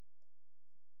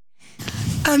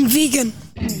I'm vegan.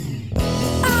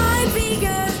 I'm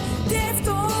vegan, death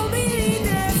don't mean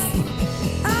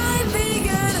death. I'm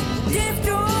vegan, death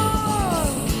don't.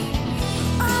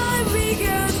 I'm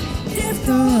vegan, death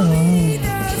don't mean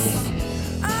death.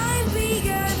 I'm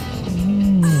vegan,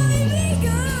 I'm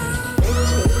vegan.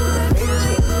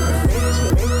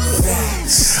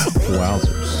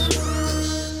 Wowzers.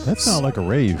 That sounds like a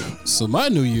rave. So my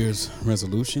New Year's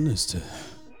resolution is to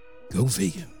go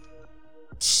vegan.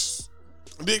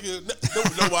 Nigga,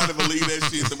 nobody believe that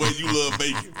shit the way you love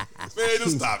bacon. Man,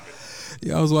 just stop it.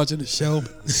 Yeah, I was watching the show.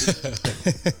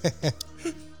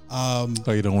 Oh,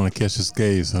 you don't want to catch his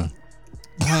gaze, huh?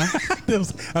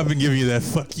 I've been giving you that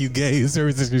fuck you gaze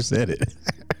ever since you said it.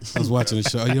 I was watching the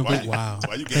show. Wow.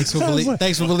 Why you Thanks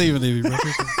for believing in me, bro.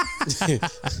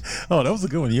 Oh, that was a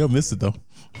good one. You missed it, though.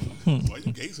 Why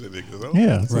you gay to the niggas? Huh?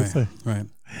 Yeah, that's what I say. Right.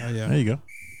 Oh, yeah. There you go.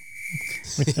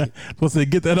 Supposed to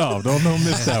get that off. Don't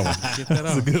miss that one. Get that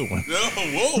That's off. a good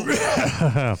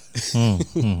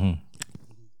one. Whoa.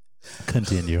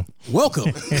 Continue.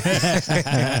 Welcome to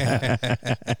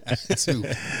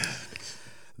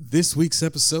this week's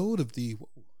episode of the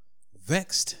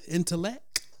Vexed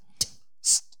Intellect.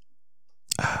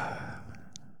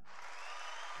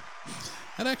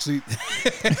 That actually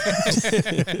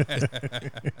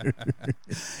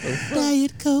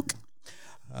Diet Coke.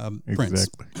 Prince.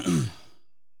 Exactly.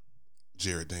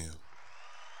 Jared, damn.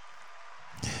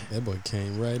 That boy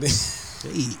came right in.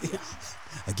 Hey,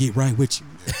 I get right with you.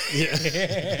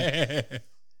 It's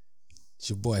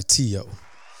your boy T.O.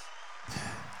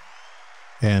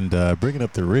 And bringing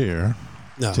up the rear,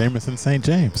 No. Jameson St.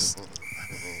 James.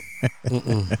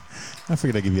 I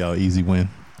figured I'd give y'all an easy win.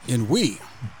 And we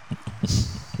are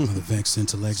the Vexed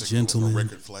Intellect gentlemen.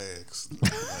 Record flags.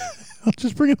 I'll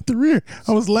just bring up the rear.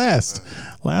 I was last.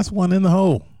 Last one in the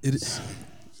hole. It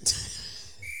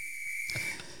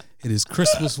is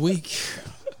Christmas week.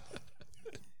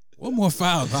 One more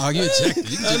foul, dog. You check it.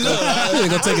 You can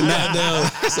go take a nap down.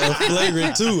 So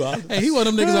flagrant too. Hey, he one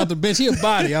of them niggas off the bench. He a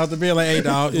body out the bench. Like, hey,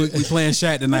 dog, we playing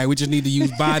Shaq tonight. We just need to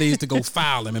use bodies to go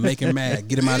foul him and make him mad.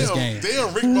 Get him out of his game.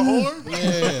 Damn, Rick Mahorn.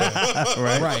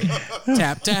 Yeah. Right.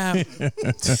 Tap, tap.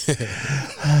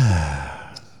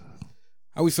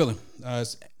 How we feeling?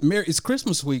 It's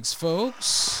Christmas weeks,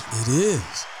 folks. It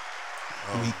is.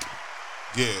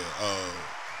 Yeah,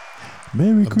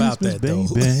 Merry About Christmas, that, though.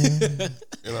 baby.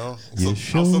 you know. You I'm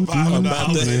sure surviving do now.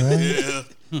 about that.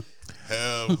 Yeah.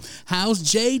 Hell, How's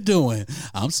Jay doing?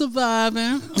 I'm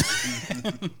surviving.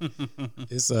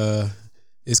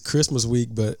 It's Christmas week,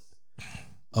 but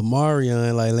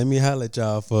Amarion, like, let me holler at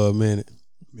y'all for a minute.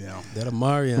 Yeah. That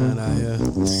Amarion out here,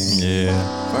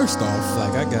 Yeah. First off,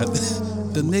 like I got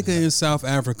the nigga in South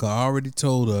Africa already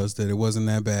told us that it wasn't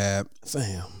that bad.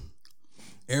 fam.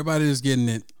 Everybody that's getting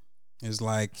it is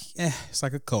like, it's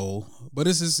like a cold, but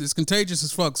it's contagious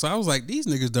as fuck. So I was like, these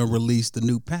niggas done released the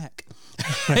new pack.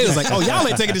 He was like, oh, y'all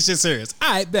ain't taking this shit serious.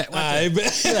 I bet. I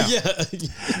bet. Yeah.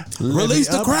 Release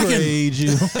the Kraken. Upgrade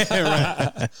you.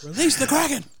 Release the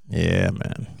Kraken. Yeah,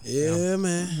 man. Yeah,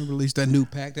 man. Release that new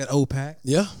pack, that old pack.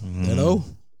 Yeah. That old.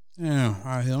 Yeah,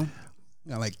 all right, him.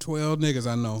 Got like 12 niggas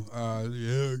I know.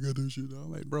 Yeah, I got this shit.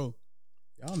 I'm like, bro,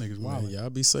 y'all niggas wild. Man, y'all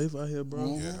be safe out here,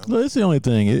 bro. Well, it's the only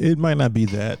thing. It might not be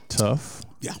that tough.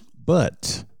 Yeah.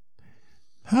 But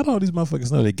how do all these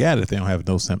motherfuckers know they got it if they don't have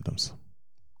no symptoms?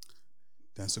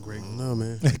 That's a great. No,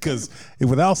 man. Because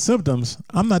without symptoms,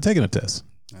 I'm not taking a test.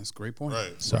 That's a great point.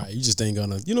 right. So, Right, you just ain't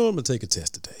gonna. You know, I'm gonna take a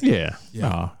test today. yeah. Yeah.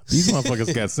 Nah, these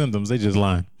motherfuckers got symptoms. They just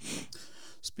lying.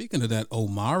 Speaking of that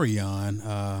Omarion,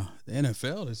 the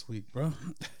NFL this week, bro.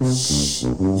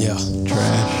 Yeah.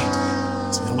 Trash.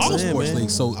 That's what I'm All saying, sports man.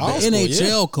 leagues. So All the sport,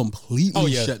 NHL completely Oh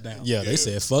yeah, shut down. Yeah, they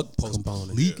said fuck postponing.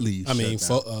 Completely. I mean,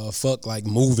 shut down. fuck like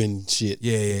moving shit.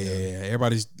 Yeah.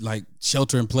 Everybody's like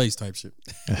shelter in place type shit.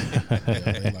 Yeah,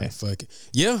 they like fuck it.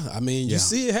 Yeah, I mean, you Yeah.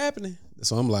 see it happening.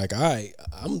 So I'm like, all right,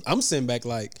 I'm sitting back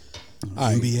like, all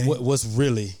right, NBA? what's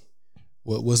really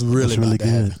What's about really to good?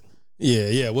 happen?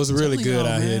 Yeah, what's really Telling good y'all,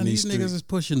 out here in man, these niggas streets? is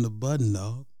pushing the button,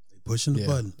 dog. They pushing the Yeah,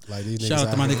 button. like these Shout niggas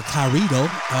out to my out nigga Kyrie though.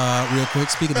 Real quick,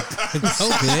 speaking of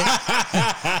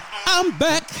COVID, I'm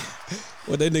back.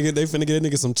 What they finna get that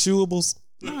nigga some chewables.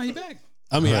 Nah, he back.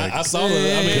 I mean, Right. I saw it.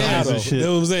 I mean, Gummies and you shit.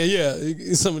 know what I'm saying?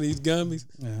 Yeah, some of these gummies.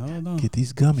 Yeah, hold on. Get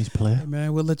these gummies, player. Hey,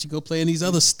 man, we'll let you go play in these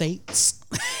other states.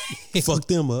 Fuck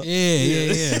them up.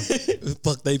 Yeah.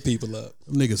 Fuck they people up.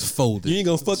 Them niggas folded. You ain't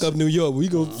gonna fuck up New York. We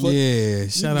gonna fuck. Yeah,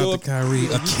 shout go out to up- Kyrie,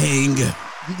 a king. You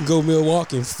can go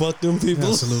Milwaukee and fuck them people.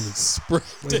 Absolutely. Spray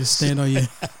Way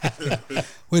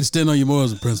to stand on your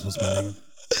morals and principles, man.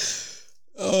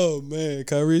 Oh man,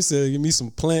 Kyrie said, "Give me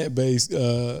some plant based,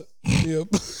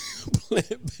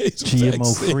 Plant-based GMO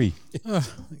vaccine. free. You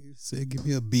said, give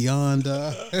me a beyond. Give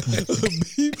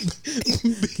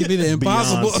me the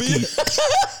impossible.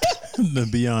 The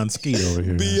Beyond Skeet over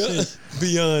here.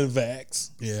 Beyond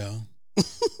vax. Yeah.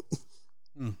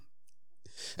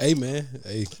 Hey man,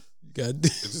 hey, you got It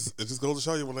just goes to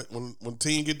show you when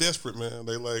team get desperate, man.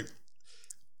 They like,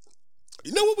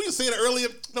 you know what we were saying earlier?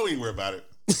 Don't even worry about it.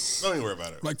 Don't even worry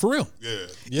about it. Like for real. Yeah.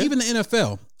 Even the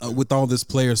NFL, with all this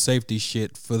player safety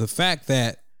shit, for the fact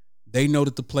that they know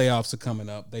that the playoffs are coming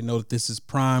up, they know that this is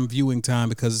prime viewing time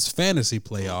because it's fantasy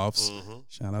playoffs.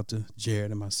 Shout out to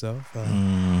Jared and myself. We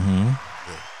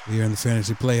are in the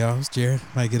fantasy playoffs. Jared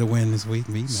might get a win this week.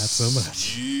 Me, not so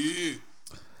much. Yeah.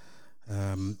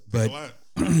 But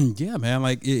yeah, man,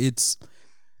 like it's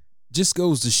just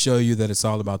goes to show you that it's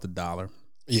all about the dollar.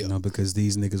 Yeah. You know, because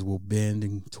these niggas will bend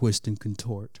and twist and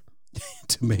contort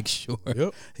to make sure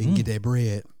they can get that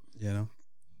bread, you know.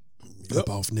 Up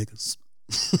off niggas.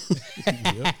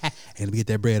 And we get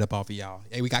that bread up off of y'all.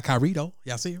 Hey, we got Kyrito.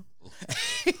 Y'all see him?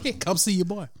 Come see your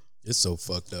boy. It's so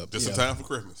fucked up. Just in time for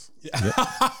Christmas. They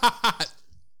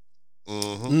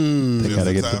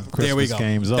gotta get the There we Christmas go.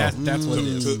 games off. That's what it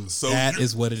is. That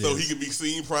is what it So is. he can be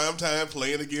seen prime time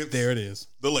playing against There it is.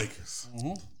 the Lakers.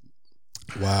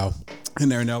 Wow. And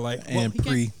they're in LA. And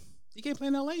he can't play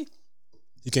in LA.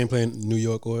 You can't play in New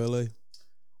York or LA.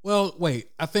 Well, wait.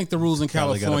 I think the rules in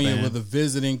Probably got a California ban. with a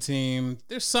visiting team.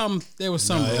 There was some.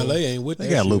 Nah, LA ain't with They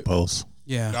that got shit. loopholes.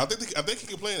 Yeah. I think he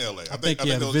can play in LA. I think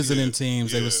the those- visiting yeah,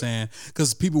 teams, they yeah. were saying,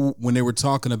 because people, when they were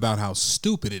talking about how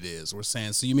stupid it is, were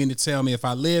saying, so you mean to tell me if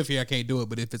I live here, I can't do it,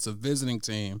 but if it's a visiting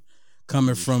team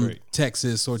coming from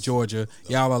Texas or Georgia,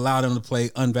 y'all allow them to play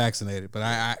unvaccinated. But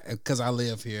I because I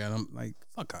live here, and I'm like,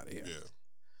 fuck out of here. Yeah.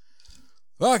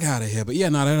 Fuck out of here. But yeah,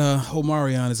 no, that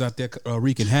Omarion is out there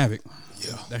wreaking havoc.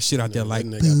 Yeah. That shit out there like,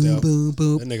 That nigga out there, boom,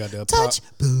 boom, that nigga out there touch,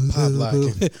 pop, boom, pop boom,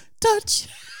 locking. boom, touch.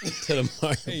 to the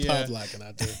Mario pop locking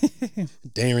out there.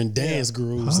 Darren dance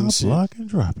grooves and Pop, shit. lock, and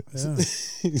drop it.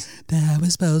 That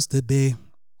was supposed to be.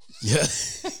 Yeah.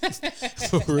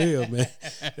 For real, man.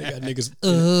 They got niggas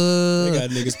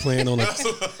playing on the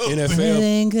NFL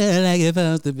Ain't good like it's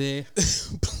supposed to be.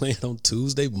 playing on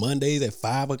Tuesday, Mondays at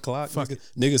 5 o'clock.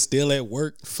 Niggas still at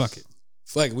work. Fuck it.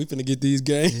 Fuck it, we finna get these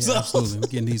games Yeah, off. absolutely. We're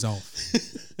getting these off.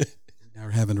 Now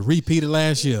we're having to repeat it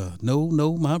last year. No,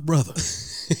 my brother.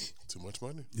 Too much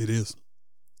money. It is.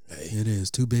 It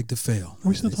is too big to fail. Are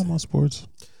we still talking about sports?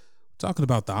 Talking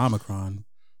about the Omicron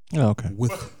Oh, okay.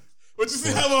 with But you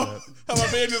see how my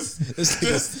man just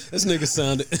This nigga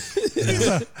sounded.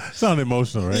 Sound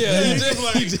emotional, right? Yeah, he he just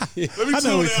like, let me I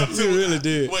know tune he out He too. really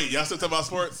did. Wait, y'all still talking about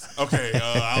sports? Okay,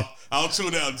 I'll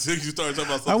tune out until you start talking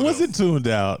about I something wasn't tuned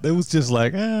out. It was just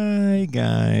like, hey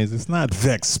guys, it's not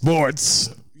Vex Sports.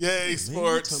 else. Yay,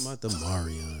 sports. Talking about the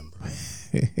Marion, bro.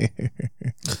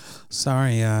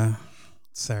 sorry,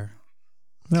 sir.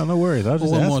 No worries. I was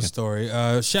just One asking. more story.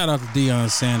 Shout out to Deion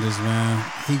Sanders, man.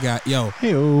 He got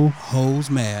Hey-o. hoes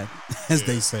mad, as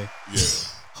they say. Yeah.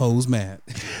 Hoes mad.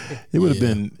 It would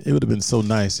have been so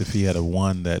nice if he had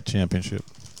won that championship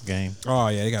game. Oh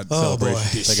yeah, they got Oh boy,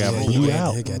 celebration. They got blew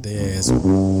out. They got their ass.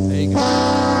 There you go.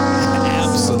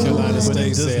 Carolina But it State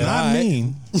does said, not "All right."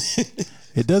 mean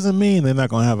it doesn't mean they're not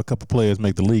going to have a couple players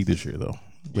make the league this year, though,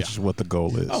 which is what the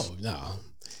goal is. Oh no,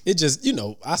 it just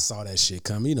I saw that shit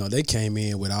coming. They came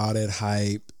in with all that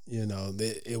hype.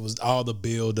 It was all the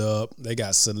build up. They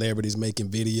got celebrities making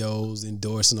videos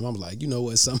endorsing them. I'm like, you know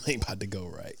what? Something ain't about to go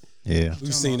right. Yeah.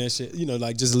 We've seen that shit.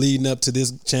 Like just leading up to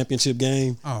this championship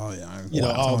game. Oh yeah.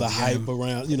 All the hype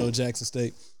around. Jackson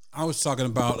State. I was talking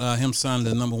about him signing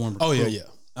the number one recruit. Oh yeah.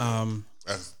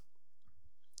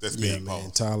 That's Yeah, big, man. Paul.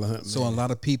 Tyler Hunt. So a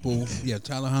lot of people,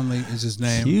 Tyler Huntley is his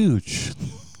name, Huge.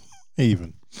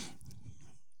 Even.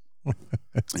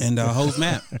 and Hose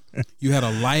Matt. You had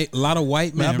a lot of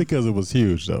white men, Not because it was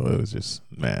huge, though. It was just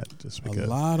mad. Just a because.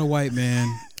 lot of white men.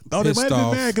 Oh, they pissed might have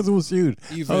off. been mad because it was huge.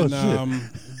 Even oh,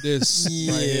 shit. this,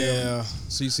 right here. Yeah.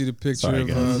 So you see the picture Sorry, of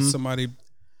guys. somebody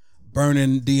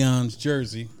burning Dion's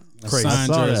jersey, a Crazy. I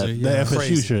signed saw jersey. that. The FSU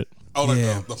Crazy. shit. Oh, like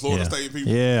Yeah. the Florida Yeah. State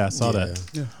people. Yeah, I saw Yeah.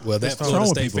 that. Well, that What's Florida wrong with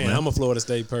State people, fan. man? I'm a Florida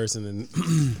State person,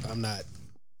 and I'm not.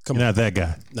 You're not that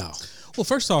guy. No. Well,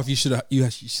 first off, you should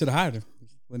have hired him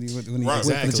when he Right.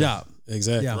 went for the job.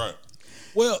 Exactly. Yeah. Right.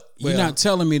 Well, you're Well- not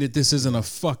telling me that this isn't a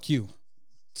fuck you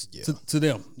Yeah. to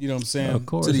them. You know what I'm saying? Of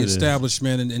course to the it is.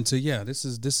 establishment and to this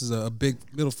is a big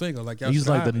middle finger. Like y'all He's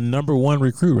shoulda like the hired me. number one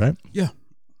recruit, right? Yeah,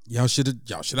 y'all should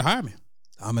have hired me.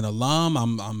 I'm an alum.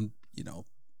 I'm I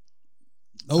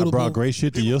notable. brought great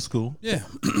shit to your school. Yeah,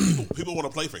 People want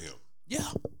to play for him. yeah.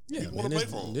 Yeah, wanna man. play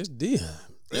for him. This Dion.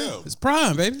 Yeah. It's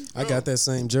prime, baby. I got that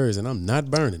same jersey, and I'm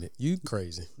not burning it. You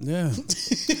crazy? Yeah.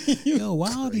 Yo,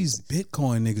 why all these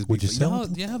Bitcoin niggas? Would you sell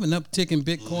y'all have an uptick in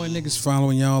Bitcoin niggas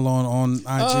following y'all on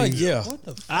IG? Yeah. What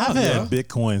the fuck? I've had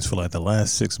Bitcoins for like the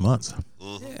last 6 months.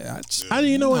 Yeah, I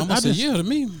didn't know what. almost I a just, year to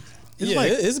me. Yeah,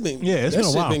 like- it's been. it's that been a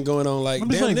shit while. been going on like I'm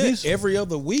just damn like, near these- every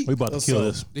other week. we about to or kill so.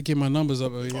 this. They get my numbers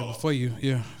up before you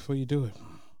do it.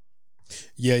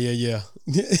 Yeah.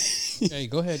 Hey,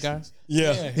 go ahead, guys.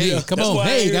 Yeah. Hey, come That's on. why I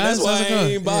Hey, ain't- guys, That's why how's it I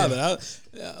going? ain't bothered. I was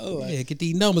like, Yeah, get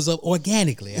these numbers up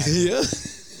organically. yeah.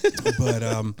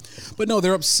 But no,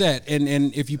 they're upset,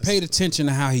 and if you paid attention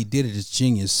to how he did it, it's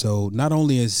genius. So not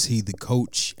only is he the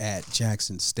coach at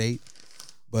Jackson State,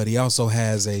 but he also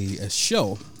has a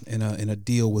show in a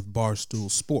deal with Barstool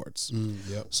Sports.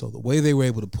 Yep. So the way they were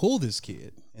able to pull this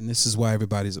kid, and this is why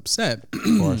everybody's upset.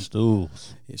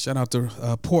 Barstools. Yeah, shout out to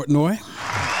Portnoy,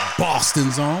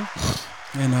 Boston's on,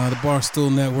 and the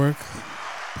Barstool Network.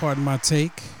 Pardon my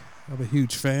take. I'm a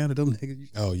huge fan of them niggas.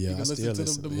 Oh yeah, You I can still listen to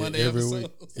listen them to the it Monday every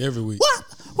episode. week. Every week.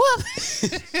 What?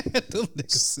 Them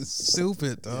niggas is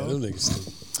stupid, Yeah, dog. them niggas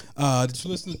stupid. Did you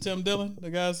listen to Tim Dillon? The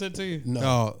guy I said to you?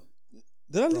 No.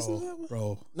 Did I listen to that one?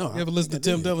 Bro. No, You ever I listen to think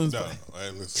I Tim did. Dillon's? No, I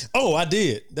ain't listen. Oh, I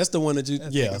did. That's the one that you.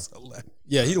 Yeah, That's hilarious.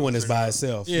 yeah. He the one that's by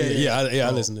himself. Yeah. I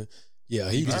listen to. Yeah,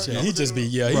 he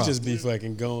just be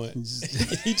fucking going.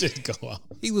 He just go out.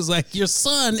 He was like, "Your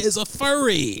son is a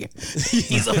furry.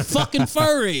 He's a fucking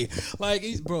furry." Like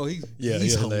he's Yeah, he's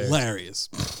he's hilarious.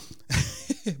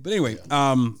 But anyway,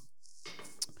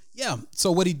 yeah.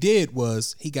 So what he did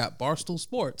was he got Barstool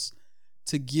Sports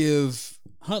to give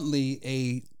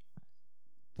Huntley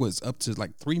up to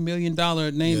like $3 million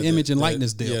name, Yeah, image, and that-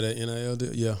 likeness deal. Yeah, that NIL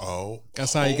deal. Yeah. Oh.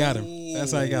 That's how he got him.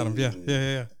 That's how he got him. Yeah.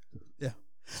 Yeah,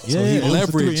 So he it was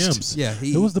the three leveraged. M's. Yeah,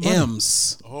 he It was the money.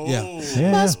 M's. Oh. Yeah.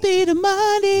 Yeah. Must be the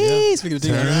money. Speaking of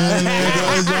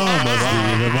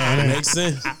Makes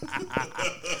sense.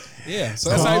 yeah. So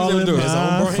that's how he was able to do it. His own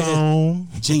my brand. phone.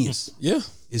 Genius. Yeah.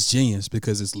 It's genius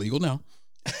because it's legal now.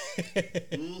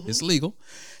 It's legal,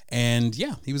 and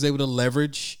yeah, he was able to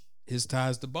leverage his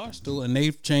ties to Barstool, and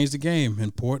they've changed the game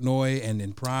in Portnoy and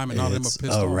in Prime, and all them are It's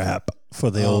pissed a off. wrap for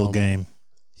the old game.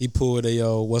 He pulled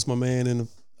a what's my man in the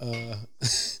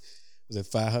was it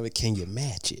 500? Can you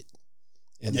match it?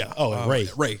 And Ray.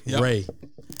 Yep. Ray.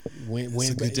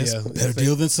 That's a better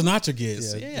deal than Sinatra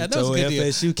gets. Yeah, that was a good deal.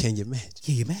 FSU, can you match?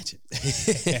 Can you imagine?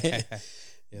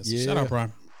 Yeah, so shout out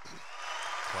Prime.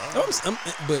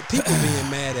 But people being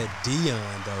mad at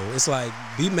Dion though, it's like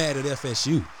be mad at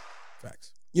FSU.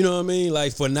 Facts. You know what I mean?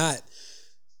 Like for not,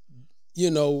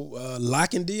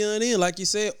 locking Dion in, like you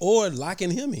said, or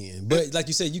locking him in. But like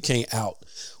you said, you can't out.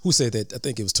 Who said that? I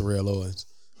think it was Terrell Owens.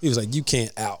 He was like, you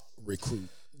can't out recruit.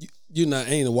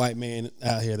 Ain't a white man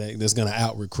out here that's gonna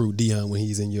out recruit Dion when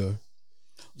he's in your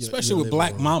Especially your with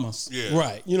black living room. mamas. Yeah.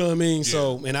 Right. You know what I mean? Yeah.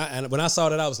 So and when I saw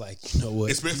that, I was like, you know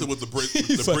what? Especially with the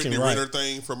fucking Brittany right. Renner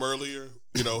thing from earlier,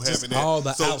 Just having that all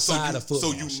the so outside of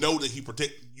football So you shit. know that he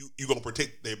protect you gonna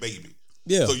protect their baby.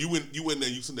 Yeah. So you in there,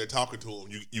 you sitting there talking to him.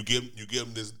 You give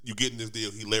him this. You getting this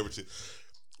deal. He leveraged it.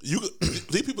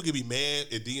 These people can be mad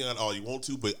at Dion all you want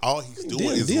to, but all he's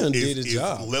doing Dion is did his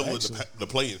job, leveling actually. the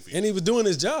playing field. And he was doing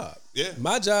his job. Yeah.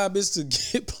 My job is to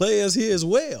get players here as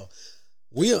well.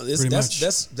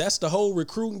 That's the whole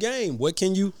recruiting game. What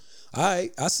can you? All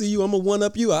right, I see you. I'm gonna one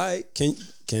up you. All right, can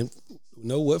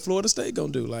know what Florida State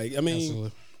gonna do? Like, I mean,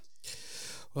 Absolutely.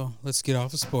 Well, let's get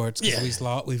off of sports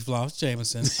because we've lost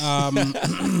Jameson. He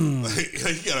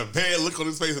got a bad look on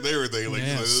his face and everything. Like, Yeah,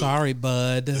 he's like, sorry,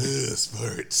 bud.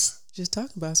 sports. just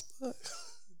talking about sports.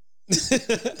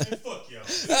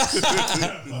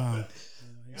 Wow.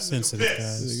 Sensitive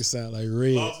guys. Nigga sound like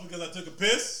red. Lost because I took a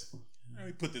piss. Let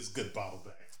me put this good bottle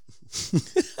back.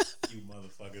 You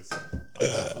motherfuckers.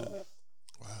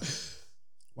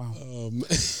 Wow.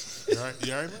 You all right,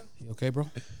 man? You okay, bro?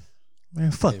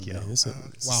 Man, fuck you. Man, it's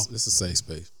a safe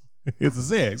space.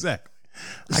 It's exactly.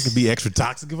 I can be extra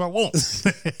toxic if I want.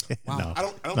 Wow. No. I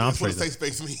don't No, I'm think that's what straight a safe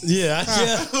space means. Yeah.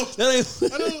 I don't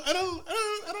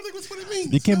think that's what it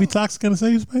means. You can't be toxic in a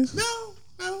safe space? No.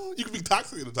 You can be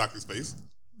toxic in a toxic space.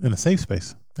 In a safe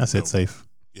space. I said safe.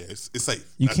 Yeah, it's safe.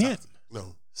 You not can't. toxic.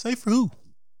 No. Safe for who?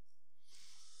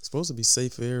 It's supposed to be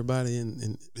safe for everybody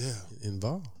Yeah.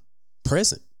 involved.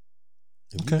 Present.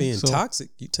 If Okay, you're being so- toxic,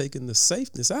 you taking the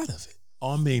safeness out of it.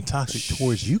 Oh, I'm being toxic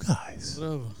towards you guys.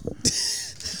 Whatever.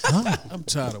 Oh. I'm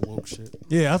tired of woke shit.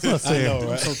 Yeah, I was saying. know,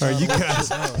 right?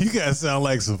 You guys sound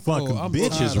like some fucking I'm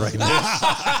bitches tired of right it. now.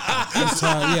 I'm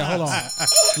tired. Yeah, hold on.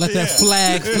 Let that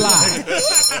flag fly.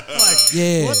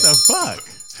 Yeah. What the fuck?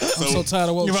 I'm so tired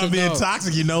of woke You shit. might being dog.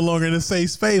 toxic. You're no longer in a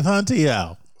safe space, huh,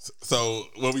 T.O.? So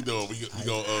what we doing? We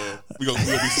gonna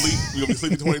be sleep. We gonna be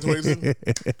sleeping 2022.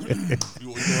 We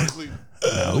going to sleep.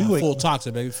 We wait. Full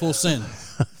toxic, baby. Full send.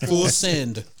 Full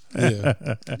send. Yeah.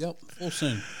 Yep. Full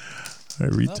send.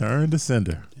 Return to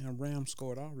sender. Damn, Rams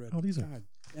scored already. Oh, these are- God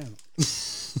damn.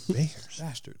 Bears.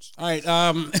 Bastards. All right.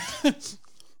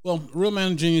 Well, real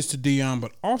man of genius to Dion,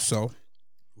 but also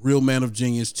real man of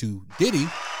genius to Diddy.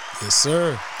 Yes,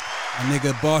 sir. A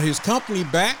nigga bought his company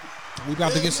back. We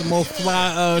about to get some more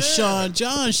fly Sean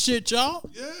John shit, y'all.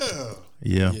 Yeah.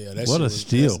 Yeah. Yeah, that What shit a was-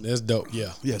 steal. That's dope.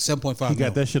 Yeah. Yeah, 7.5. He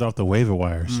got that shit off the waiver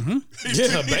wires.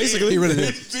 Yeah, basically. He really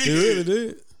did. He really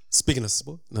did. Speaking of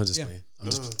sport, no, just playing. I'm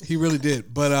just He really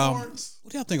did. But what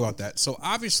do y'all think about that? So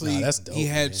obviously, Nah, that's dope, he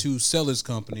had man. to sell his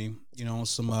company. You know,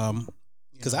 some.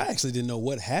 because I actually didn't know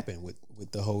what happened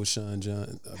with the whole Sean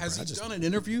John. Has I he just- done an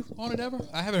interview on it ever?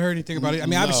 I haven't heard anything about it. I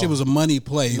mean, No. obviously it was a money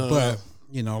play, No, but no.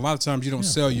 you know, a lot of times you don't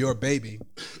sell your baby.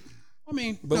 I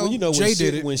mean, But no, when you know Jay when did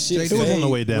shit, it. when Jay shit did was it. on the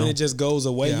way down. when it just goes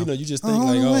away, Yeah. you know, you just think All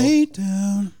like, the oh, way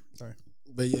down. Sorry.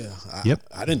 but yeah, Yep.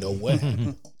 I didn't know what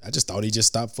happened. I just thought he just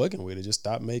stopped fucking with it, just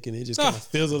stopped making it, just kind of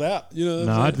fizzled out. You know? What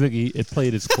No, I'm I saying? think it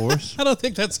played its course. I don't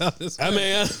think that's how this. I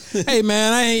mean, Hey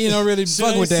man, I ain't really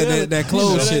fucking with that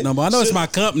clothes shit no more. I know it's my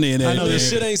company and I know everything. this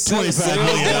shit ain't selling. $25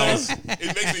 million.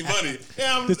 It makes me money.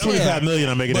 Yeah, The $25 million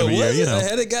I'm making But every year, was you it? know.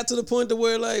 Had it got to the point to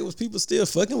where like was people still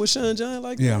fucking with Sean John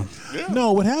like Yeah,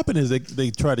 No, what happened is they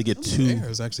tried to get too.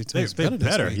 Bears actually They're tastes better. this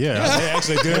better, week. yeah. that? They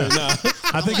actually good. Nah,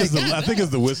 I think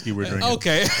it's the whiskey we're drinking.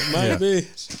 Okay. might Yeah. be.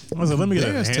 I was like, let me get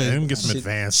Bears let me get some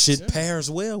advanced. Shit pairs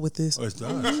well with this. Oh, it's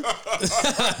done.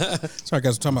 Sorry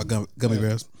guys, we're talking about gummy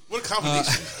bears. What a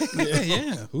combination.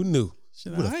 Yeah. Who knew?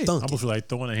 Shit, Who'd have alright. I thunk? almost feel like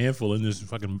throwing a handful in this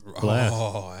fucking glass.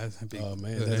 Oh, that'd be. Oh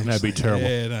man, That'd be terrible.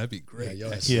 Yeah, that'd be great. y'all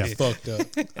That Yeah. shit. fucked up.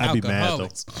 I'd be mad though.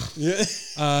 Alcoholics. Yeah.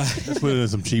 Let's put it in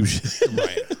some cheap shit.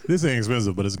 Right. This ain't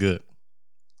expensive, but it's good.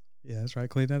 Yeah, that's right.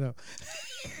 Clean that up.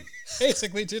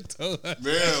 Basically, just told us,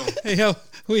 Damn. hey, yo,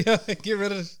 we get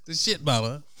rid of the shit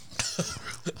bottle.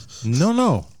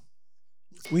 No.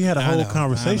 We had a I whole know,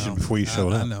 conversation I know. before you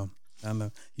showed I up.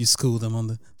 know. You schooled them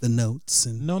on the notes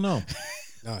and No. No,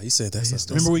 he said that's.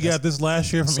 Remember we got this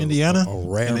last year from Indiana, a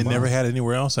rare and they never moment. had it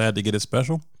anywhere else. I had to get it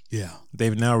special. yeah.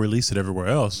 They've now released it everywhere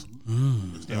else.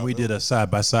 And we did a side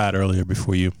by side earlier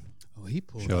before you Oh, he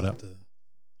pulled showed out up. the.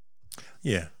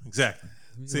 Yeah, exactly.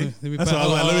 See, Let me that's find-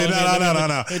 all. hold on,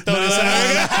 No.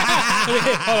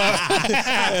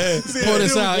 Pull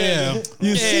this out, yeah.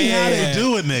 You see how they Yeah.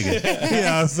 do it, nigga. You know what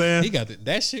I'm He saying? got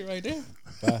that shit right there.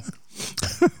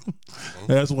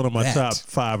 That's one of my That. top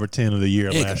 5 or 10 of the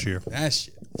year last year. That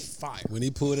shit fire. When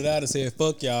he pulled it out and said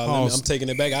 "fuck y'all," Pause. I'm taking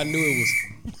it back. I knew it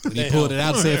was. He pulled it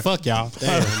out and said, "Fuck y'all."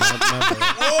 Damn, my bad.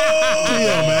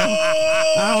 Yeah, man.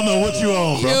 I don't know what you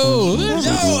own, bro. Yo,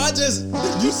 Yo, I just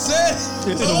you said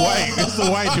It's the white. It's the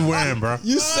white you wearing, bro.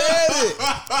 you said it.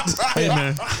 Hey,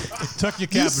 man. Tuck your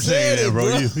cap and said chain in, it, bro.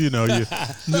 bro. You know, you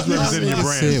just representing your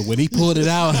brand. said, when he pulled it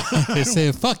out and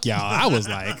said, "Fuck y'all," I was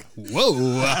like, "Whoa."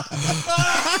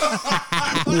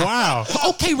 Wow.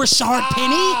 Okay, Rashard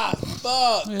Penny.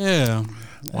 Fuck. Yeah.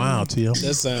 Wow, Teal.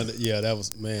 That sounded. Yeah, that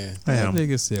was man. That Damn.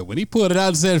 nigga said, when he pulled it out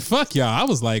and said, "Fuck y'all," I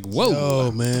was like, "Whoa."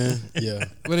 Oh man. Yeah.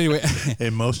 But anyway,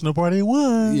 Emotional party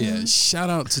 1. yeah, shout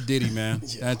out to Diddy, man.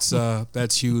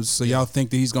 That's huge. So y'all think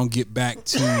that he's gonna get back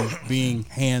to being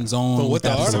hands-on? From what the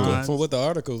with article, designs? from what the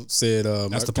article said,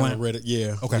 That's I the kinda plan? Read it.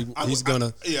 Yeah. Okay. He's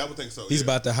gonna. Yeah, I would think so. He's yeah.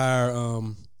 about to hire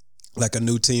like a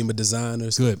new team of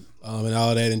designers. Good. And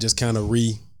all that, and just kind of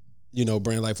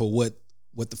brand like for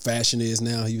what the fashion is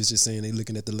now. He was just saying they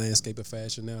looking at the landscape of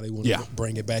fashion now. They want to Yeah.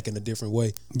 bring it back in a different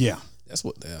way. Yeah. That's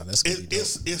what. Yeah, that's gonna be dope.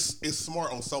 It's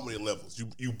smart on so many levels.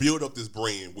 You build up this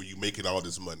brand where you making all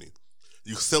this money.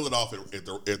 You sell it off at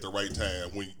the right time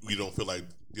when you don't feel like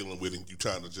dealing with it. You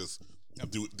trying to just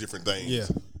do different things. Yeah.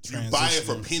 You buy it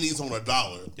for pennies on a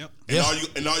dollar. Yep.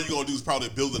 And all you gonna do is probably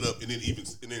build it up and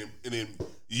then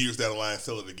years down the line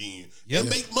sell it again. Yep. And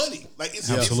make money. Like it's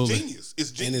Absolutely. genius. It's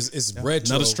And genius. it's retro.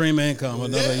 Another stream of income.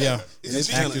 Another Yeah. And it's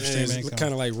kind active stream of income.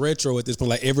 kind of like retro at this point.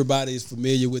 Like everybody is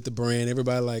familiar with the brand.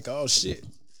 Everybody like, oh shit,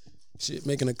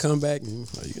 making a comeback. And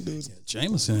all you can do is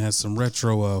Jameson had some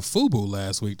retro FUBU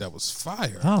last week that was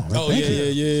fire. Oh, oh thank yeah,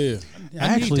 you. yeah.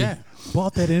 I actually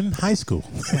bought that in high school.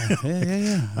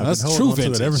 Yeah. I've That's been true holding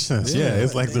on to vintage. it ever since. Yeah,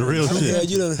 it's like the real shit. Yeah,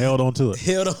 you done held on to it.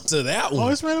 held on to that one. Oh,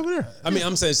 it's right over there. I mean,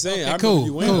 I'm saying, I remember cool,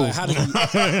 you went. cool. Like, how did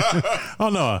you? Oh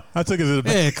no, I took it to the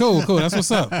back. Yeah, cool. That's what's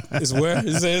up. It's where?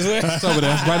 It's where? It's over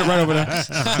there. Right over there.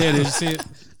 There it is. You see it?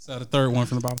 So the third one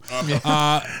from the bottom.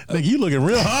 Nigga, you looking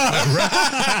real hard,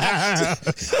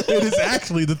 bro. It is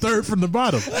actually the third from the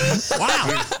bottom.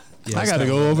 Wow. Yeah, I got to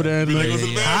go over there and They go to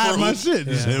the hide my bathroom. shit.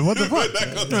 and shit. What the fuck? Back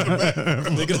up to the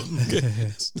bathroom.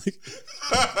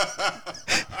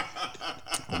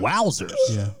 Wowzers.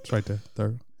 Yeah, it's right there.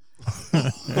 Third.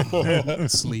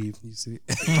 Sleeve. You see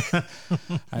it? All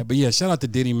right, but yeah, shout out to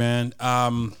Diddy, man.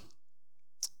 Also,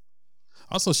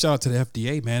 shout out to the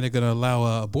FDA, man. They're going to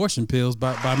allow abortion pills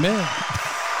by mail.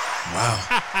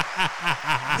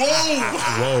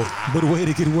 Whoa! But wait,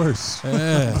 it get worse.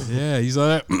 Yeah, you saw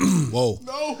that? Whoa.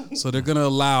 No. So they're going to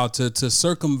allow to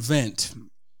circumvent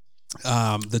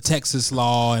the Texas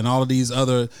law and all of these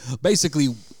other, basically,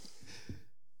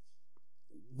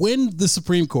 when the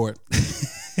Supreme Court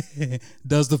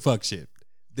does the fuck shit,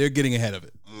 they're getting ahead of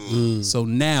it. So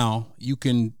now you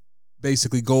can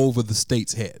basically go over the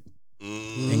state's head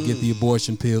and get the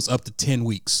abortion pills up to 10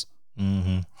 weeks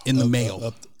in the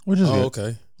mail. Which is good.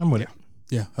 Okay. I'm with it.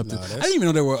 Yeah, up to, I didn't even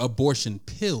know there were abortion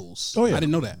pills. Oh, yeah. I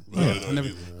didn't know that. Yeah, I never.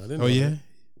 Oh yeah.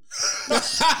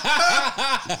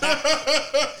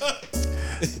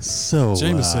 So,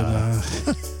 Jameson,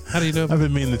 how do you know? I've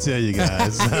been meaning to tell you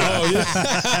guys.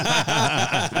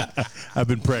 I've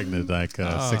been pregnant like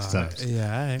 6 times.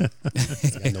 Yeah,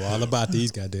 I know all about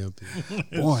these goddamn people.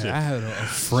 boy, I had a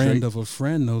friend of a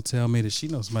friend though tell me that she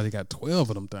knows somebody got 12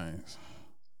 of them things.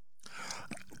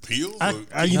 Pills?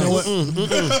 You know what?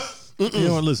 You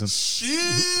know what? Listen, Shit!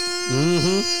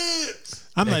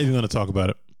 I'm not even going to talk about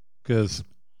it because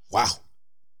Wow.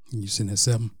 You sitting at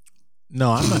 7?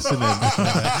 no, I'm not sitting there.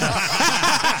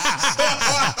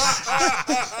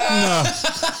 No,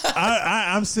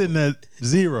 I'm sitting at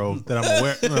 0 that I'm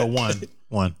aware. No,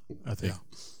 one. I think.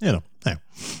 You know. Hey.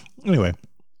 Anyway,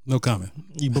 No comment.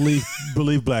 you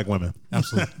believe black women,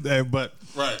 Absolutely. but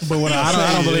Right. but what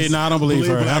I don't believe. No, I don't believe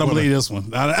her. I black don't women. believe this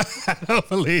one. I don't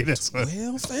believe this one.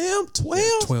 Well, fam,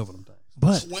 12. 12 of them things.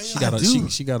 But She got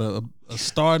she got a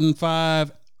starting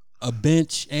 5, a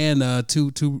bench, and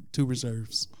two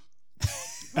reserves.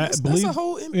 I That's believe a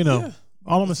whole, you know. yeah.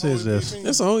 All I'm gonna say is this: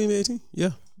 That's a whole 18.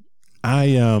 Yeah.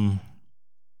 I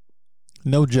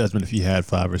no judgment if you had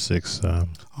 5 or 6.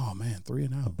 Oh man, 3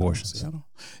 and out Abortions. See, I don't-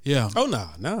 Yeah. Oh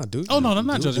nah, dude. Oh, no, I'm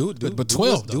not judging. But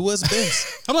 12 Do what's best.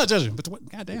 I'm not judging. But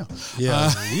goddamn.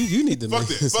 Yeah, you need to Fuck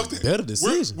make that. some Fuck that. better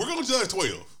decisions. We're going to judge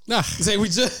 12. Nah, Say we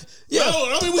just yeah. No,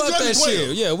 I mean, we fuck judge that 12. shit.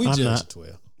 Yeah, we I'm judge not.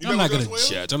 12. I'm not gonna 12?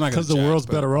 judge. I'm not gonna Because the judge, world's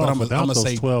but- better but off I'm without gonna those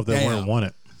say 12 that damn. weren't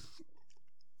wanted.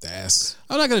 That's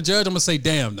I'm not gonna judge. I'm gonna say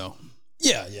damn though.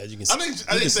 yeah. You can. I think you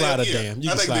can slide a yeah. damn. You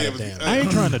I can think slide a damn is- damn. I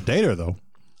ain't trying to date her though.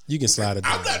 You can slide a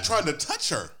damn. I'm not trying to touch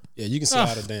her. Yeah, you can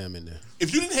slide a damn in there.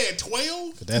 If you didn't have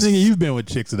 12, But that's Nigga, you've been with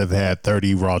chicks that have had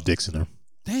 30 raw dicks in them.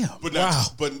 Damn. but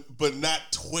not, but not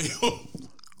 12.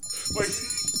 Wait,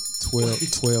 12.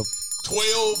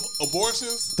 12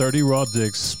 abortions? 30 raw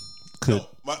dicks could.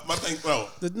 No, my thing, no.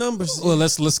 The numbers. Well,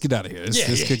 let's get out of here.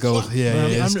 This could go. Well,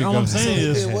 this could all go. I'm saying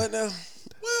is, Yeah, what now?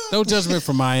 No judgment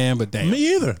from my end, but damn.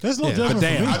 me either. There's no Yeah, judgment but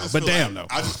damn. from me. I just But feel damn, like,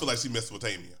 though. I just feel like she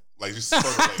Mesopotamia. Like, just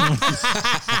further away.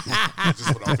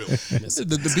 Just what I feel.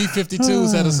 The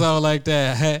B-52s had a song like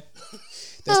that.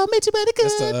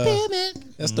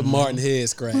 That's the Martin head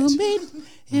scratch. In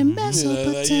Yeah, that's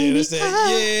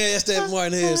that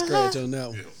Martin head scratch on that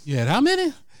one. You had how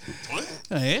many? 12?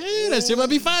 Hey, that shit might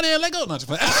be fine there. Let go. Not just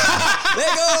play.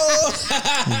 Let go.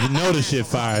 You know the shit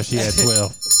fire. She had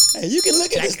 12. Hey, you can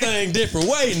look at this thing different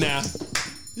way now.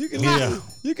 You can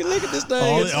you can look at this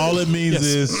thing. All it means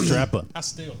is strap up. I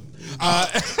still.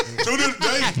 To this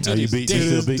day. Are you beat?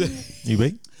 You still beat? You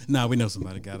beat? Nah, we know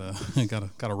somebody got a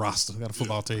roster, got a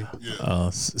football team.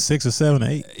 6 or 7 or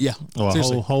 8. Yeah, Or a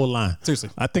seriously. whole line. Seriously.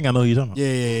 I think I know who you're talking about.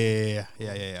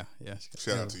 Yeah.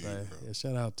 Shout out to you, bro. Yeah,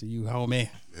 shout out to you, homie.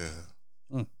 Yeah.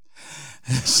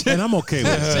 And I'm okay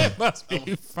with that. Shit must be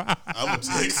fine. I'm going to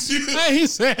text you. He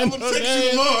said, I'm going to text you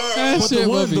tomorrow. That But shit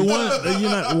must be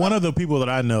one of the people that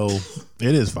I know,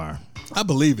 it is fire. I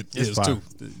believe it It's is fire.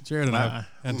 too. Jared and I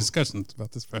had discussions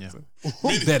about this person.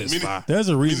 Many- That is many- fire. There's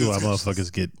a reason why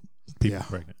motherfuckers get people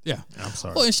pregnant. Yeah. I'm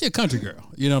sorry. Well, and she a country girl.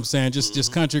 You know what I'm saying?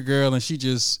 Just country girl, and she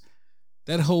just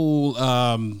that whole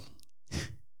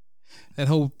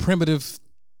primitive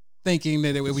thinking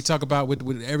that we talk about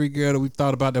with every girl that we've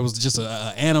thought about that was just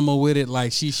a animal with it.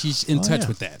 Like she's in touch yeah.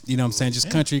 with that. You know what I'm saying? Just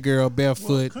country girl,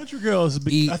 barefoot. Country girls,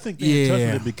 Eat- I think they're in touch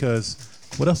yeah. with it because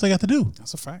what else they got to do?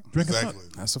 That's a fact. Drink and fuck. Exactly.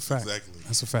 That's a fact. Exactly.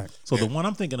 That's a fact. So the one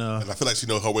I'm thinking of, And I feel like she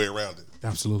knows her way around it.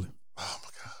 Absolutely. Oh, my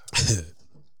God.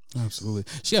 Absolutely.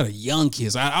 She had a young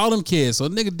kids. All them kids. So a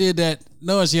nigga did that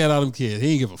knowing she had all them kids. He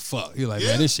didn't give a fuck. He like, Yeah.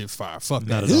 man, this shit fire. Fuck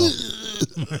not that. at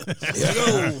all.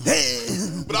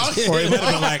 But all, Or he might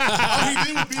have been like, all he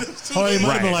did was beat us too. or he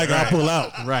might have been Right, like, I'll pull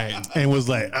out. Right. And was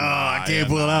like, oh, I can't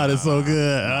pull out. It's so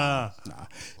good. Ah.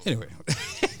 Anyway,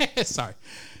 sorry.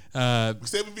 We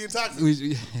said we being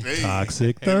toxic. Hey,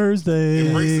 Toxic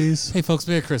Thursdays. Hey, folks,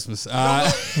 Merry Christmas.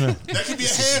 that could be a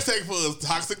hashtag for us.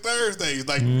 Toxic Thursdays.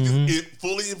 Like, just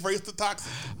fully embrace the toxic.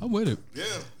 I'm with it. Yeah.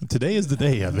 Today is the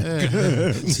day, I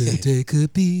think. Today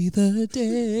could be the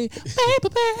day,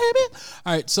 baby.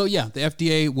 All right, so yeah, the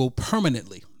FDA will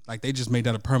permanently, like they just made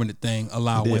that a permanent thing,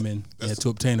 allow women to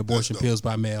obtain abortion pills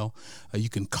by mail. You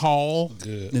can call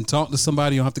and talk to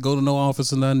somebody. You don't have to go to no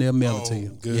office or nothing. They'll mail it to you.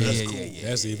 Good. Yeah, That's yeah, cool. yeah, yeah,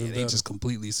 That's yeah, even They better. just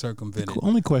completely circumvented. The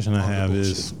only question I have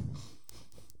is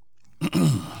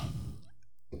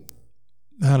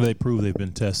how do they prove they've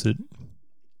been tested?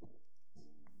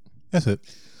 That's it.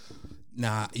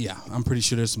 Nah, yeah, I'm pretty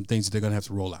sure there's some things that they're gonna have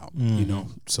to roll out. You know,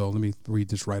 so let me read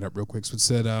this right up real quick. So it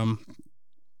said,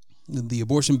 the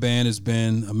abortion ban has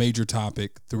been a major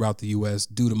topic throughout the U.S.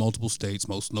 due to multiple states,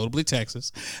 most notably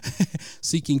Texas,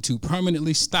 seeking to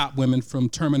permanently stop women from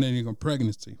terminating a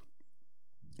pregnancy.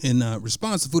 In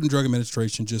response, the Food and Drug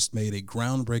Administration just made a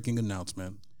groundbreaking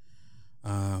announcement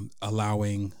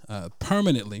allowing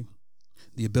permanently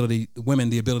the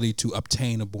ability to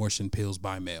obtain abortion pills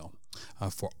by mail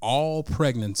for all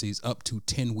pregnancies up to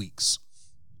 10 weeks.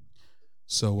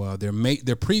 So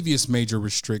their previous major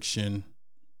restriction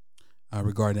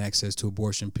regarding access to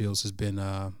abortion pills has been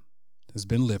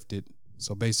lifted.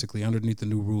 So basically, underneath the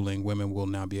new ruling, women will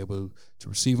now be able to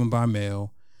receive them by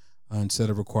mail instead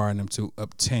of requiring them to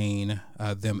obtain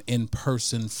them in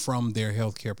person from their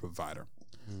healthcare provider.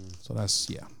 So that's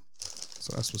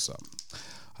what's up.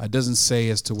 It doesn't say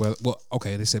as to whether. Well,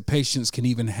 okay, they said patients can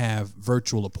even have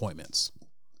virtual appointments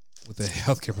with the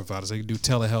healthcare provider. So you can do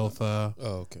telehealth. Oh,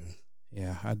 okay.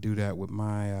 Yeah, I do that with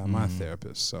my my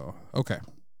therapist. So okay,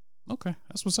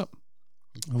 that's what's up.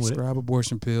 Prescribe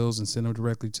abortion pills and send them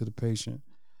directly to the patient.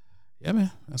 Yeah,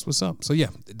 man, that's what's up. So yeah,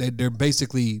 they're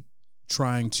basically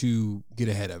trying to get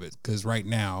ahead of it because right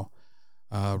now,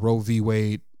 Roe v.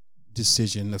 Wade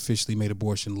decision officially made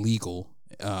abortion legal,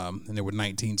 and there were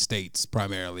 19 states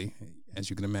primarily, as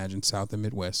you can imagine, South and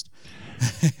Midwest.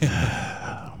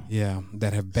 Yeah,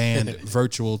 that have banned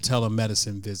virtual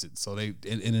telemedicine visits. So they,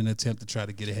 in an attempt to try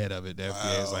to get ahead of it, the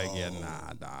FDA is like, yeah,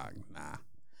 nah, dog,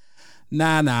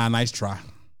 nah, nice try.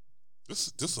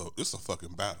 This a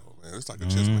fucking battle, man. It's like a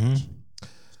chess match.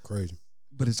 Crazy.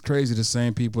 But it's crazy. The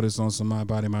same people that's on some My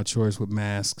Body, My Choice with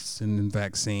masks and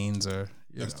vaccines are,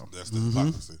 That's the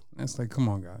hypocrisy. That's like, come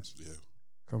on, guys. Yeah.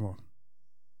 Come on.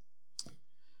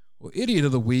 Well, idiot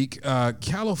of the week.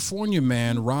 California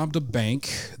man robbed a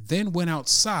bank, then went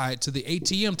outside to the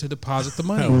ATM to deposit the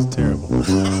money. That was terrible.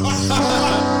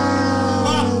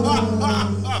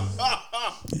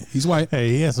 He's white. Hey,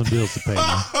 he has some bills to pay,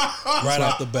 man. Right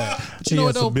off the bat. He know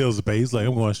has what, though? some bills to pay. He's like,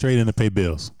 I'm going straight in to pay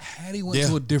bills. Had he went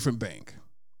to a different bank,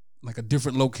 like a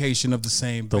different location of the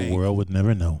same The bank, world would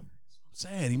never know.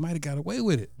 sad, he might have got away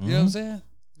with it. You know what I'm saying?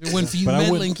 If it wasn't for you But I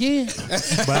meddling kid.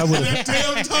 But I would have.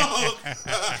 Damn dog.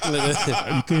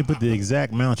 You can't put the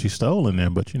exact amount you stole in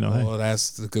there, but you know, hey. Well,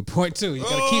 that's a good point too. You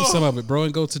got to keep some of it, bro,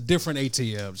 and go to different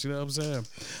ATMs. You know what I'm saying?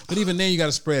 But even then, you got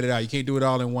to spread it out. You can't do it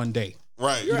all in one day.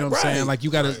 Right. You know what I'm saying? Like you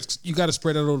got to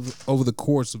spread it over the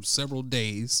course of several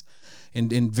days,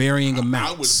 and in varying I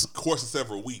amounts. would course of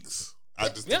several weeks. I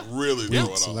just Yeah. really Yeah.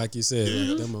 throw it So off. like you said,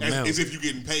 them As amounts, if you're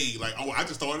getting paid. Like, oh, I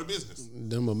just started a business.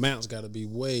 them amounts got to be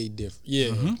way different. Yeah,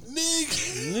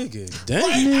 Nigga. nigga, damn,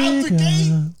 Right out the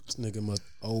gate. this nigga must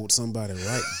owed somebody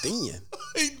right then.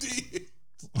 He did.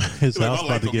 His Like, house my about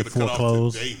life to gonna get get cut off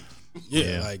foreclosed. today.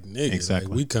 Yeah, like nigga, exactly.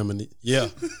 like we coming. Yeah,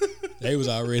 they was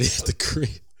already at the crib.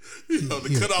 You know,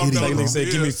 the cut off Like dog. they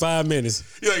said, give me 5 minutes.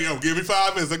 Yeah, yo, give me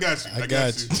 5 minutes. I got you. I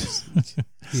got you.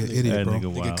 He an idiot, That bro. nigga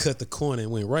Nigga wild. cut the corner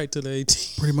and went right to the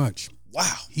ATM. Pretty much.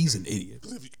 Wow. He's an idiot.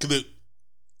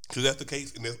 Because that's the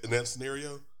case in that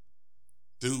scenario,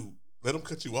 dude. Let them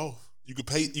cut you off. You can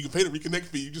pay the reconnect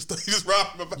fee. You just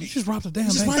robbed my You just robbed a damn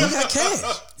Just bank. why you bro. got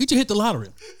cash? You just hit the lottery.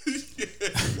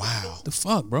 Wow. The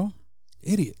fuck, bro?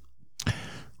 Idiot.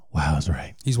 Wow, that's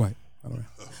right. He's white, by the way.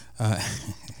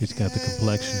 He's got the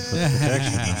complexion for the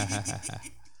protection.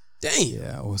 Damn.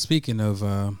 Yeah. Well, speaking of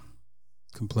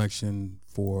complexion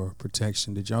for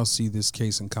protection, did y'all see this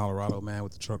case in Colorado, man,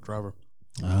 with the truck driver?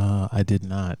 I did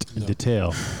not. In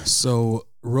detail. So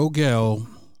Rogel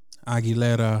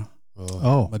Aguilera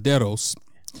Oh, Maderos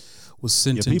was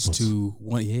sentenced peoples. to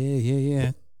one.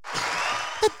 Yeah.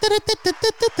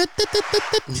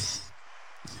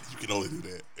 You can only do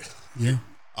that. Yeah.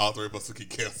 All three of us will get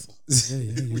canceled. Yeah,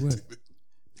 you would.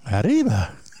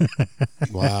 arriba.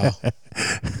 Wow.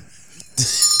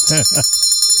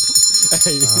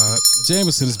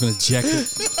 Jameson has been ejected.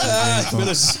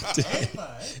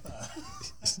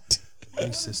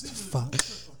 Racist fuck.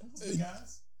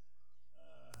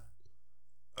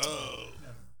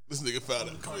 nigga found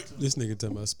it quick. This nigga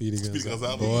talking about Speedy Speedy Gonzalez.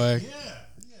 Gonzalez. Boy,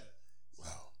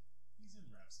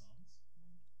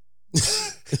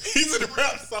 He's in the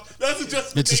rap song. That's a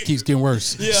justification. It just keeps getting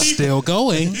worse. Yeah. Still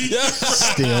going.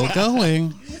 Still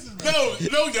going.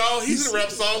 No, y'all. He's in the rap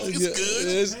songs. It's good.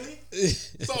 It's-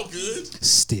 It's all good.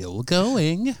 Still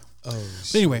going. Oh,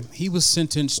 But anyway, he was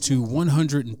sentenced to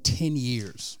 110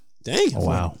 years. dang.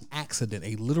 Wow. Accident,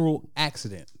 a literal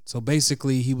accident. So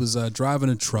basically, he was driving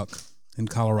a truck in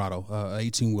Colorado,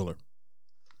 18-wheeler,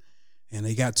 and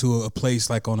they got to a place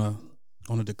like on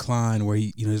a decline where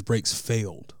his brakes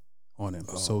failed on him.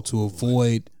 So to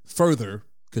avoid further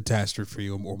catastrophe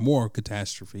or more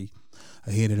catastrophe,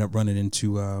 he ended up running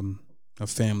into a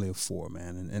family of 4,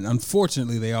 man, and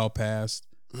unfortunately they all passed,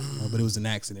 but it was an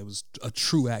accident. It was a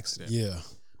true accident. Yeah.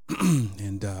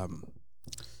 And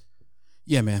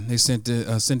yeah, man, they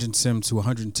sentenced him to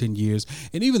 110 years.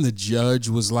 And even the judge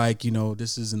was like,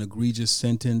 this is an egregious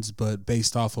sentence, but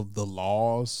based off of the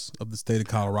laws of the state of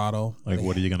Colorado. Like,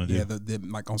 what are you going to do? Yeah,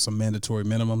 like on some mandatory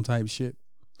minimum type shit.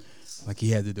 Like,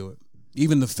 he had to do it.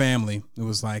 Even the family, it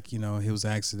was like, it was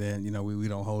an accident. We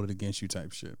don't hold it against you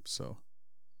type shit. So,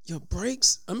 Your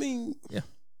brakes, I mean, it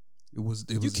was.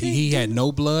 can't He had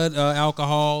no blood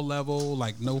alcohol level,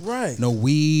 like no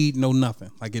weed, no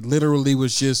nothing. Like, it literally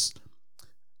was just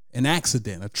an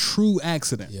accident, a true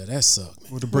accident. yeah, that sucked,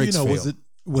 man. Where the brakes failed.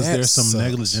 Was That there some sucks.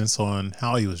 negligence on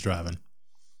how he was driving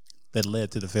that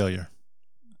led to the failure?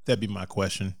 That'd be my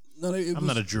question. No, I'm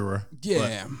not a juror.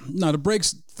 Yeah, no, the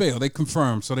brakes failed. They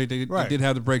confirmed, so they Right. did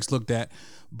have the brakes looked at,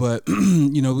 but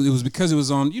it was because it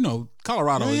was on.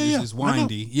 Colorado is I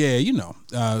windy.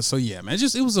 Yeah, so yeah, man,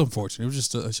 it was unfortunate. It was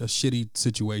just a shitty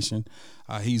situation.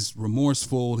 He's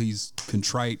remorseful. He's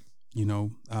contrite.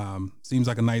 Seems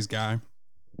like a nice guy.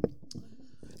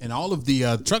 And all of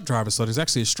the truck drivers. So there's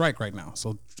actually a strike right now.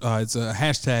 So it's a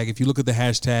hashtag. If you look at the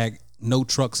hashtag, no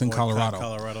trucks in Colorado.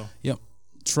 Colorado. Yep,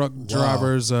 truck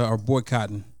drivers are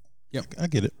boycotting. I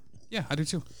get it. Yeah, I do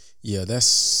too. Yeah,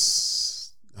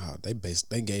 that's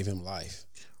they gave him life,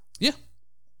 Yeah.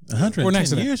 110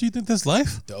 accident. years? You think that's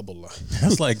life? double life.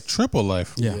 That's like triple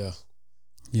life. Yeah.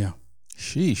 Yeah.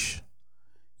 Sheesh.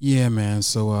 Yeah, man.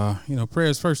 So,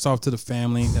 prayers first off to the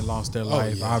family that lost their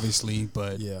life, yeah. obviously,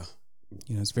 but Yeah,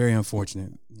 it's very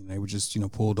unfortunate. They were just,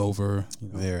 pulled over.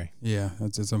 Very. Yeah,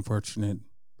 it's unfortunate,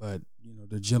 but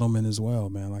the gentleman as well,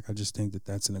 man. Like, I just think that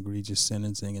that's an egregious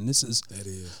sentencing, and this is that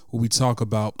is. what we talk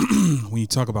about when you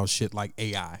talk about shit like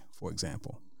AI, for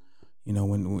example.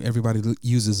 When everybody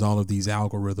uses all of these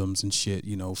algorithms and shit,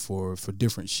 for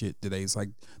different shit today, it's like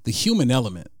the human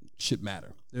element should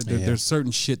matter. There's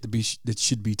certain shit that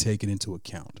should be taken into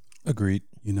account. Agreed.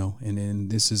 And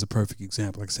this is a perfect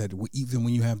example. Like I said, even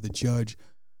when you have the judge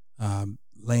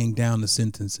laying down the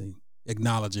sentencing,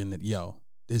 acknowledging that,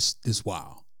 this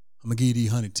wild. I'm gonna give you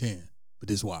 110, but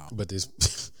this wild. But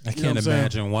this, I know can't what I'm saying?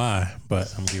 imagine why,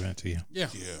 but I'm giving it to you. Yeah,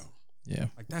 Yeah.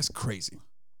 like that's crazy.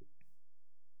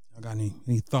 Y'all got any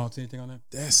thoughts, anything on that?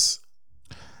 that's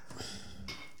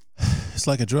It's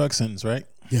like a drug sentence, right?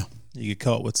 Yeah. You get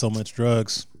caught with so much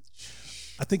drugs.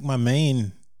 I think my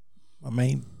main,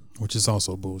 Which is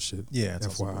also bullshit. yeah, it's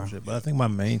also FYI. bullshit, but I think my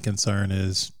main concern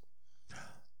is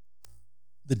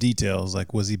the details.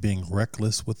 Like, was he being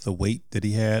reckless with the weight that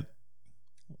he had?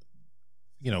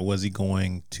 Was he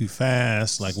going too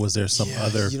fast? Like, was there some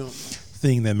other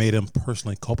thing that made him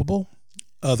personally culpable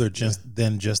other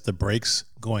than just the brakes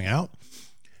going out?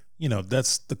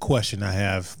 That's the question I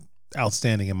have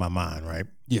outstanding in my mind, right?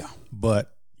 Yeah.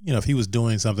 But, if he was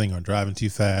doing something or driving too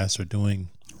fast or doing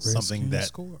something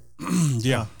that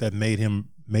that made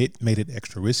it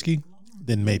extra risky,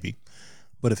 then maybe.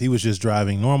 But if he was just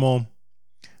driving normal,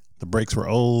 the brakes were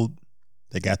old,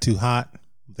 they got too hot,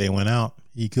 they went out,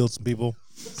 he killed some people,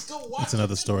 that's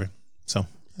another story. So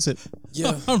that's it.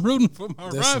 yeah. I'm rooting for my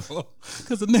rival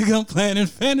because the nigga I'm playing in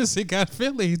fantasy got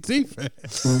Philly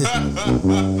defense. Them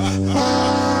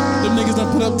niggas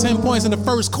done put up 10 points in the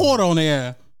first quarter on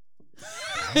there.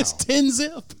 It's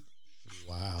 10-zip.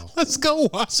 Wow. Let's go,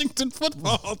 Washington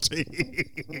football team.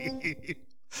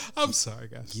 I'm sorry,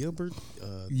 guys. Gilbert,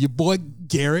 Your boy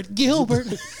Garrett Gilbert,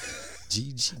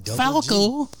 GG, double G.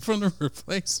 Falco from the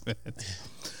replacement.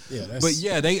 Yeah, that's, But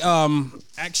yeah, they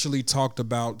actually talked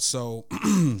about, so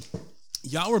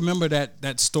y'all remember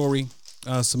that story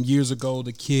some years ago,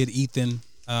 the kid Ethan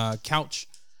Couch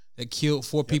that killed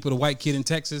 4 people, the white kid in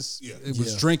Texas. Yeah. It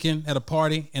was Yeah. drinking at a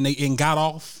party and got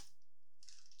off.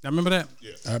 I remember that?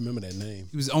 I remember that name.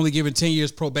 He was only given 10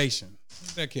 years probation.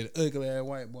 That kid, ugly ass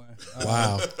white boy.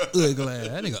 Wow. Ugly ass.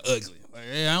 That nigga ugly. Like,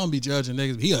 I don't be judging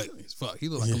niggas. He ugly as fuck. He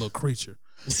look like a little creature.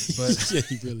 But Yeah,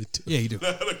 he really do. yeah, he do.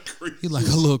 Not a creep. He like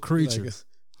a little creature.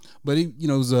 But he, you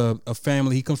know, was a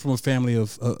family. He comes from a family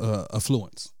of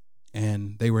affluence,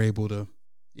 and they were able to,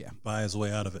 buy his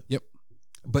way out of it. Yep.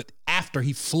 But after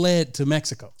he fled to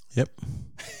Mexico, Yep.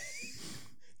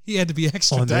 he had to be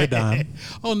extradited. On their dime.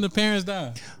 On the parents'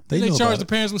 dime. They Did knew they charge about the it.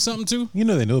 parents with something too? You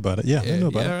know they knew about it. Yeah, they knew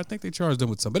about it. I think they charged them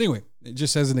with something. But anyway,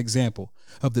 just as an example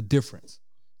of the difference.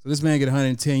 So this man get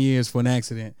 110 years for an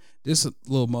accident. This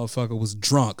little motherfucker was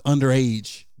drunk,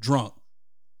 underage, drunk,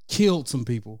 killed some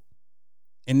people,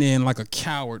 and then like a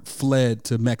coward fled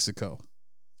to Mexico,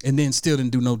 and then still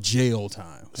didn't do no jail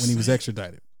time when he was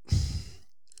extradited.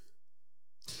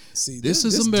 See, This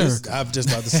is America. I'm just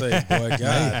about to say, boy,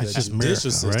 God, it's the just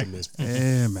judicial America, system is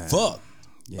Yeah, man. fucked.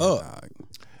 Yeah, up. dog.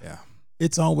 Yeah.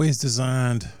 It's always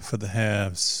designed for the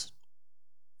haves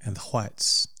and the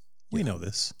whites. We know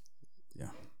this.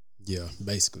 Yeah,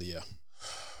 basically, yeah.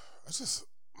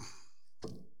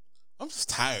 I'm just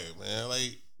tired, man.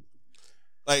 Like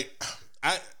I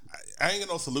ain't got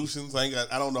no solutions. I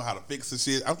don't know how to fix this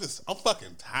shit. I'm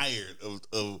fucking tired of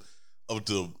the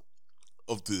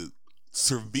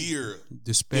severe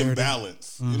Disparity.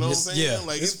 imbalance. You know what I'm saying? Yeah,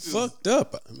 Like it's just, fucked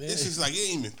up. Man. It's just like it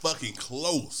ain't even fucking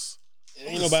close.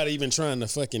 Ain't nobody even trying to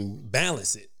fucking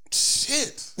balance it.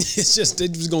 Shit. It's just they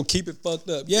just gonna keep it fucked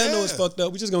up. Yeah, I know it's Yeah. fucked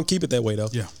up. We're just gonna keep it that way though.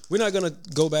 Yeah. We're not gonna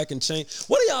go back and change.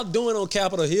 What are y'all doing on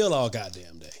Capitol Hill all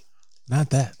goddamn day? Not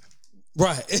that.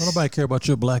 Right. Don't nobody care about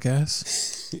your black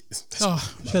ass.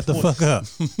 Oh, Shut the fuck up.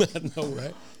 I know,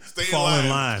 right? Stay Fall in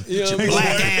line. You know what I mean?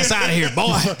 black ass out of here,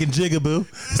 boy. Fucking jigaboo.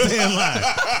 Stay in line.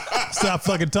 Stop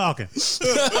fucking talking.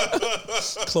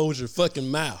 Close your fucking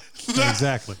mouth.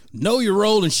 Exactly. Know your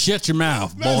role and shut your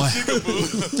mouth, boy.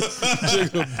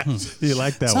 You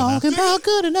like that one? Huh? Talking about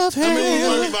good enough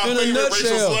hair. In a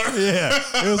nutshell. Yeah.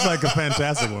 It was like a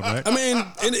fantastic one, right? I mean,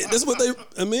 that's what they.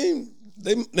 I mean,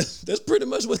 that's pretty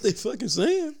much what they fucking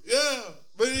saying. Yeah,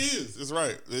 but it is. It's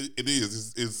right. It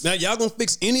is. It's Now y'all gonna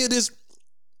fix any of this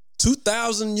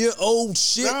 2,000-year-old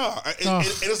shit? nah. And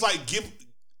it's like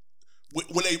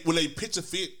when they pitch a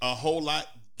fit a whole lot,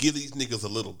 give these niggas a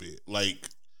little bit. Like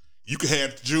you could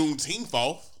have Juneteenth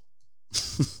off,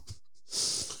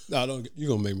 No, don't. You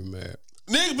gonna make me mad.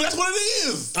 nigga. But that's what it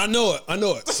is. I know it. I'm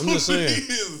just saying. It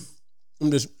is.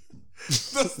 I'm just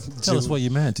Tell us what you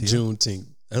meant to you. Juneteenth.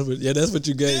 That's what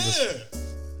you gave us.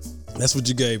 Yeah. That's what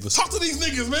you gave us. Talk to these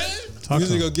niggas, man. Talk You to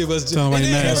just him. gonna give us. Tell 'em And why you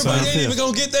then mad, everybody son. ain't even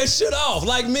gonna get that shit off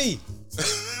like me.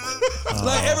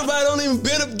 Like everybody don't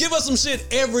even give us some shit.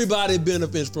 Everybody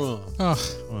benefits from.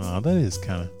 Oh, Well, that is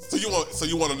kind of. So you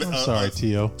want to? I'm sorry,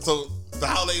 T.O. So the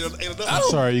holiday ain't enough. I'm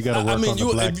sorry you got to work on the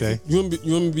Black Day. You want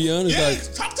me to be honest? Yeah,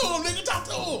 Like, talk to him, nigga. Talk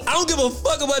to him. I don't give a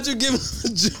fuck about you giving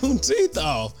Juneteenth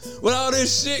off with all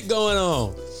this shit going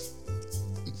on.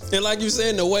 And like you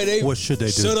said, the way they What should they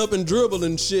do? shut up and dribble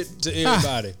and shit to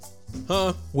everybody,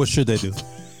 huh? What should they do?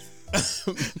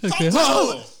 Talk to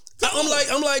him.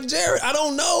 I'm like Jared. I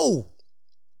don't know.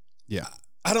 yeah.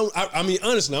 I mean,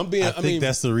 honestly, I'm being. I think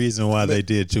that's the reason why they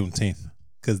did Juneteenth,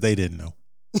 because they didn't know.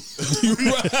 you're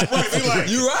right.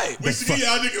 You're right. We should get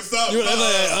y'all niggas something. You're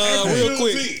like, real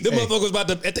quick. Juneteenth. Them motherfuckers about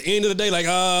to at the end of the day, like,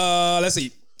 let's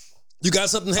see. You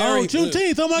got something, Harry? Oh,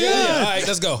 Juneteenth! Oh my Yeah, God! all right,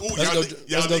 let's go. Ooh, Let's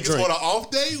y'all go niggas drink. want an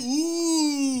off day?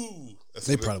 Ooh. That's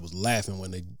They what probably was laughing when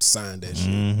they signed that shit.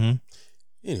 Mm-hmm.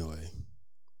 Anyway,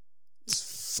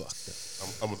 it's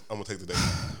fucked up. I'm gonna take the day.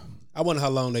 I wonder how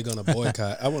long they're gonna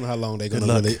boycott. I wonder how long they're gonna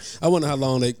luck. really. I wonder how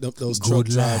long those truck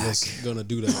Good drivers gonna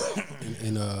do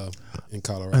that in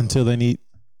Colorado. Until they need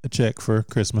a check for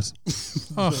Christmas.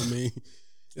 You know what I mean,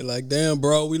 they're like, damn,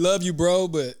 bro, we love you, bro,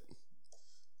 but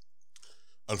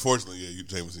Unfortunately, yeah,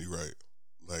 Jameson, you're right.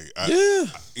 Like,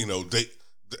 you know,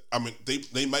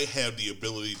 they might have the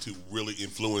ability to really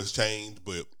influence change,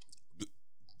 but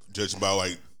judging by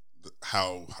like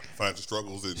how financial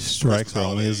struggles and Strikes are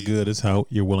only as good as how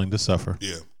you're willing to suffer.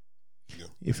 Yeah,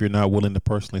 If you're not willing to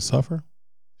personally suffer,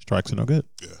 strikes are no good.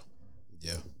 yeah.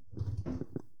 yeah,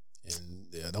 and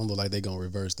yeah, don't look like they're gonna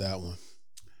reverse that one.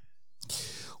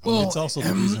 Well, it's also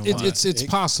the reason why. it's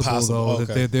possible though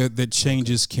okay. that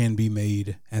changes can be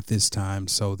made at this time.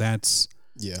 So that's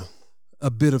Yeah, a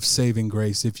bit of saving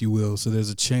grace, if you will. So there's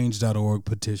a change.org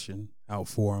petition out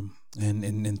for them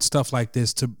and stuff like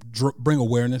this to bring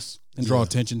awareness and draw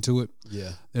attention to it.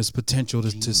 yeah, There's potential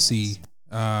to see,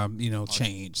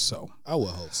 change. So I would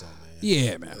hope so, man.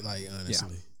 yeah, man. Like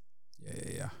honestly,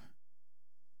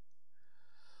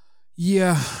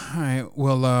 Yeah. All right.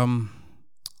 Well,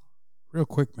 real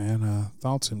quick, man.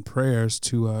 Thoughts and prayers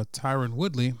to Tyron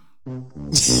Woodley.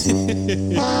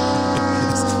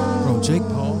 Bro, Jake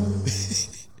Paul.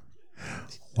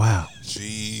 Wow.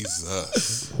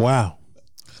 Jesus. Wow.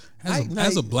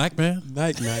 As a black man,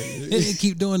 Night. they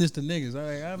keep doing this to niggas.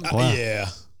 Wow. Yeah.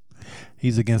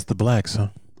 He's against the blacks, huh?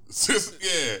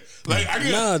 Yeah, like I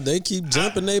get. Nah, they keep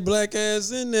jumping their black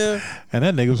ass in there. And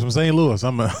that nigga was from St. Louis.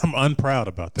 I'm unproud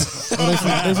about that.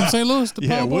 They from St. Louis. The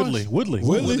Yeah, Paul Boys?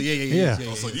 Woodley. Yeah.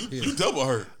 So you double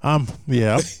hurt. I'm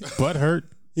butt hurt.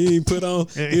 He didn't put on.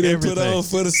 He didn't put Everything. on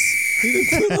for the. He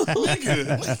didn't put on.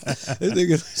 This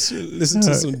nigga should listen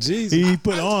to some Jesus. He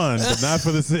put on, but not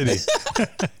for the city.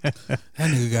 That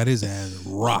nigga got his ass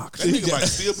rocked. That nigga might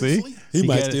still be See, asleep. He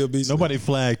might got- still be. Nobody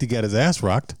flagged. He got his ass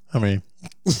rocked. I mean,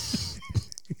 All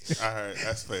right,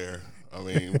 that's fair. I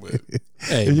mean, but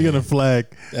Hey, if you're man, gonna flag,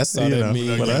 that's all you that know,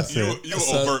 means. but you, I said you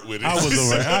were overt with it. I was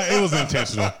over. It was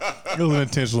intentional. It was an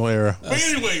intentional error. But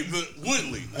anyway, the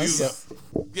Woodley. That's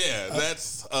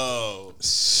That's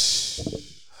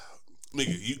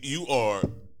nigga. You are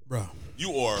Bro.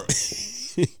 you are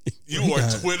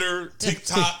Twitter,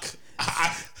 TikTok,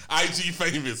 IG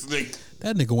famous nigga.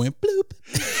 That nigga went bloop.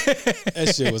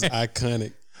 That shit was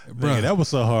iconic. Bro, Nigga, that was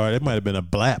so hard. It might have been a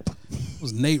blap. It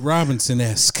was Nate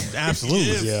Robinson-esque. Absolutely.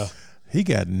 Yes. Yeah. He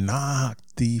got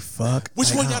knocked the fuck.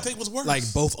 Which one out. y'all think was worse? Like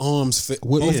both arms fit.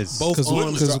 Yes. Both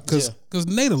arms. Because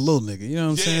Nate a little nigga, you know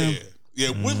what I'm saying? yeah,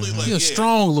 Woodley like He a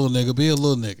strong little nigga, be a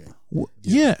little nigga.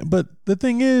 Yeah, but the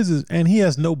thing is, and he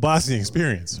has no boxing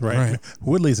experience, right? Right.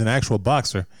 Woodley's an actual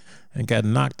boxer and got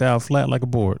knocked out flat like a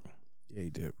board. Yeah, he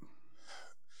did.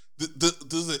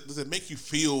 Does it make you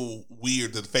feel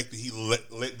weird the fact that he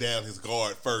let down his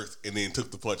guard first and then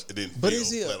took the punch and then But fell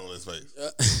is he flat on his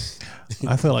face?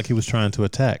 I felt like he was trying to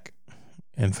attack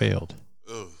and failed.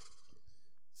 Ugh.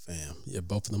 Fam. Yeah,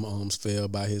 both of them arms fell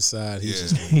by his side. He Yeah.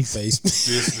 just He's face.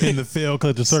 This in nigga, the fail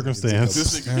because of circumstance.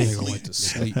 this That nigga nigga be went to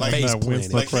sleep. sleep. Like, Face Not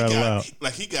Winston planted. Crowd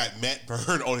out. he got Matt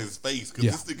Byrne on his face because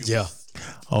Yeah. this nigga Yeah. was,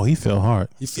 Oh, he fell hard,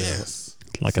 He fell. yes.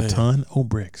 like a ton of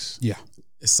bricks. Yeah.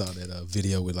 I saw that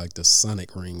video with like the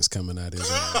Sonic rings coming out his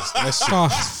eyes. That shit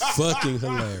was fucking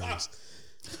hilarious.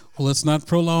 Well, let's not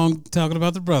prolong talking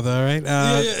about the brother, all right?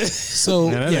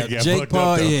 So, Man, that yeah, nigga got Jake fucked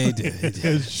Paul, up, though. yeah, he did. He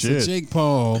did. So Shit. Jake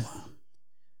Paul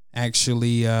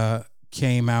actually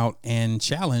came out and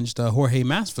challenged Jorge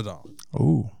Masvidal.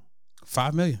 Ooh.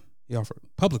 $5 million he offered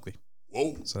publicly.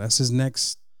 Whoa. So that's his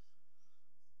next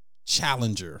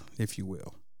challenger, if you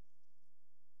will.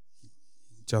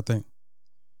 What y'all think?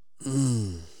 A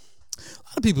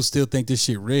lot of people still think this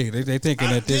shit rigged. They thinking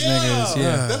that this nigga is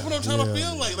That's what I'm trying to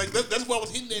feel like. Like that's why I was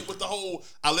hitting it with the whole.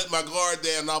 I let my guard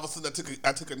down, and all of a sudden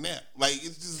I took a nap. Like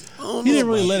it's just. He didn't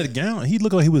really let it down. He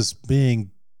looked like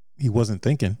he wasn't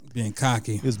thinking. being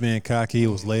cocky. He was being cocky. It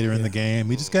was later in the game.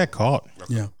 He just got caught.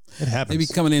 Yeah. It happens. They be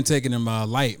coming in taking him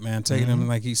light, man. Taking him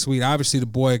like he's sweet. Obviously, the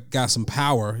boy got some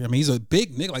power. I mean, he's a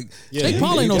big nigga. Like Jake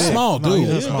Paul ain't no big. small No, dude. he's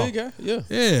Yeah, small. big guy. Yeah.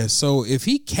 Yeah. So if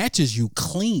he catches you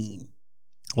clean,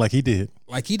 Like he did.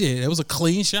 like he did, it was a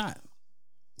clean shot.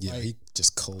 Yeah, he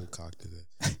just cold cocked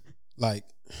it. Like,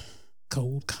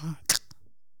 Cold cock.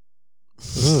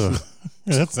 Ugh.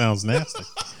 That sounds nasty.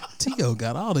 Tio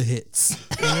got all the hits.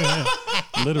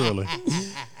 Literally.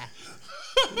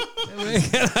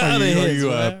 Got all Are the you, hits,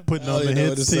 man. putting I on don't the even know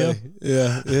what hits, to Tim? say.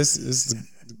 Yeah, it's the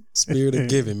spirit of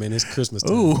giving, man. It's Christmas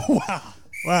time. Ooh, wow.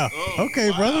 Wow.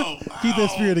 Okay, brother. Keep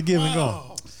that spirit of giving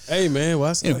going. Hey, man,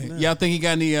 what's up? Anyway, y'all think he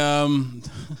got any? I don't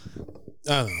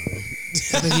know.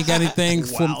 I think he got anything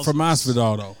for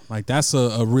Masvidal though. Like that's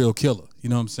a real killer. You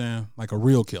know what I'm saying? Like a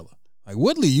real killer. Like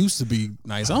Woodley used to be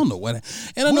nice. I don't know what.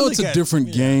 And I know Woodley it's a got-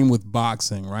 different game with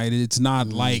boxing, right? It's not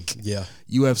like Yeah.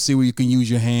 UFC where you can use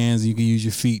your hands and you can use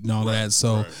your feet and all of that.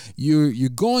 So you're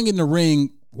going in the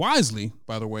ring wisely,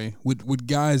 by the way, with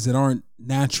guys that aren't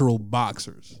natural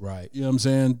boxers. Right. You know what I'm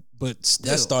saying? But still,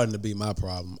 That's starting to be my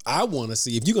problem. I want to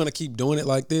see, if you're going to keep doing it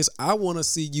like this, I want to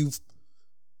see you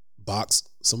box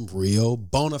some real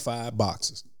bona fide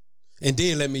boxers. And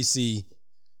then let me see,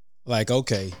 like,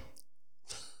 okay.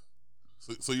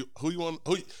 So who you want?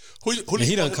 Who And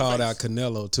he done want called to out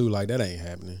Canelo, too. Like, that ain't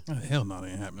happening. oh, hell no, that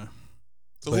ain't happening.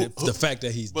 So But the fact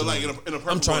that he's but doing like in a I'm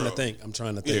perfect trying to world, think. I'm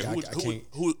trying to Yeah, think. I can't.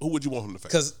 who would you want him to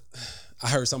face? Because I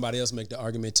heard somebody else make the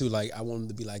argument too. Like, I want him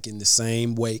to be like in the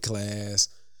same weight class,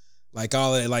 like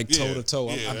all that, like Yeah, toe to toe.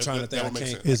 yeah, I'm trying to that think. I would make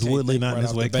can't. sense. I Is can't Woodley think not in right his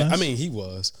off the weight bat. class? I mean, he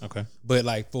was, Okay. but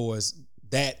like for us,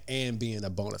 that and being a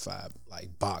bona fide like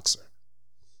boxer.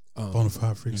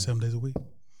 Bonafide freak 7 days a week.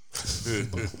 Busting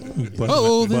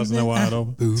then- that wide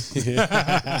open.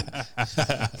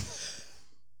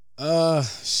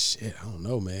 Shit, I don't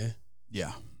know, man.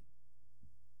 Yeah.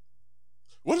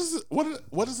 What is it?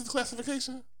 What is his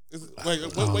classification? Is it like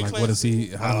what weight Like class? what is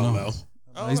he? I don't know.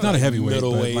 He's not a heavyweight, but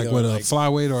Middleweight like or what a like-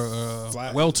 flyweight or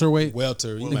Fly- welterweight,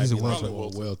 Welter, you Well, might he's be a like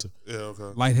welter. welter. Yeah, okay.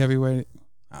 light heavyweight.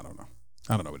 I don't know.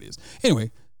 I don't know what it is.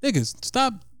 Anyway, niggas,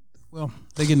 stop. Well,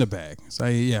 they get in the bag. So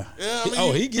yeah. Yeah,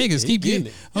 I mean, Niggas keep getting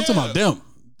it. I'm talking about them.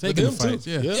 Taking the fights.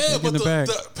 Yeah, yeah, get but in the bag.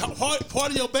 the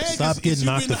part of your bag Stop is getting you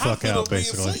knocked in the the fuck hospital out, being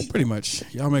basically. sick. Pretty much.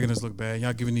 Y'all making us look bad.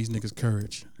 Y'all giving these niggas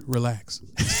courage. Relax.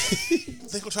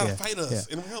 They gonna try to fight us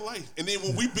in real life, and then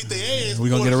when we beat their ass, We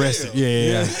gonna go get to arrested.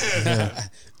 jail. Yeah.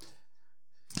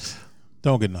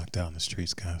 Don't get knocked out in the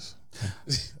streets, guys.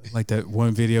 Like that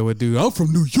one video with dude, I'm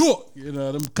from New York. You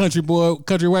know, them country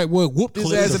white boy whooped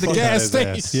his ass at the fuck out gas his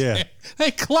ass. station. Yeah.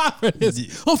 They clopping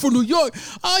this. I'm from New York.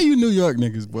 All you New York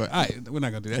niggas, boy. All right, we're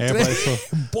not gonna do that. Everybody today.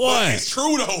 But it's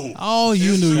true though. All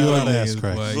you New true. York That's niggas,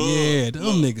 crazy. boy. Yeah,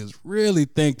 them niggas really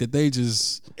think that they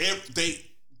just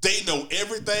They know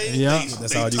everything. Yeah.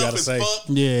 That's they all you tough gotta as say. fuck.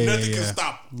 Yeah, Nothing yeah. can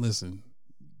stop them. listen.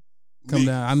 Come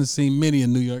down. I done seen many a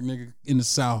New York nigga in the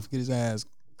South get his ass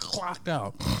clocked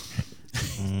out.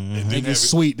 They get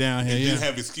sweet down here. They Yeah, didn't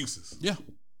have excuses. yeah.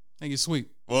 They get sweet.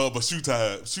 Well, but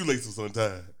shoelaces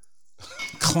untied.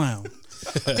 Clown.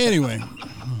 Anyway.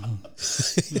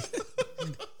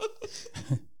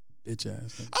 Bitch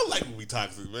ass. I like when we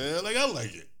toxic, man. Like I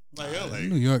like it. Like I like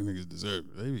New it. York niggas deserve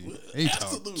it. They talk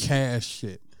Absolutely. cash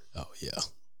shit. Oh yeah.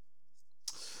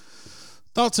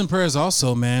 Thoughts and prayers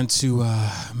also, man, to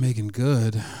Megan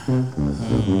Good. So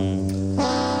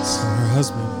her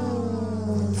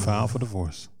husband, File for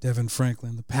divorce. Devin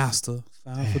Franklin, the pastor,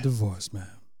 filed for divorce, man.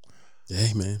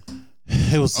 Hey man,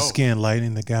 It was the skin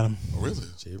lightning that got him. Oh, really?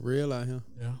 shit real out here.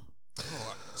 Yeah.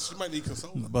 Oh, she might need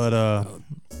consoling. But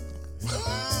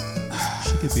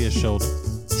she could be a shoulder.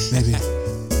 Maybe.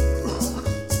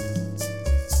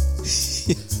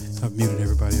 I've muted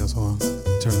everybody else. Hold on.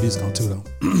 Turn the music on too, though.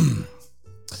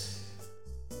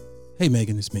 Hey,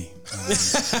 Megan, it's me.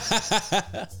 Just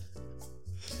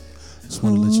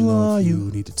want to let you know if you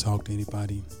need to talk to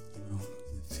anybody, you know,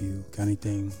 if you got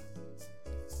anything,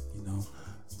 you know,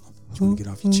 you want to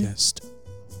get off your chest,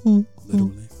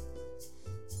 literally.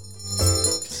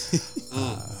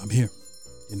 I'm here,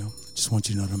 you know. I just want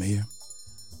you to know that I'm here. I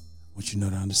want you to know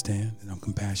that I understand, that I'm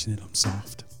compassionate, I'm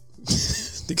soft.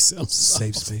 Nigga, I'm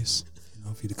Safe space, you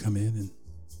know, for you to come in and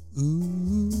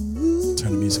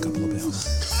turn the music up a little bit.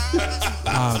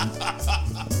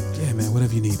 Yeah, man,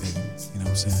 whatever you need, baby. You know what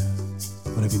I'm saying?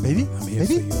 Whatever you need, I'm here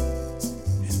for you.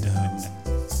 And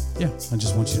yeah, I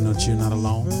just want you to know that you're not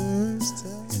alone. And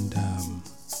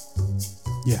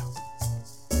yeah.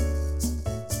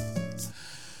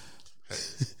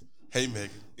 Hey, Megan,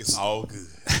 it's all good.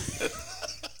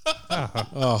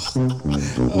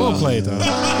 Well played, though.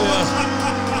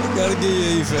 Gotta give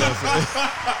you a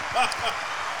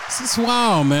It's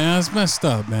wild, man. It's messed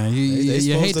up, man. You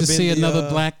supposed hate to to been see the, another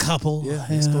black couple. Yeah,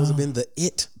 he's supposed to have been the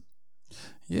it.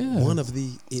 Yeah. One of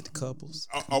the it couples.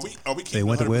 Are we keeping They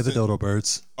went to wear the 100%? dodo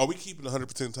birds. Are we keeping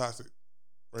 100% toxic?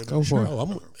 Right Go now? for it.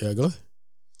 Oh, yeah, go ahead.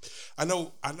 I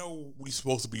know we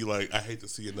supposed to be like, I hate to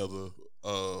see another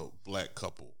black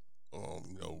couple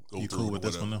you know, go You through cool it with or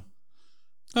this one whatever.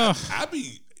 though? I'd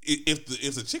be if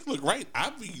the chick look right,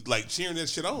 I'd be like cheering that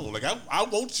shit on. Like I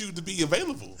want you to be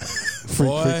available.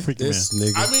 Boy, freak this man.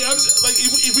 nigga. I mean, I'm just, like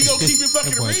if we gonna keep it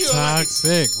fucking Boy, real, like,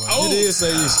 toxic. Boy. oh, It is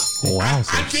say Wow.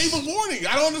 I gave a warning.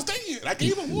 I don't understand. I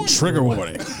gave a warning. Trigger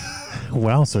warning.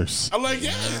 Wowzers. I'm like,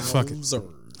 yeah, Fuck it.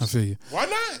 I feel you. why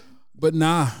not? But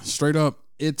nah, straight up,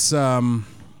 it's yeah,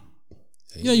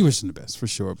 you wishing the best for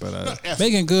sure. But absolutely.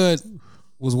 Megan Good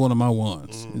was one of my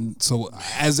ones, and so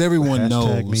as everyone knows,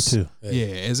 Hashtag me too. Yeah,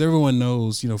 as everyone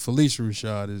knows, you know, Felicia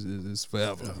Rashad is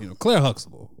forever. You know, Claire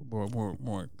Huxtable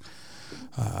more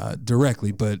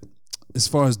directly, but as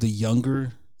far as the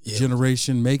younger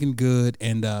generation, Megan Good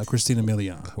and Christina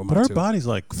Milian were my But her two. body's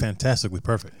like fantastically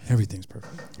perfect. Everything's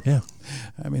perfect. Yeah.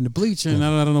 I mean, the bleaching,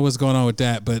 I don't know what's going on with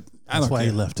that, but I That's don't why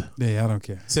care. he left. Yeah, I don't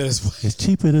care. Said that's why. It's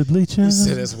cheaper to bleach her.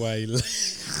 Said that's why he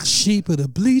left. Cheaper the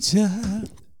bleacher.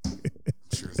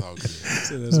 Sure, it's all good.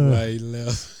 Said that's why he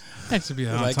left. That should be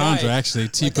an Like, entendre, I- actually.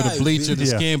 Cheaper like, the bleacher, the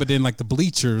yeah. skin, but then like the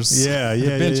bleachers. Yeah, the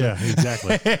yeah, bencher. yeah.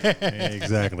 Exactly. Yeah,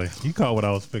 exactly. You caught what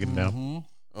I was picking down.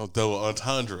 Oh, double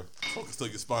entendre. Focus still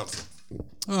your sponsor.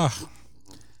 Ah,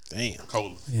 Damn.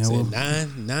 Cola. yeah, Said well,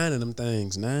 nine of them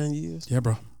things. 9 years. yeah,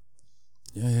 bro.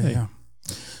 Yeah.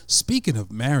 Speaking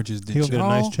of marriages, did He'll y'all get a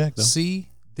nice check, though. see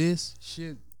this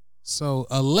shit? So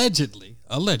allegedly,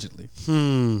 your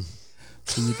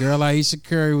girl Aisha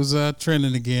Curry was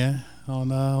trending again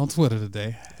on Twitter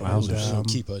today. She'll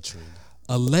keep her trend.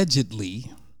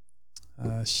 Allegedly,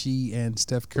 she and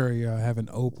Steph Curry are having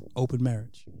open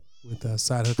marriage with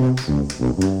side hustle.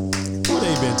 Who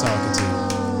they been talking to?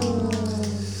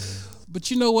 But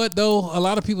you know what though? A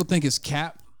lot of people think it's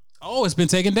cap. Oh, it's been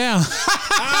taken down.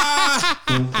 I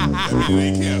mean, it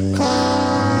ain't cap.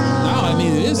 No,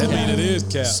 That cap. mean it is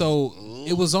cap. So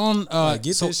it was on.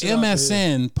 get So this shit out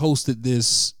MSN posted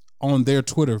this on their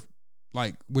Twitter,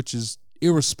 like, which is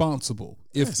irresponsible.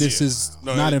 If this is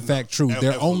No, not no, in fact true, their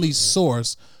absolutely. only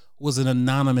source was an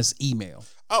anonymous email.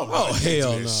 Oh, no, Oh, you can't do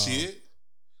hell that no. Shit.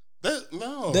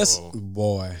 No. That's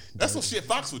boy. That's some shit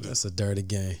Fox would do. That's a dirty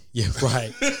game. Yeah,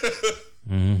 right.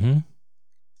 Mm-hmm.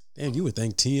 Damn, you would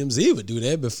think TMZ would do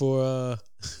that before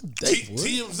they would.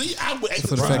 TMZ, I would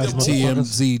For the fact that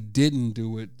TMZ didn't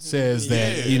do it says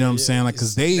that, you know what I'm saying? Like,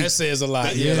 because they That says a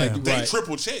lot. Yeah, Yeah. like They right.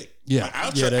 triple check. Yeah. Like,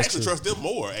 I Yeah, that's actually true. trust them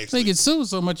more. Actually, get sued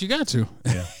so much, you got to.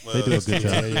 Yeah, they do a good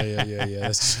job. Yeah.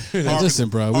 That's true. Listen,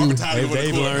 bro, Harvey we, Tyler with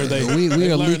they've the learned court. they- we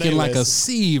They've are learned leaking they like a lesson.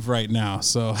 sieve right now.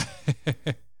 So,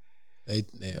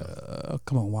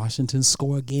 come on, Washington,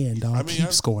 score again, dog. I mean, Keep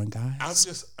I'm- scoring, guys. I'm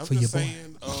just for your boy.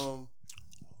 saying,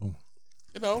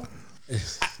 you know,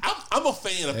 I'm a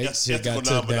fan of That shit ethical got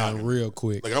took down non-monogamy. real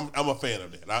quick. Like I'm a fan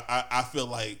of that. I feel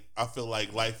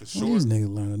like life is short. These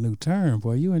niggas learn a new term,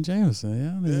 boy. You and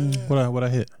Jameson, yeah. What I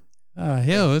hit?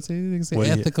 Hell, it's What do you-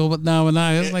 ethical, but no,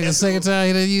 it's like the second time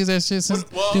he done used that shit since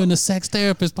Well- doing the sex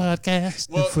therapist podcast.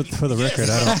 Well, For the yes, record,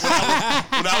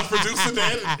 when I was producing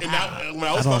that, and when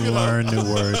I I was don't fucking learn up,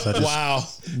 new words. I just Wow.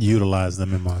 utilize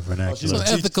them in my So vernacular.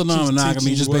 Teach- ethical teach- non-monogamy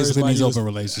teach just words basically while means you was- open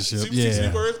relationship. she was teaching me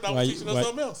Yeah, words, and I Why was you- teaching her why-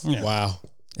 something else. Yeah. Wow.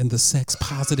 in the sex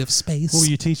positive space. What were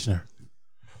you teaching her?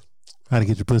 How to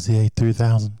get your pussy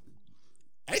 8,000.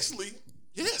 Actually,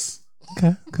 yes,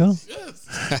 Okay, cool.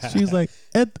 yes. She's like,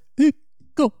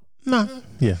 go. Nah.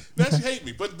 Yeah. Now she hate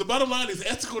me, but the bottom line is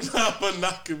ethical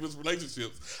non-monogamous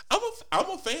relationships. I'm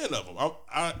a fan of them.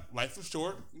 Life is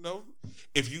short, you know.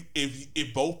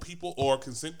 If both people are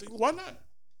consenting, why not?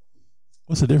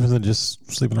 What's the difference in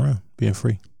just sleeping around, being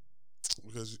free?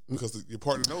 Because your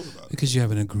partner knows about it. Because you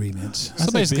have an agreement. I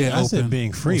So basically, I said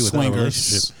being free without a swingers.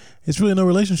 relationship. It's really no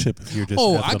relationship if you're just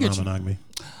Oh, I ethical get you. non-monogamy.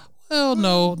 Well,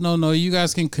 no. You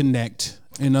guys can connect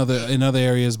in other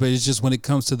areas, but it's just when it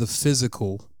comes to the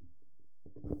physical.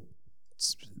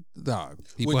 Dog,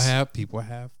 people Which- have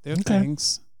their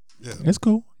things. Yeah. It's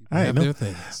cool. I Have ain't their no,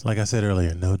 things. like I said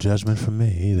earlier, no judgment from me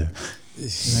either.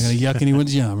 You're not gonna yuck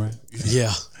anyone's yum, right?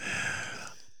 Yeah.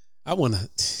 I want to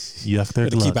Yuck their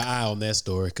keep luck. an eye on that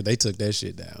story because they took that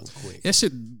shit down quick. That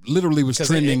shit literally was 'Cause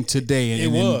trending it- today, and, it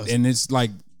was. and it's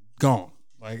like gone.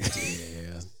 Like,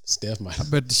 Yeah. Steph might.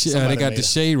 but they Somebody got made the it.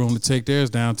 Shade Room to take theirs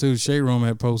down too. Shade Room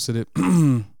had posted it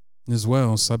as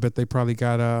well, so I bet they probably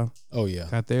got Oh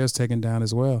yeah. theirs taken down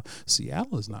as well.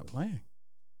 Seattle is not playing,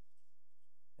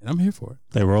 and I'm here for it.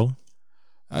 They roll.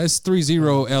 It's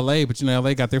 3-0 LA, but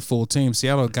LA got their full team.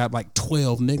 Seattle got like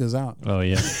 12 niggas out. Oh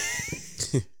yeah.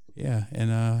 Yeah,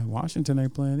 and Washington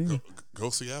ain't playing either. Go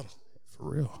Seattle. For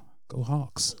real. Go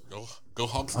Hawks. Go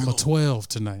Hawks. I'm go. a 12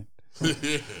 tonight.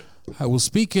 Well,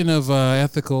 speaking of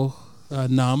ethical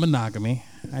non-monogamy,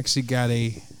 I actually got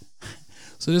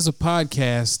so there's a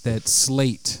podcast that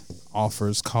Slate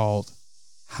offers called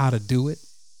How to Do It.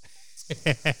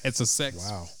 It's a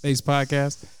sex-based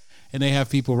podcast. And they have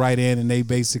people write in and they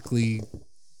basically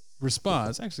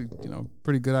respond. It's actually,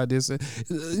 pretty good idea.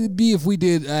 It'd be if we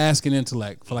did Ask an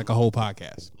Intellect for like a whole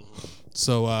podcast.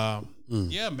 So,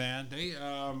 yeah, man. They,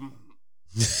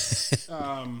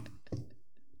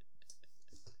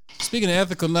 speaking of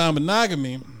ethical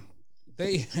non-monogamy,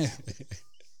 they...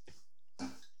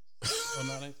 Oh,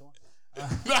 no, they ain't the one.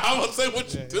 No, I'm gonna say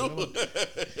what you do.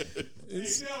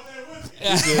 Speaking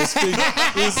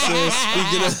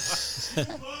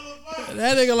of.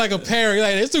 That nigga like a parrot.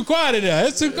 Like, it's too quiet in there.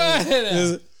 It's too quiet in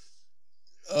there.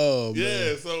 Oh man.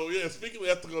 Yeah. So yeah. Speaking of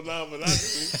ethical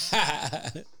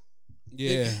non-monogamy,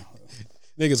 Yeah.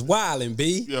 Niggas wildin',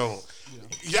 B. y'all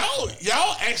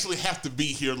actually have to be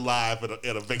here live at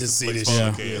a Vacant see Place this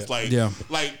podcast. shit.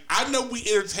 Like I know we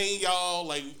entertain y'all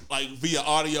like via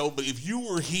audio, but if you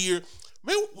were here,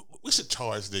 man, we should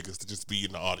charge niggas to just be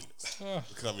in the audience to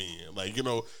come in,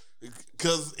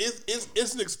 because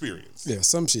it's an experience. Yeah,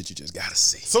 some shit you just gotta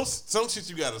see. Some shit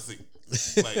you gotta see.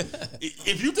 Like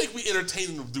if you think we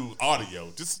entertain them through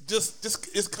audio,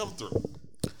 just come through.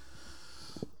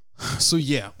 So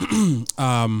yeah,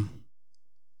 so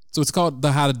it's called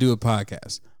the How to Do It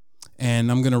podcast,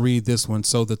 and I'm gonna read this one.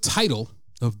 So the title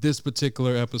of this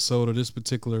particular episode or this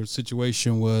particular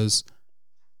situation was,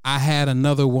 "I had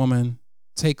another woman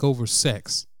take over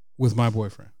sex with my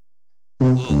boyfriend."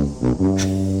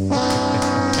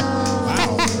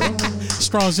 Wow, bro.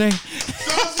 Strong J.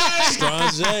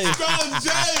 Strong J. Strong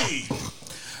J. All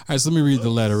right, so let me read the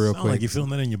letter real Sound quick. like you're feeling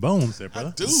that in your bones there,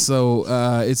 brother. Dude. So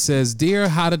it says, "Dear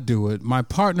How to Do It, my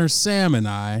partner Sam and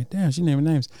I," damn, she naming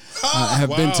names, have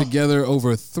been together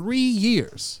over 3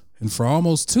 years. And for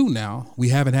almost 2 now, we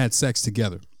haven't had sex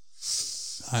together.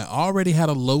 I already had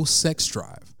a low sex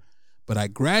drive, but I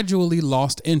gradually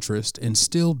lost interest and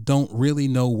still don't really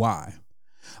know why.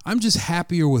 I'm just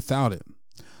happier without it.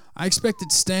 I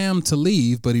expected Sam to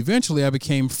leave, but eventually I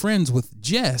became friends with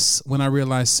Jess when I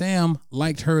realized Sam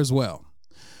liked her as well.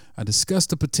 I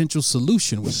discussed a potential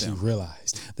solution with them.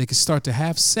 Realized. They could start to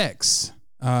have sex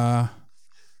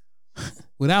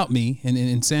without me,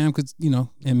 and Sam could,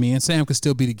 and me and Sam could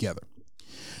still be together.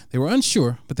 They were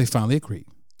unsure, but they finally agreed.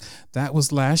 That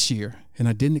was last year, and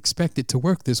I didn't expect it to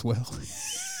work this well.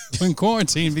 When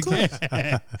quarantine began,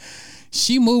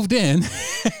 she moved in,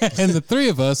 and the three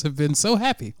of us have been so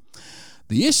happy.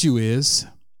 The issue is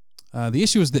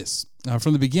this.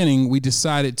 From the beginning, we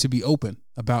decided to be open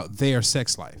about their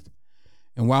sex life.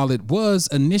 And while it was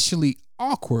initially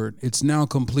awkward, it's now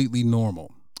completely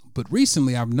normal. But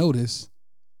recently I've noticed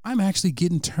I'm actually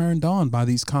getting turned on by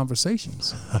these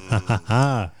conversations.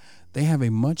 They have a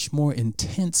much more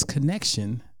intense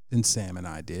connection than Sam and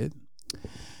I did.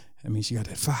 I mean, she got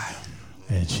that fire.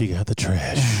 And she got the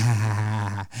trash.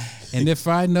 And if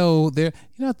I know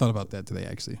I thought about that today,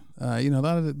 actually. A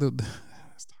lot of the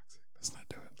that's toxic. Let's not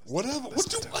do it. Whatever.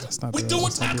 Let's not We do it. doing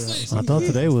Let's not do it. toxic. I thought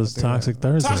today was Toxic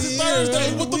Thursday. Toxic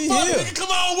Thursday. What the fuck? Nigga, come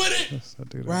on with it. Let's not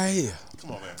do that. Right here.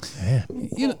 Come on, man.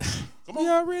 Yeah. Come We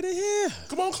on. already here.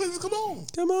 Come on, Cleveland. Come on.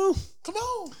 Come on. Come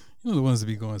on. The ones that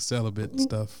be going celibate and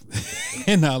stuff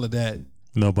and all of that.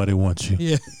 Nobody wants you.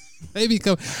 Yeah. They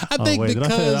become, I Oh, think wait, because.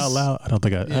 did I say that out loud? I don't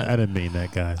think I Yeah. didn't mean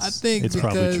that, guys. I think it's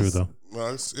probably because- true, though. No,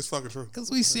 it's fucking true. Because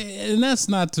we see, and that's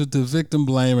not to victim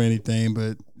blame or anything,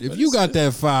 but if you got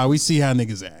that fire, we see how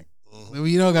niggas act. If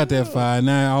you don't got that fire,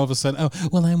 now all of a sudden,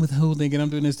 I'm withholding and I'm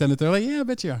doing this, that, and the third. Like, yeah, I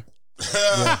bet you are.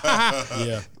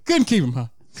 Yeah. Couldn't keep him, huh?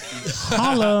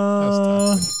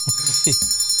 Holla.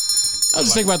 I was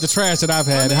just thinking about the trash that I've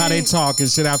had and how they talk and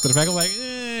shit after the fact. I'm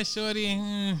like, shorty.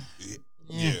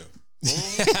 Yeah.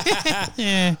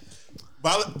 Yeah.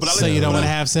 But I So you don't want to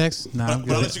have sex? Nah, I'm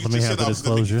But I'll good. let you Let get me your have shit the off so that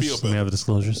make you disclosures. feel Let me better. have the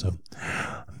disclosure. So,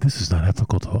 this is not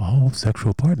ethical to all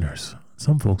sexual partners.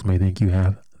 Some folks may think you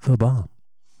have the bomb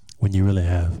when you really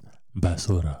have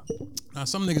basura. Now,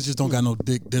 some niggas just don't got no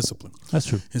dick discipline. That's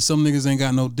true. And some niggas ain't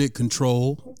got no dick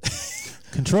control.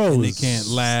 Control And they is, can't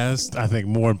last. I think,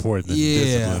 more important than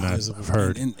Yeah. discipline. I've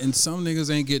heard. And some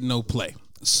niggas ain't getting no play.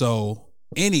 So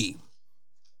any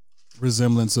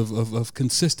resemblance of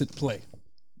consistent play,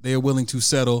 they are willing to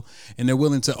settle and they're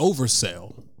willing to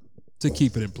oversell to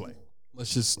keep it in play.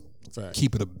 Let's just Fact.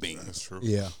 keep it a bean. That's true.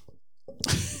 Yeah.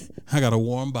 I got a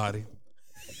warm body.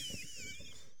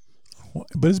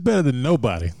 But it's better than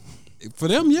nobody. For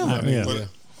them, yeah. Yeah. But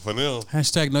for them,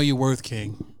 Hashtag know your worth,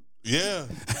 king. yeah.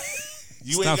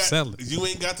 Stop settling. You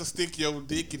ain't got to stick your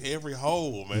dick in every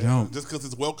hole, man. don't. Just because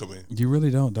it's welcoming. You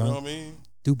really don't, You know dog. what I mean?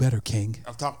 Do better, king.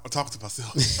 I'm talking to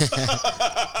myself.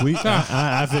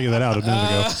 I figured that out a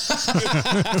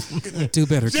minute ago. Do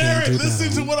better, king. Jared, Do listen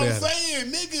better. to what I'm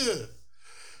saying, nigga.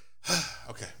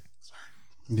 Okay.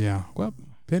 Yeah. Well,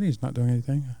 Penny's not doing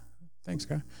anything. Thanks,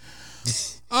 guy.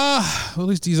 Well, at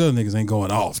least these other niggas ain't going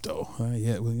off though.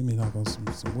 Yeah, well, let me knock on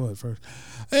some wood first.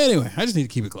 Anyway, I just need to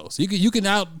keep it close. You can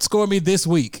outscore me this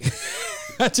week.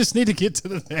 I just need to get to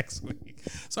the next week.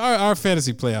 So our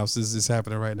fantasy playoffs is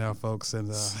happening right now, folks, and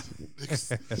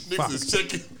Niggas is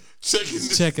checking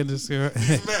checking this here.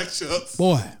 matchups.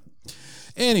 Boy.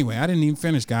 Anyway, I didn't even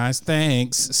finish, guys.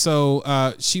 Thanks.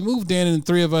 So she moved in, and the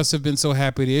three of us have been so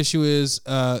happy. The issue is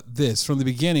this. From the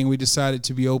beginning, we decided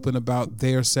to be open about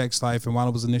their sex life, and while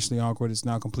it was initially awkward, it's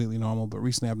now completely normal. But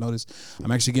recently, I've noticed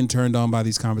I'm actually getting turned on by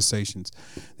these conversations.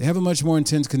 They have a much more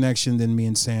intense connection than me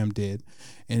and Sam did.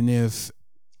 And if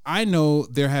I know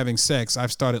they're having sex,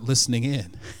 I've started listening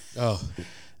in. Oh.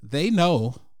 They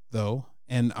know, though,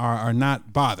 and are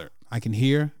not bothered. I can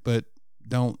hear, but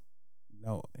don't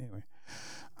know. Anyway,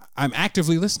 I'm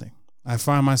actively listening. I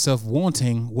find myself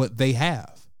wanting what they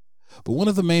have. But one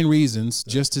of the main reasons,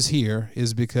 just as here,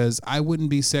 is because I wouldn't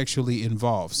be sexually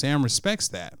involved. Sam respects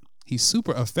that. He's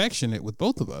super affectionate with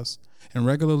both of us and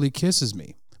regularly kisses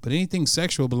me. But anything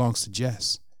sexual belongs to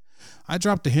Jess. I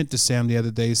dropped a hint to Sam the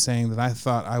other day saying that I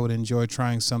thought I would enjoy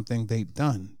trying something they'd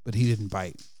done, but he didn't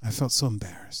bite. I felt so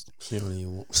embarrassed. She don't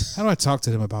even want. How do I talk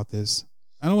to them about this?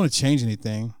 I don't want to change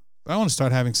anything, but I want to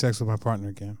start having sex with my partner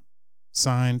again.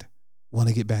 Signed, want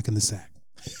to get back in the sack.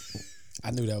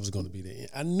 I knew that was going to be the end.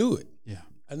 I knew it. Yeah.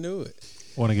 I knew it.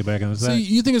 Want to get back in the So sack?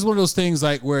 you think it's one of those things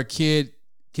like where a kid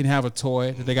can have a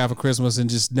toy that they got for Christmas and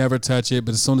just never touch it,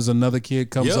 but as soon as another kid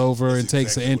comes Yep. over and That's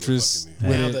takes an exactly what the interest fucking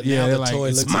with Now it, the- yeah, now they're the like, toy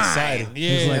it's looks mine. exciting. Yeah,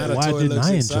 It's like, Now the why toy didn't looks I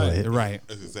enjoy exciting. it? right.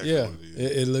 That's exactly Yeah. what it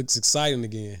is. It looks exciting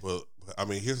again. Well, I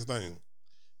mean, here's the thing.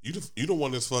 You don't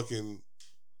want this fucking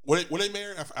Were they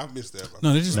married? I missed that.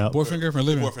 No, they're just No. boyfriend, girlfriend,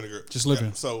 living. Boyfriend and girl. Just living.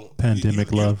 Yeah, so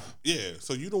Pandemic love. Yeah.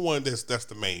 So you the one that's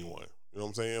the main one. You know what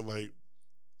I'm saying? Like,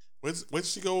 when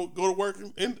she go to work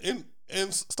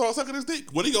and start sucking his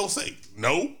dick, what he gonna say?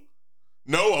 No,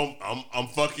 I'm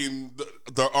fucking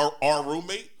our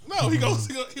roommate. No, he gonna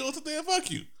sit there and fuck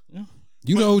you. Yeah.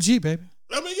 You the OG, baby.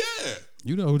 I mean, yeah,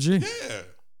 You the OG. yeah.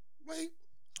 Like,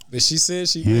 But she said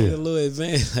she made a little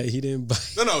advance. Like he didn't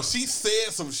bite. no. She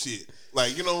said some shit.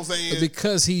 Like, you know what I'm saying?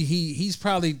 Because he's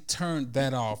probably turned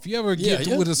that off. You ever get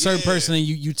Yeah, with a certain yeah. person and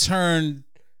you turn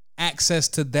access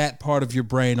to that part of your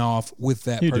brain off with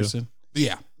that You do. person?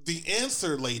 Yeah. The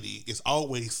answer, lady, is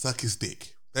always suck his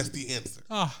dick. That's the answer.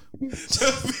 Ah, That's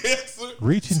the answer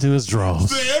Reach into his drawers,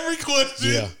 to every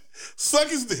question. Yeah. Suck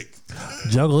his dick.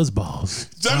 juggle his balls.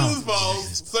 Juggle his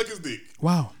balls. Suck his dick.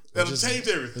 wow. That'll change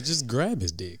everything. But just grab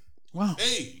his dick. Wow.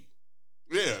 Hey,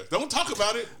 yeah. Don't talk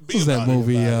about it. Be What was that about it.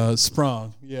 movie?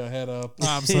 Sprung. Yeah, had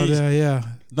pops on there. Yeah.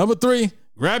 Number 3,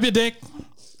 grab your dick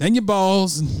and your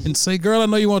balls and say, "Girl, I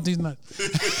know you want these nuts."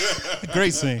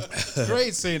 Great scene.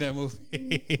 Great scene, that movie.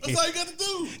 That's all you got to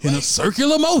do. In a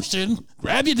circular motion,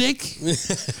 grab your dick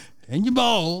and your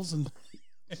balls. And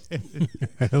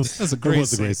That's a great It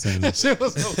was a great scene. that shit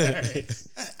was okay.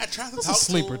 I tried to That's talk a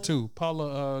sleeper, to him. too.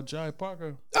 Paula Jai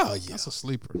Parker. Oh yeah. That's a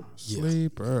sleeper.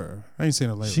 Sleeper. I ain't seen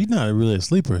her lately. She's not really a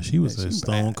sleeper. She was a She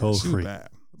stone bad. cold She freak. bad.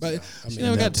 But she mean,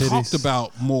 never got that talked titties.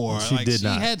 about more. She like, did she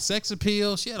not. had sex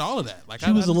appeal. She had all of that. Like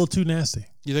She was a little too nasty.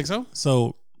 You think so?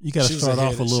 So you got to She was start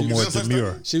ahead off a of- little she more was ahead of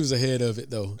demure. She was ahead of it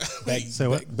though. Back, Say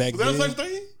what? back Was that then. such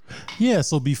thing? Yeah.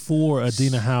 So before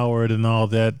Adina Howard and all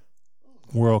that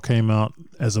world came out,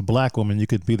 as a black woman, you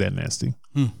could be that nasty.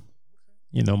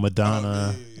 You know,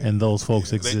 Madonna and those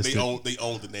folks existed. They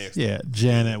owned the nasty. Yeah,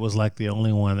 Janet was like the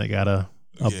only one that got a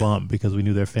bump because we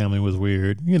knew their family was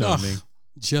weird. You know what I mean?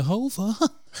 Jehovah.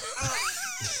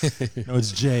 No,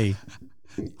 it's Jay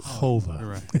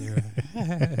Hova.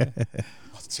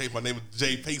 I'll change my name to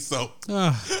Jay Peso.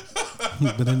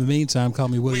 But in the meantime, call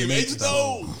me William William H. H.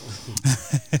 Stone.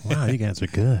 Wow, you guys are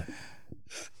good.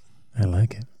 I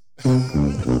like it.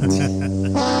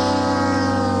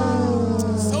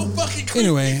 So fucking creepy.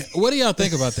 Anyway, what do y'all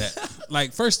think about that?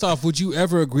 Like, first off, would you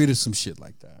ever agree to some shit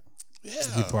like that? Yeah.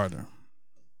 Your partner?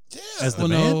 As the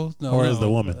Well, man or as the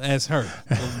woman? As her,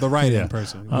 the right Yeah.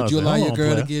 person. I Would was you like, allow hold your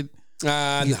on, girl to player.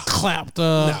 get No. clapped?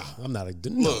 No, I'm not a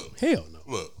no. Look. Hell no.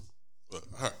 Look.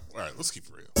 All right, let's keep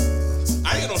it real.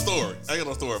 I ain't got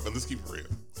no story, but let's keep it real.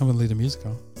 I'm gonna leave the music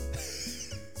on.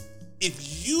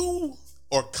 If you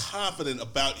are confident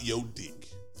about your dick,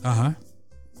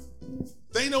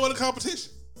 they ain't no other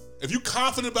competition. If you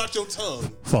confident about your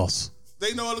tongue, False. they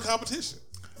ain't no other competition.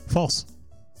 False.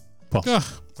 False. Ugh.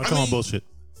 I call mean- bullshit.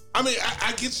 I mean,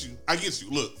 I get you. I get you.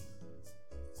 Look,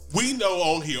 we know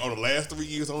on here, on the last 3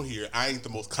 years on here, I ain't the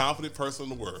most confident person in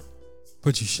the world.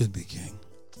 But you should be, King.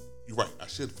 You're right. I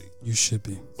should be. You should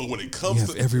be. But when it You comes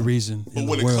have to every reason in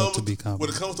the world to be when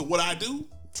confident. it comes to what I do,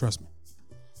 Trust me.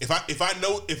 if I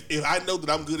know that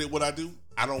I'm good at what I do,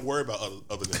 I don't worry about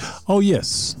other niggas. Oh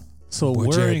yes. So Boy,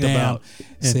 worrying Jared about Dam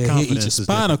said, "Hey, eat your confidence is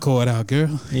spinal cord out,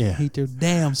 girl. Yeah. Eat your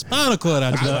damn spinal cord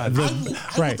out." I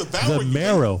right. would devour The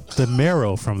you.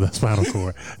 marrow from the spinal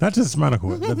cord, not just the spinal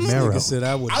cord. The marrow. Nigga said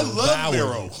I would. I love devour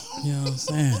marrow. you. You know what I'm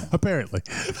saying? Apparently,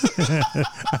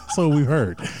 that's what we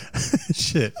heard.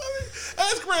 Shit,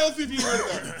 Ask Rails if you heard of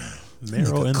her.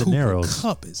 marrow in the Cooper narrows.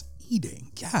 Cup is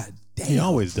eating. God damn. He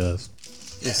always does.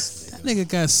 That nigga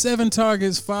got 7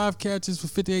 targets, 5 catches for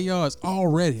 58 yards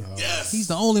already. Yes. He's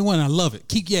the only one. I love it.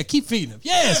 Keep feeding him.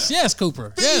 Yes,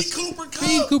 Cooper. Yes. Cooper Cup.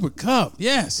 Feed Cooper Cup.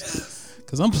 Yes.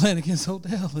 Because I'm playing against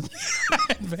Odell and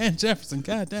Van Jefferson.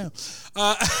 Goddamn.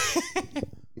 But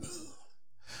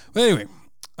anyway,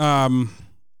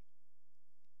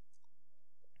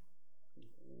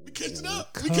 We catching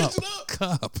up. We catching up.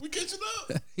 Cup. We catching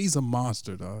up. He's a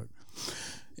monster, dog.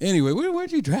 Anyway,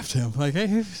 where'd you draft him? Like,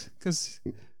 hey, because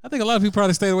I think a lot of people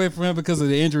probably stayed away from him because of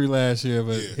the injury last year.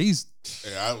 But Yeah. he's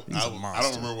Yeah, I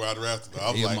don't remember where I drafted him. I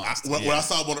was He a like, monster, when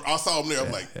I saw him there,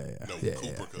 I'm like, yeah,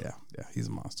 Cooper Cup. yeah, he's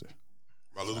a monster.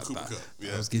 My little Cooper Cup.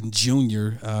 Yeah. I was getting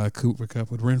junior Cooper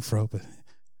Cup with Renfro, but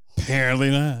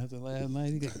apparently not. After last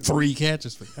night, he got 3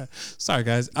 catches. Sorry,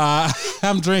 guys.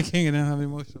 I'm drinking and I'm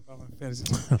emotional about my fantasy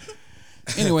team.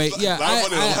 Anyway, yeah,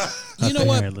 you know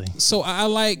Apparently. what? So I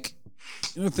like.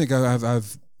 I think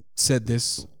I've said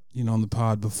this, on the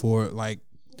pod before. Like,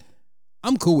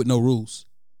 I'm cool with no rules.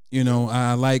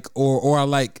 I like or I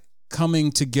like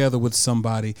coming together with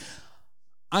somebody.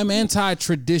 I'm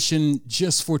anti-tradition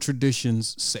just for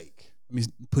tradition's sake. Let me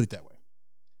put it that way.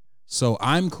 So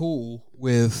I'm cool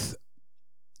with,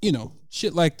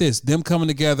 shit like this, them coming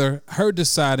together, her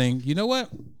deciding, you know what?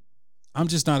 I'm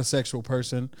just not a sexual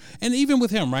person. And even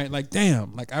with him, right? Like,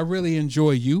 damn, like I really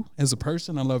enjoy you as a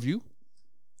person. I love you.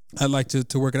 I'd like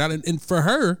to work it out. And for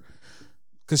her,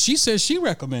 because she says she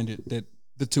recommended that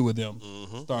the two of them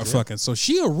start fucking. So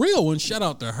she a real one. Shout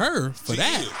out to her for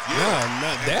that.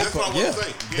 Not that part. Yeah.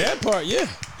 That part, yeah.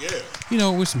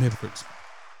 We're some hypocrites.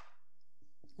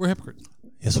 We're hypocrites.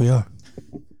 Yes, we are.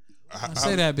 I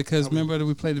say that because remember that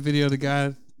we played the video of the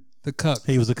guy, the cuck,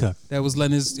 He was a cuck. that was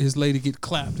letting his lady get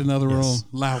clapped in another room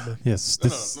loudly. Yes. No.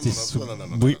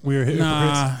 We're hypocrites.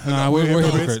 Nah, we're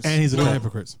hypocrites. And he's a we're cuck.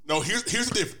 hypocrites. No, here's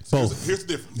the difference. Both. Here's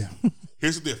the difference. Yeah.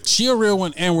 Here's the difference. She a real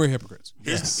one, and we're hypocrites.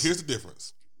 Here's the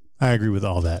difference. I agree with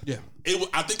all that. Yeah.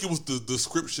 I think it was the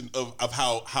description of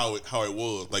how it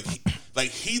was. Like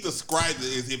he described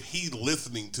it as if he's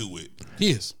listening to it.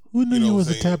 He is. Who knew You know you what was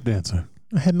I'm a saying? tap dancer?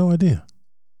 I had no idea.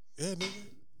 Yeah, nigga.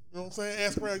 You know what I'm saying?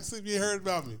 Ask around and see if you ain't heard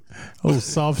about me. Oh,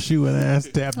 soft shoe and ass,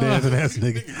 tap dancing ass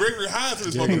nigga. Nigga, Gregory Hines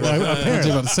is Like, fucking I was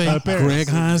about to say Greg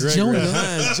Hines Jr.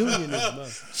 Hines Jr. in this mother.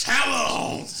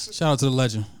 challenge. Shout out to the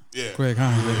legend, Yeah. Greg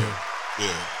Hines.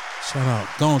 Yeah. Shout out.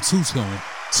 Gone too soon.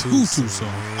 Too soon.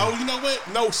 Oh, you know what?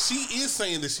 No, she is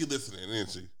saying that she listening, isn't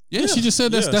she? Yeah, she just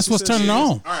said that's Yeah, that's she what's said turning she her is.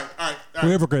 on. All right.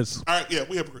 We're hypocrites. All right, yeah,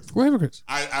 we hypocrites. We're hypocrites.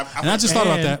 I And I just thought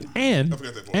about that. And I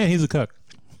forgot that part. he's a cuck.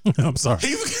 I'm sorry.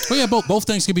 He's Well, yeah, both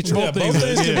things can be true. Yeah, both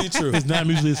things can be true. It's not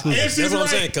mutually exclusive. and she's That's what I'm right.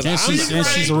 saying. Because And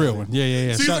she's a real one.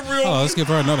 Yeah. She's Shout- a real oh, one. let's give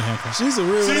her another hand clap. she's a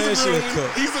real one and She's she a a real one.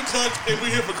 cook. He's a cuck, and we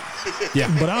hypocrites.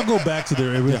 Yeah. But I'll go back to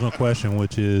the original question,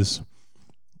 which is,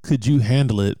 could you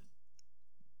handle it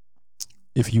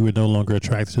if you were no longer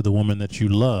attracted to the woman that you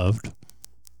loved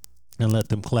and let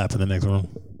them clap in the next room?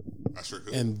 I sure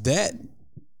could. And that,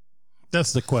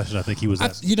 That's the question I think he was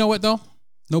asking. You know what though?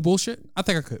 No bullshit. I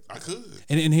think I could. I could.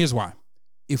 And here's why.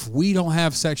 If we don't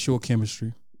have sexual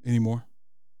chemistry anymore,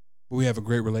 but we have a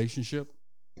great relationship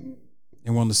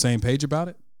and we're on the same page about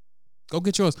it, go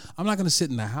get yours. I'm not going to sit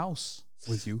in the house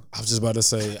with you. I was just about to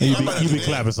say, And I'm not you be doing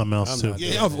clapping something else I'm too. not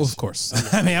Yeah, of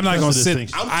course. I mean, I'm not going to the sit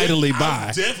distinction. idly I'm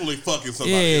by. definitely fucking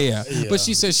somebody else. Yeah. But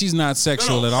she says she's not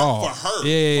sexual No, at all. For her.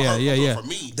 Yeah. For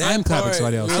me. I'm clapping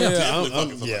somebody else. Yeah, Yeah. definitely fucking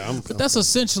somebody else. But that's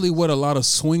essentially what a lot of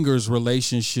swingers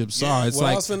relationships are. It's what I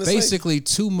like was finna say. basically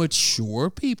too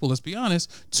mature people. Let's be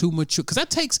honest, too mature. Because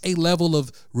that takes a level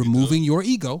of removing your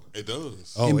ego It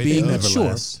does. oh, and it being does.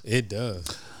 mature. It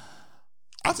does.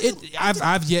 I think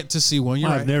I've yet to see one.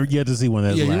 You're I've right. never yet to see one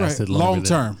that's Yeah, you're right. lasted longer Long than-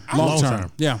 term. Long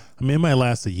term. Yeah. I mean, it might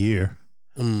last a year.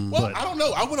 well, I don't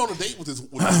know. I went on a date with this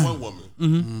one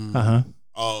woman.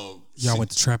 Y'all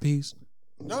went to trapeze?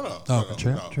 No.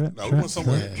 Trap, We went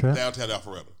somewhere trap. downtown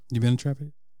Alpharetta. You been to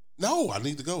trapeze? No, I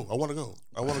need to go. I want to go.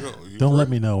 You Don't let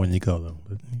correct? me know when you go though.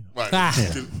 But, you know, Right. Ah.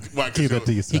 Right, keep that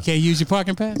to He yourself. can't use your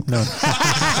parking pass? No,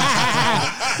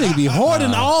 They be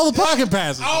hoarding all the parking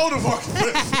passes. all the fucking.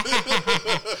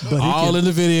 but he All can- in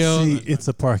the video. See, it's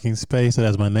a parking space that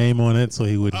has my name on it, so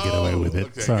he wouldn't get away with it.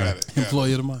 Okay, Sorry. got it.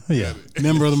 Employee of the month. Yeah,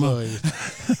 Member of the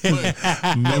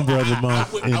month. member of the month,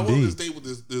 I went on this indeed. date with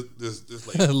this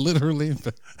lady. Literally.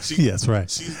 She, Yes, right.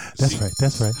 That's right.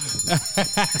 That's right.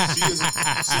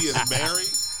 She is married.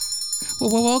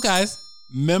 Whoa, guys.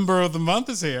 Member of the month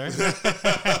is here.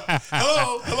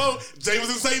 Hello,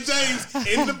 Jameson St. James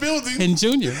in the building. And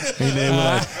Junior. And they were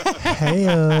like,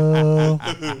 "Heyo."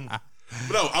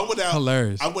 But no, I went out.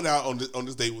 Hilarious. I went out on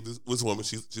this date with this woman.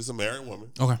 She's a married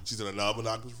woman. Okay. She's in a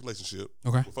non-monogamous relationship.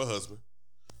 Okay. With her husband.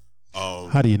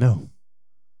 How do you know?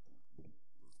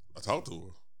 I talked to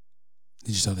her.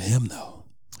 Did you tell him though?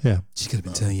 Yeah. She could have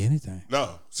been telling you anything.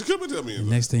 No, she couldn't tell me. The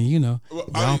next thing you know, Well,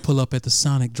 y'all pull up at the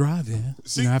Sonic Drive-In.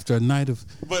 See- After a night of,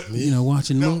 But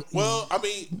watching no, movies. well, I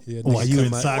mean, Why you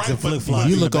in socks and Right, but flip flops?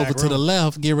 You look over to the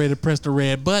left, get ready to press the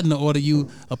red button to order you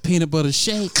a peanut butter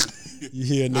shake You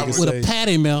hear a nigga with say, a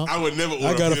patty melt. I would never order.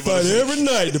 I gotta a peanut butter fight shake. every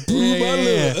night to prove my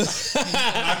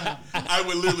love. I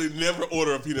would literally never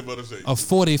order a peanut butter shake. A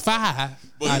 45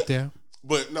 But- out there.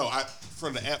 But no,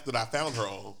 from the app that I found her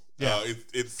on,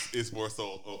 it's more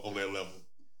so on that level.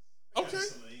 Okay.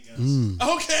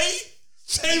 Okay.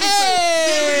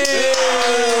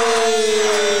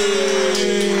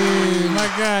 Hey, my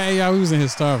guy, hey, y'all, we was in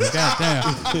his starving. God damn.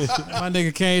 My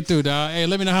nigga came through, dog. Hey,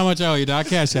 let me know how much I owe you, dog. I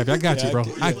cash app you. I got you, bro.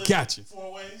 I got you.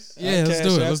 4 ways. Yeah, let's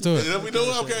do it. Let's do it. Is that we doing?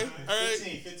 Okay. All right.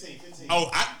 15. Oh,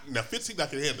 now 15 I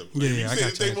can handle. Yeah, I say got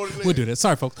anything more you. than We'll that? do that.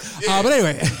 Sorry, folks. Yeah. But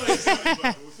anyway.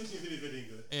 15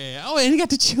 good. Yeah. Oh, and he got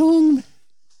the tune.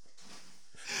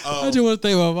 I just want to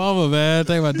thank my mama, man.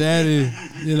 Thank my daddy.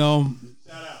 You know.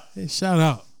 Shout out. Hey, shout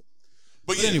out.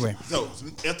 But yeah, anyway. so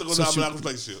ethical So non-monogamous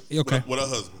relationship. Okay. With her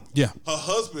husband. Yeah. Her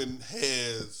husband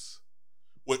has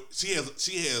she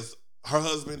has her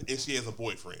husband and she has a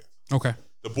boyfriend. Okay.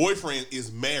 The boyfriend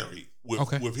is married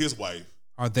with his wife.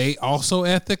 Are they also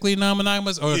ethically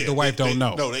non-monogamous, or the wife don't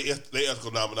know? No, they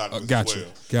ethical non-monogamous Gotcha. as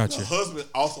well. Gotcha. The husband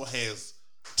also has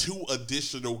 2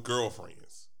 additional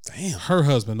girlfriends. Damn. Her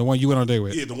husband, the one you went on a date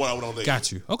with. Yeah, the one I went on a date Got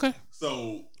with. you.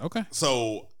 Okay.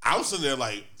 So I'm sitting there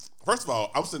like, first of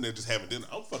all, I'm sitting there just having dinner.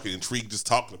 I'm fucking intrigued just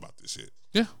talking about this shit.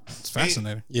 Yeah, it's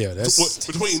fascinating. Yeah, that's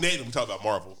between that and we talk about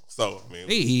Marvel. So I mean,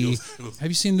 Hey, have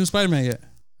you seen the new Spider-Man yet?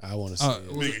 I want to see it.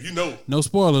 nigga, you know, No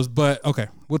spoilers, but okay,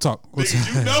 we'll talk.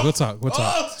 nigga, you know, We'll talk.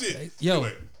 Oh shit, Yo,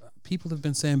 Anyway, people have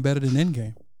been saying better than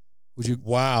Endgame. Would you?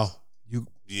 Wow.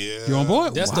 yeah, You on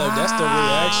board? That's Wow. the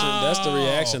reaction. That's the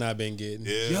reaction I've been getting.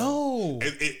 Yeah, Yo,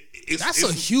 it's that's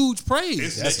a huge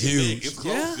praise. That's huge. huge. It's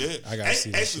close. Yeah. Yeah, I gotta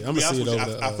see that Actually, shit. I'ma to be see it honest with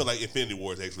over you, the, I feel like Infinity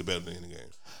War is actually better than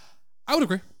Endgame. I would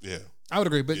agree. Yeah, I would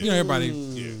agree, but you know, everybody.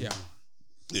 yeah,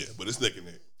 Yeah, but it's neck and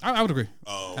neck. I would agree.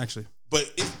 Actually,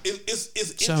 But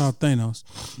it's shout out Thanos.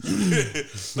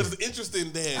 but it's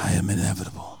interesting that I am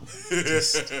inevitable.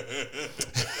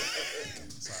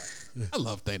 I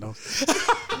love Thanos.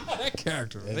 That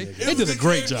character. They did a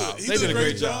great job. He They did a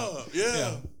great job.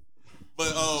 Yeah. But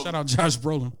Shout out Josh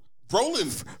Brolin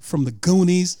Brolin, from the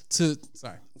Goonies to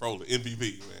Brolin,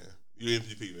 MVP, man. You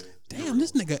MVP, man. Damn,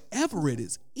 this nigga Everett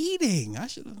is eating. I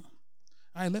should have.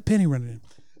 All right, let Penny run it in.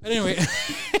 But anyway,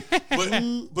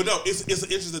 But no, it's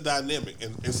an interesting dynamic,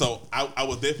 and so I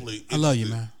was definitely. I love you,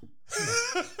 interested.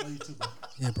 man. Love you too, bro.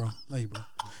 Yeah, bro. Love you, bro.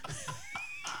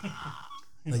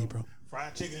 Love you, bro.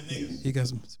 Fried chicken and niggas. You got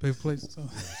some paper plates? So.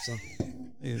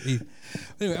 Yeah, eat.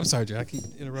 Anyway, I'm sorry, Jay. I keep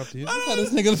interrupting you. I thought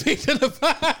this nigga peeked in the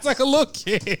pie. It's like a little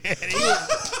kid.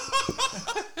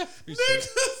 Niggas.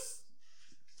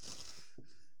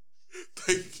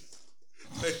 Thank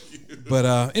you.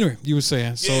 But anyway, you were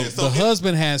saying so, Yeah, so the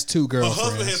husband has 2 Her girlfriends.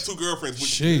 husband has 2 girlfriends. Which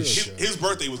Sheesh. his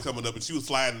birthday was coming up, and she was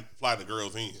flying the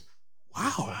girls in.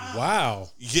 Wow.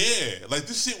 Yeah, like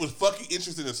this shit was fucking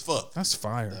interesting as fuck. That's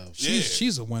fire. Yeah.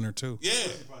 She's a winner too. Yeah,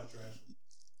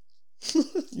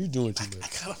 You doing too I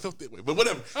much. kind of felt that way, but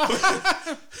whatever.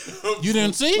 You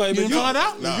didn't see? Like, You didn't find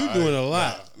out? Nah, You doing a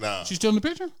lot. Nah, She's still in the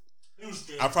picture?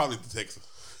 I probably text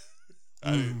her.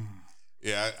 I didn't.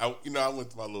 Yeah, I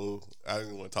went to my little. I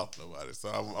didn't want to talk to nobody, so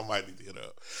I might need to hit her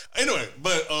up. Anyway,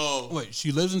 but Wait,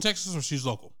 she lives in Texas or she's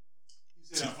local?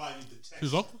 He said I probably need to text.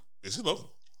 She's local? is she local?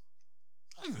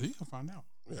 You can find out.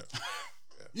 Yeah,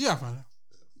 You gotta find out.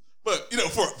 but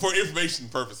for information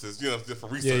purposes, just for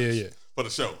research, Yeah. for the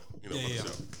show, for Yeah. the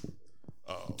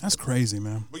show. That's crazy,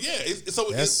 man. But yeah,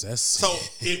 That's- so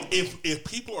if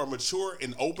people are mature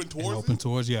and open towards Open it,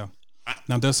 towards, yeah.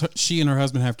 Now, does she and her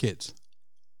husband have kids?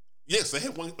 yes, they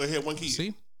had one kid.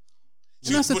 See?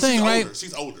 And that's the thing, she's right? Older.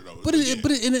 She's older though. But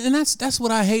and that's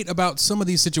what I hate about some of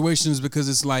these situations, because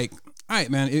it's like, all right,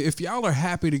 man, if y'all are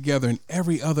happy together in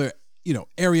every other,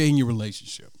 area in your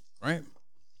relationship, right?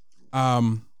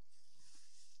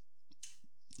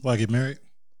 Why get married?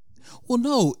 Well,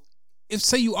 no. If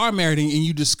say you are married and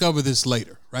you discover this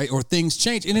later, right? Or things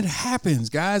change, and it happens,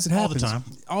 guys. It All the happens time.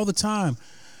 all the time.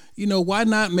 Why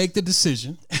not make the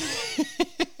decision?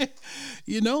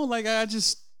 Like I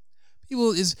just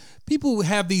people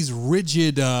have these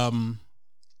rigid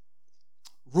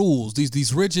rules,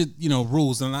 these rigid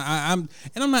rules, and I'm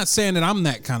not saying that I'm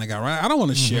that kind of guy, right? I don't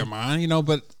want to share mine,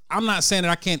 but I'm not saying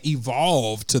that I can't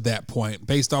evolve to that point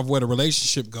based off where the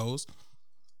relationship goes.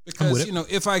 Because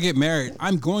if I get married,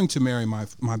 I'm going to marry my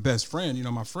best friend,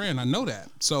 my friend. I know that,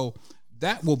 so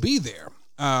that will be there.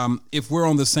 If we're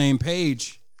on the same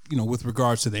page, with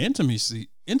regards to the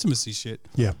intimacy shit.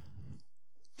 Yeah.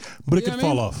 But it Yeah, could I mean-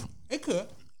 fall off. It could.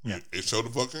 It showed the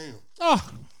fuck in. Oh,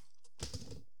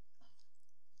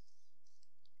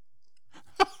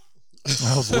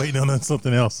 I was waiting on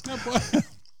something else. that boy,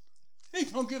 he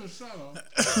gonna get a shot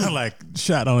off. Like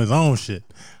shot on his own shit.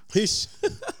 He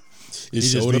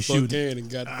just showed be up shooting. again and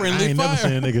got Friendly I ain't never fire.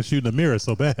 seen a nigga shooting a mirror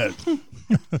so bad.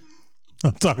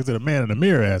 I'm talking to the man in the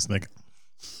mirror ass nigga.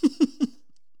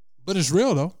 But it's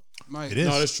real though. Like, It is.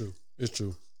 No, that's true. It's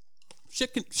true.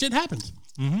 shit happens.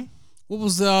 Mm-hmm. What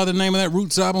was the name of that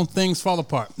Roots album? Things Fall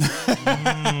Apart.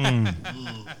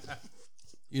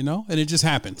 And it just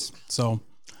happens. So,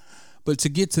 but to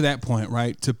get to that point,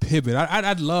 right? To pivot,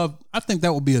 I think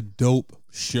that would be a dope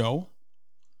show.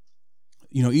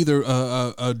 Either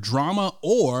a drama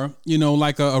or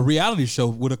like a reality show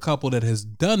with a couple that has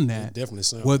done that. Definitely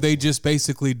sound. Where they just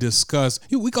basically discuss.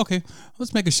 Okay,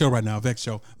 let's make a show right now, a Vex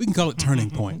show. We can call it Turning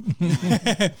Point,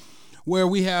 where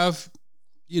we have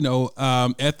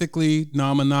ethically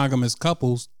non-monogamous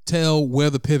couples tell where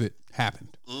the pivot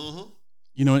happened.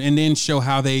 And then show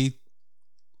how they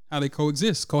how they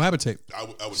cohabitate. I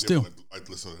would Still. definitely like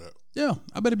to listen to that. Yeah,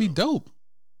 I bet it'd be dope.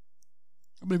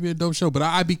 I bet it'd be a dope show. But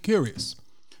I'd be curious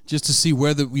just to see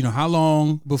whether, how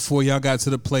long before y'all got to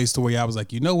the place to where y'all was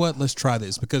like, you know what, let's try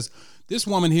this. Because this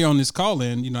woman here on this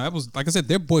call-in, that was, like I said,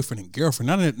 their boyfriend and girlfriend,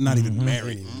 not even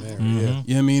married. Yeah. You know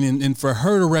what I mean? And for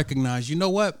her to recognize, you know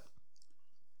what?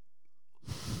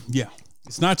 Yeah,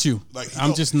 it's not you. Like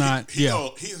I'm just not. He's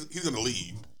gonna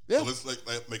leave. Yeah. So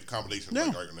let's make a combination Yeah.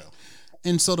 right now.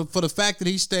 And so for the fact that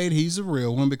he stayed, he's a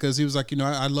real one because he was like,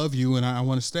 I love you and I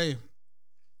want to stay.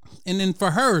 And then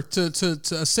for her to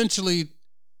essentially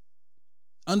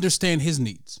understand his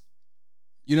needs,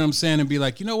 you know what I'm saying, and be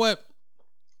like, you know what,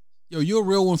 you're a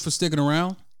real one for sticking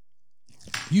around.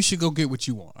 You should go get what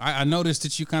you want. I noticed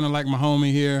that you kind of like my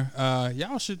homie here.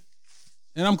 Y'all should,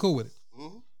 and I'm cool with it.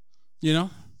 Mm-hmm.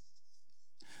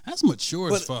 That's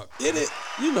mature as fuck. It is.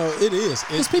 It is.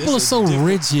 Because people are so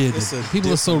rigid.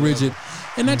 People are so rigid.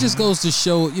 And that just goes to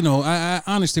show, I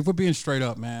honestly, if we're being straight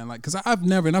up, man, like, because I've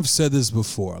never, and I've said this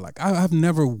before, like, I've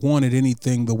never wanted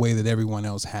anything the way that everyone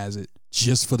else has it,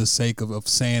 just for the sake of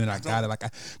saying that I got it. Like,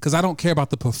 because I don't care about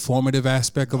the performative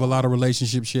aspect of a lot of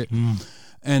relationship shit.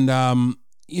 And,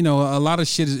 a lot of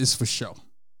shit is for show.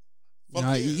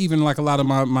 Even like a lot of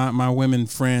my women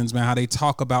friends, man, how they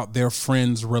talk about their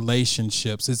friends'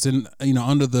 relationships. It's in,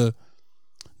 under the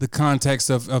context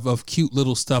of cute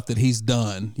little stuff that he's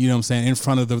done, you know what I'm saying, in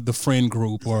front of the friend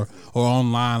group or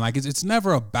online. Like it's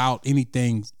never about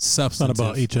anything substantive. It's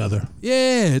not about each other.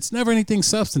 Yeah, it's never anything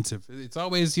substantive. It's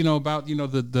always, about,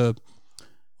 the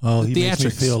he makes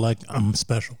me feel like I'm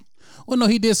special. Well, no,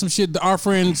 he did some shit. Our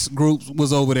friends group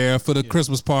was over there for the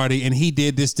Christmas party, and he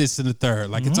did this, and the third.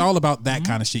 Like, it's all about that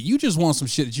kind of shit. You just want some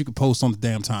shit that you can post on the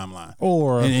damn timeline.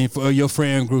 And for your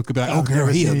friend group could be like, oh, girl,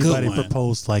 he a good one.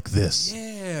 Proposed like this.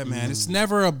 Yeah, man. It's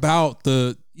never about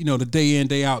the, the day in,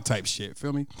 day out type shit.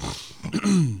 Feel me?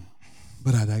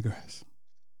 But I digress.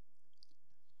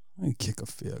 I need to kick a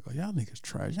field goal. Y'all niggas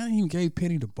trash. Y'all ain't even gave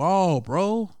Penny the ball,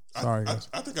 bro. Sorry, guys.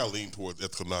 I think I lean towards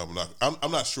ethical non-monogamy. I'm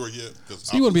not sure yet.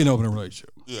 So you want to be in an open relationship?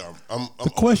 Yeah. The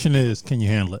question is, can you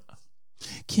handle it?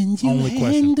 Can you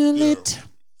handle it?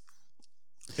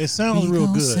 It sounds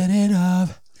real good. Set it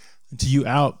up. Until you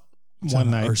out one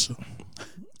night,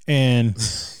 and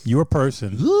your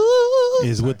person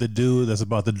is with the dude that's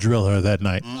about to drill her that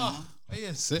night.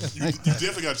 Yes, you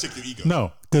definitely got to check your ego.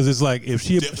 No, because it's like if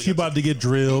she about to get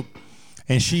drilled,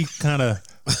 and she kind of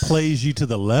plays you to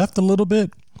the left a little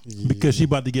bit. Because she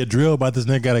about to get drilled by this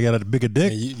nigga got a bigger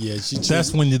dick.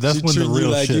 That's when the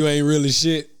real like shit. You ain't really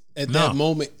shit at that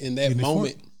moment. In that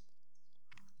moment.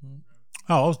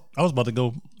 Oh, I was about to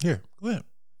go here. Go ahead.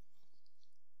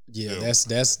 Yeah, that's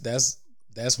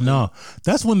when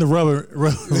that's when the rubber.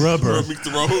 Meet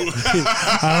the road.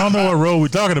 I don't know what road we're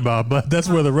talking about, but that's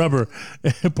where the rubber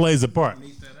plays a part.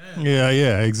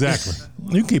 Yeah, exactly.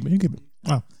 You keep it.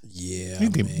 Oh. Yeah,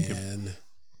 you keep man.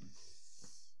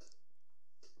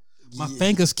 My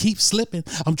fingers keep slipping.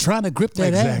 I'm trying to grip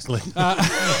that ass.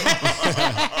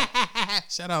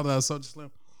 Shout out to Soldier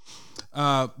Slim.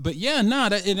 But yeah,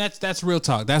 that's real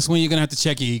talk. That's when you're gonna have to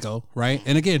check your ego, right?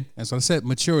 And again, that's what I said,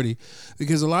 maturity.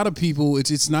 Because a lot of people,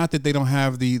 it's not that they don't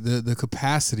have the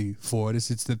capacity for it.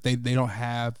 It's that they don't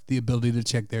have the ability to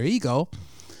check their ego.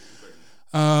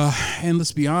 And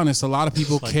let's be honest, a lot of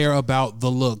people care about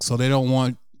the look, so they don't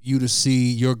want you to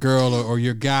see your girl or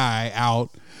your guy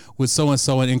out with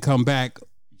so-and-so and come back,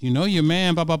 your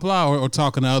man, blah, blah, blah, or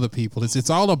talking to other people. It's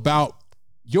all about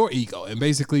your ego. And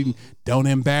basically, don't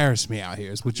embarrass me out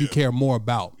here. It's what you care more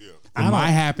about. Yeah. My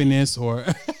happiness or...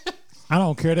 I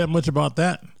don't care that much about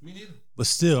that. Me neither. But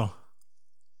still,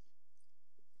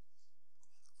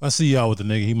 if I see y'all with the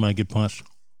nigga, he might get punched.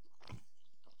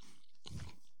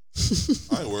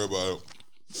 I ain't worried about it.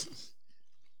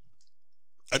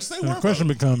 I just ain't worried about it. The question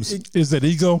becomes, is that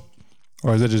ego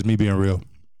or is that just me being real?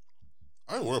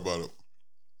 I ain't worried about it.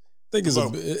 I think it's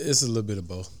a little bit of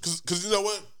both. Because you know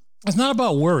what? It's not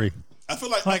about worry. I feel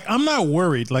like I'm not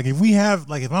worried. Like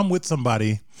if I'm with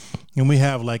somebody and we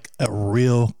have like a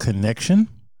real connection,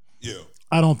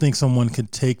 I don't think someone can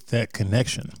take that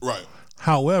connection. Right.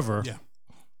 However,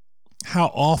 how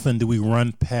often do we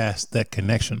run past that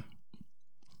connection?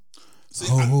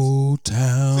 Whole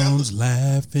town's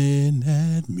laughing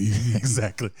at me.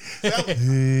 Exactly.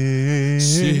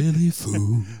 Silly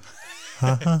fool.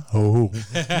 Oh.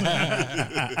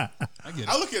 I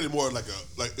look at it more like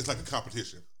it's like a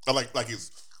competition. I like it's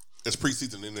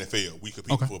preseason in the NFL. We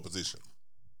compete for a position.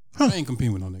 I ain't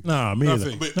competing with no nigga. Nah, me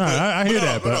either. I hear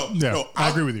that, but I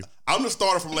agree with you. I'm the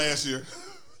starter from last year.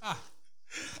 I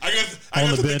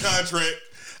got the contract.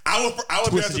 I was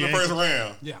Twisted in the your first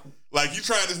round. Yeah. Like, you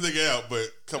tried this nigga out, but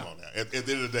come on now. At the end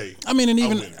of the day. I mean, and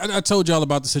even win. I told y'all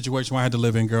about the situation where I had to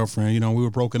live in girlfriend. You know, we were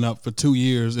broken up for 2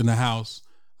 years in the house.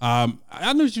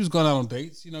 I knew she was going out on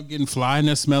dates, you know, getting fly and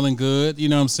they're smelling good. You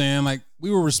know what I'm saying? Like,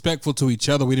 we were respectful to each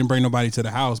other. We didn't bring nobody to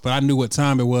the house, but I knew what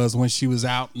time it was when she was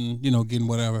out and, you know, getting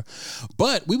whatever.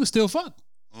 But we would still fuck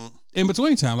in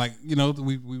between time. Like, you know,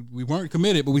 we weren't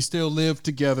committed, but we still lived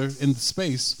together in the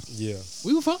space. Yeah.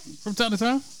 We would fuck from time to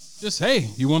time. Just, hey,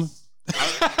 you want to?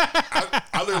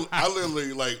 I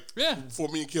literally, like, Yeah. before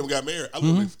me and Kim got married, I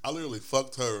literally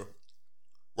fucked her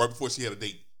right before she had a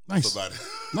date with Nice. somebody.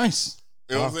 Nice.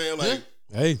 You know what I'm saying? Like,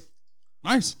 Hey.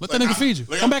 Nice. Let Like, that nigga feed you.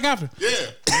 like, Come back after. yeah.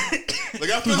 Like,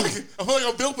 I feel like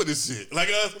I'm built for this shit. Like,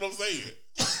 that's what I'm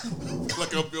saying.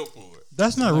 Like, I'm built for it.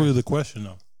 That's not really the question,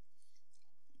 though.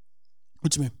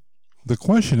 What you mean? The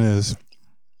question is,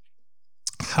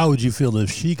 how would you feel if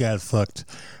she got fucked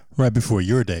right before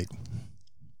your date?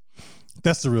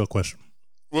 That's the real question.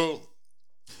 Well,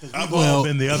 I've all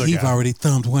been the other he guy. already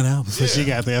thumbed one out before she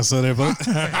got there, so they're both.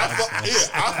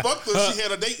 I fucked her. She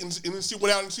had a date, and then she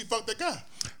went out and she fucked that guy.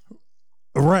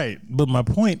 Right. But my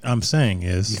point I'm saying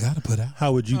is, You gotta put out.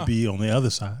 how would you be on the other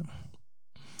side?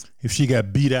 If she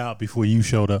got beat out before you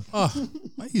showed up. Oh,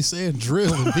 why you saying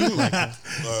drill and beat like that?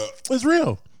 It's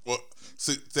real. Well,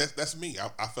 see, that's me.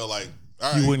 I felt like,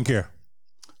 all right, You wouldn't care.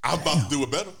 I'm about to do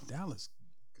it better. Dallas,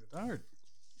 good art.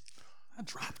 I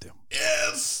dropped him.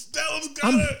 Yes, that was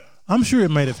good. I'm sure it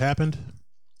might have happened,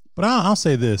 but I'll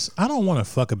say this: I don't want to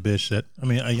fuck a bitch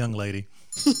a young lady.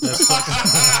 That's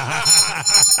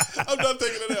I'm not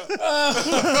taking it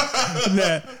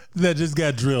out. that just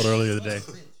got drilled earlier today.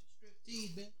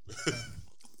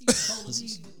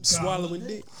 Swallowing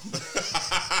dick.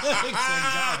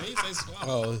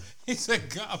 He said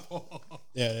gobble.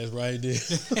 Yeah, that's right there.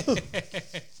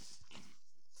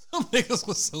 Some niggas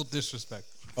was so disrespectful.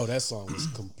 Oh, that song was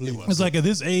complete. It's like at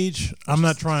this age, I'm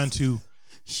not trying to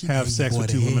have sex with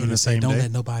two women in the same Don't day.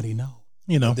 let nobody know.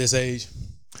 You know, This age.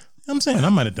 I'm saying I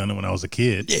might have done it when I was a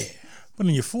kid. Yeah, but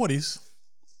in your 40s,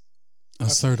 A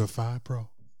certified pro.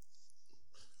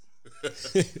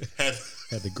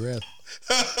 Had to grab.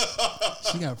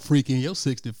 She got freaking your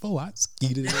 64. I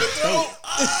skeeted it.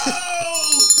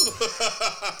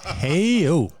 hey,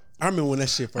 I remember when that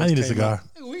shit first I need a came cigar.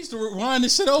 out. We used to rewind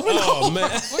this shit over and Oh, over. man.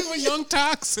 We were young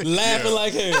toxic. Laughing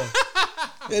like hell.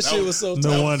 That shit was so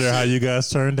No wonder how you guys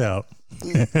turned out.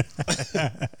 Shout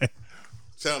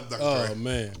out to Dr. Oh, Dre.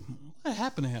 man. What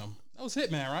happened to him? That was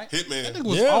Hitman, right? Hitman. That nigga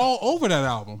was Yeah. all over that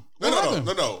album. What happened?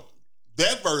 No.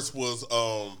 That verse was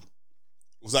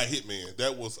like Hitman.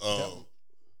 That was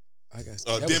I got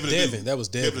Devin that the was Devin. Dude. That was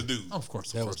Devin Devin. the Dude. Oh, of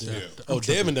course. That was Devin. Yeah. Oh,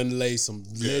 Devin done laid some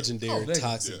legendary Oh,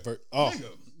 toxic. yeah. Oh,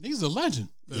 He's a legend.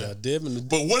 yeah, Devin.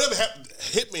 But whatever happened,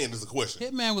 Hitman is the question.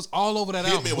 Hitman was all over that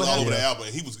album. Hitman What was all over happened? the album,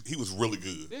 and he was really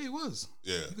good. Yeah, he was.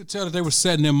 Yeah. You could tell that they were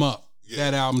setting him up,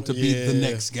 that album, to be the Yeah.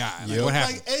 next guy. Like, Yep. what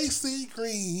happened? Like AC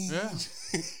Green. Yeah.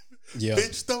 Yeah.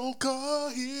 Bitch, don't call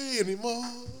here anymore.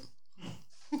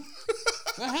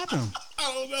 What happened?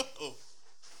 I don't know.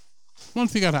 What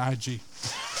if he got an IG?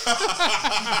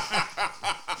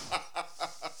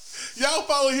 Y'all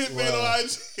follow Hitman on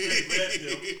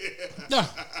IG. Yeah.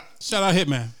 Shout out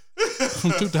Hitman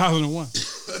from 2001.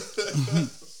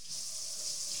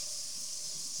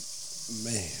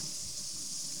 Man.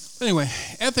 Anyway,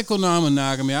 ethical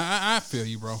non-monogamy. I feel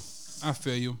you, bro. I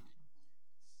feel you.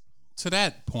 To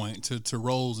that point, to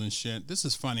roles and shit, this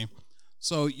is funny.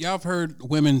 So y'all have heard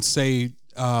women say,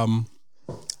 I'll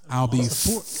be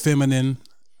feminine.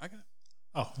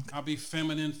 I'll be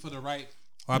feminine for the right,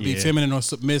 or I'll be Yeah. feminine or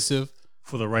submissive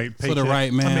For the right paycheck. for the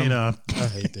right man. I mean, I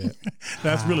hate that.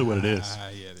 that's really what it is.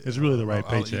 It's really the right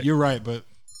paycheck. You're right, but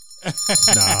Nah,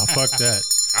 fuck that.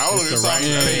 I don't It's know the right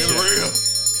if paycheck. it's real.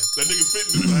 That nigga's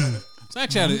fitting his line. so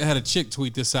actually I had a chick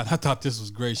tweet this out. I thought this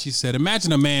was great. She said,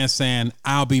 imagine a man saying,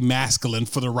 I'll be masculine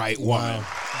for the right woman.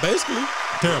 Basically,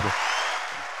 Terrible.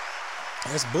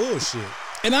 that's bullshit.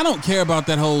 And I don't care about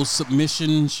that whole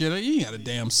submission shit. You ain't got to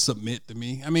damn submit to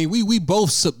me. I mean, we both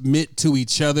submit to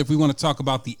each other if we want to talk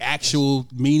about the actual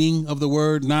meaning of the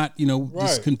word, not, this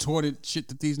Right. contorted shit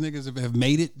that these niggas have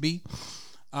made it be.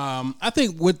 I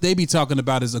think what they be talking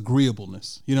about is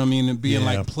agreeableness. You know what I mean? And being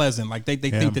Yeah. like pleasant. Like they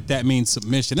think that means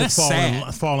submission. That's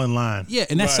sad. Fall in line. Yeah,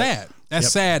 and that's sad. That's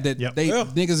Yep. sad that Yep.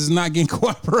 niggas is not getting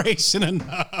cooperation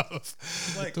enough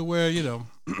to where,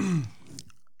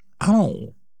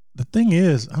 The thing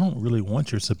is, I don't really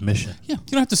want your submission. yeah,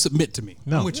 you don't have to submit to me.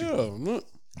 No. I'm with you. Yeah,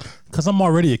 Because I'm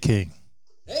already a king.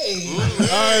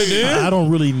 I don't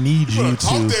really need you Talk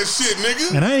to. that shit,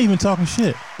 nigga. And I ain't even talking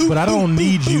shit. But I don't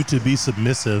need you to be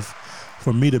submissive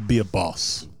for me to be a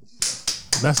boss.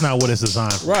 That's not what it's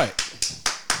designed for. Right.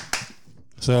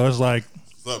 So it's like,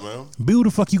 What's up, man? be who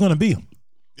the fuck you gonna be.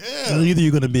 Yeah. Either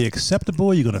you're gonna be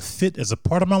acceptable, you're gonna fit as a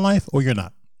part of my life, or you're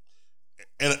not.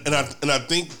 And I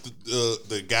think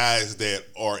the guys that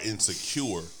are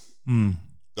insecure,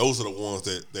 those are the ones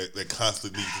that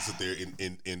constantly need to sit there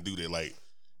and do that, like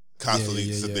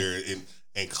constantly sit there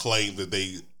and claim that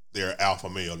they're alpha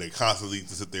male. They constantly need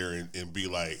to sit there and be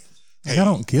like, hey, I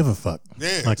don't give a fuck.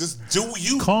 Yeah, like, just do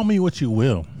you. Call me what you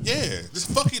will. Yeah,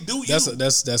 just fucking do you.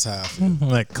 That's how I feel.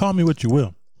 Like, call me what you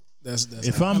will. That's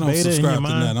if I I'm don't beta in subscribe your to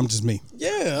mind, that. I'm just me.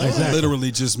 Yeah, exactly.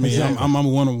 Literally just me. Exactly. I'm a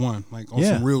one-on-one, like on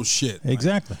some real shit. Like,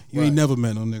 exactly. you ain't never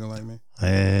met no nigga like me.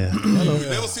 Yeah. You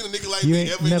never seen a nigga like You me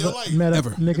ain't ever in never your life. met a Ever.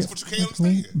 nigga That's what you can't like me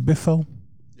understand. before.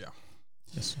 Yeah.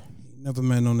 Yes. Never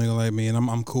met no nigga like me, and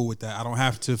I'm cool with that. I don't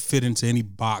have to fit into any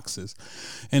boxes.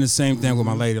 And the same thing with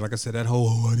my lady. Like I said, that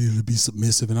whole I needed to be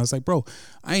submissive, and I was like, bro,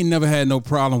 I ain't never had no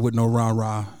problem with no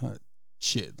rah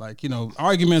shit. Like, you know,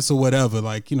 arguments or whatever.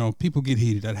 Like, you know, people get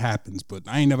heated. That happens. But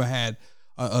I ain't never had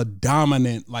a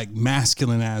dominant, like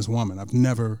masculine ass woman. I've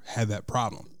never had that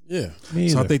problem. Yeah.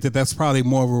 So I think that's probably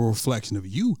more of a reflection of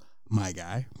you, my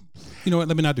guy. You know what?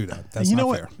 Let me not do that. That's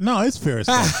not fair. No, it's fair as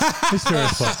fuck. It's fair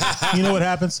as fuck. You know what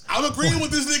happens? I'm agreeing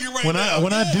with this nigga right now.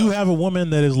 When I do have a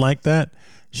woman that is like that,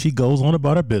 she goes on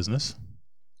about her business.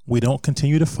 We don't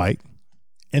continue to fight.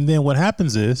 And then what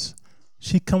happens is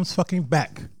she comes fucking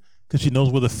back because she knows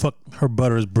where the fuck her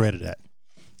butter is breaded at.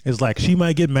 It's like she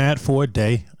might get mad for a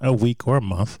day, a week, or a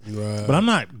month. Right. But I'm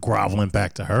not groveling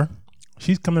back to her.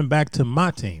 She's coming back to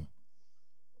my team.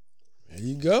 There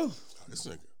you go. This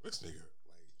nigga, like,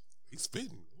 he's spitting.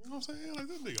 You know what I'm saying? Like,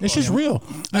 this nigga. It's just real.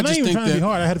 I'm not even trying to be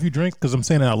hard. I had a few drinks because I'm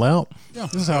saying it out loud. Yeah.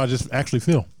 This is how I just actually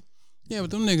feel. Yeah,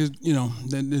 but them niggas, you know,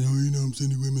 you know what I'm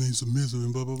saying, women ain't submissive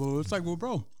and blah, blah, blah. It's like, well,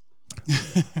 bro.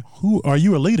 Who are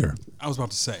you a leader? I was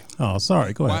about to say. Oh,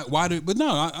 sorry. Go ahead. But no,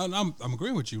 I'm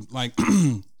agreeing with you. Like,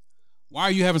 why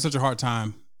are you having such a hard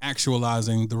time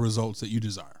actualizing the results that you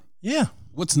desire? Yeah.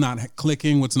 What's not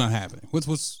clicking? What's not happening?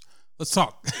 Let's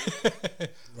talk.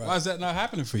 Why is that not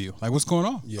happening for you? Like, what's going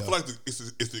on? I feel like it's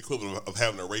the equivalent of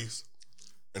having a race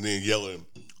and then yelling,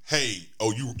 hey,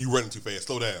 oh, you running too fast.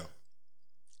 Slow down.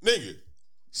 Nigga,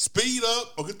 speed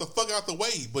up or get the fuck out the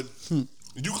way. But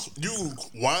you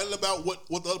whining about what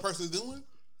the other person is doing,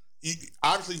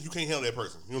 obviously you can't handle that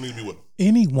person. You don't need to be with them.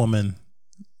 Any woman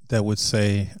that would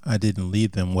say I didn't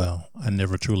lead them well, I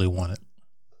never truly won it.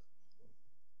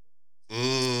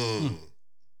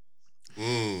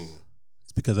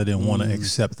 It's because I didn't want to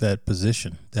accept that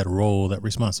position, that role, that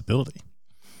responsibility.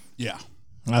 Yeah.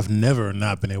 I've never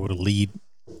not been able to lead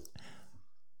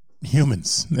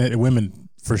humans, women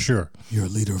for sure. You're a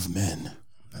leader of men.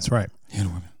 That's right. And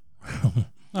women.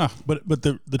 But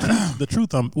the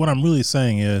truth, what I'm really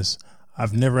saying is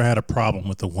I've never had a problem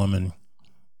with a woman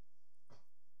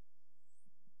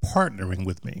partnering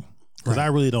with me. Because I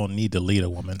really don't need to lead a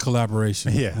woman.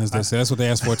 Collaboration. Yeah. As they say. That's what they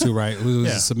asked for too, right? It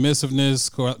was submissiveness,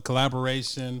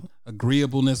 collaboration,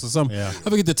 agreeableness, or something. Yeah. I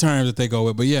forget the terms that they go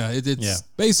with, but yeah, it's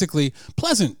basically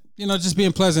pleasant, you know, just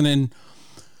being pleasant. And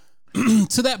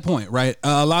to that point, right?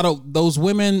 A lot of those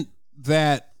women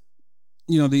that,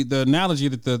 you know, the analogy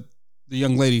that the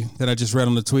young lady that I just read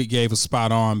on the tweet gave was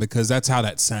spot on, because that's how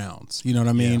that sounds. You know what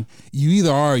I mean? You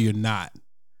either are or you're not.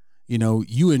 You know,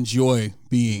 you enjoy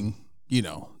being, you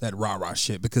know, that rah-rah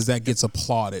shit because that gets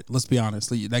applauded. Let's be honest.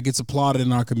 That gets applauded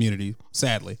in our community,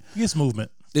 sadly. It gets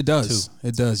movement. It does. Too.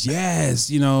 It does. Yes.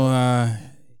 You know,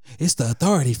 it's the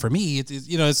authority for me. It's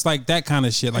you know, it's like that kind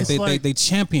of shit. Like they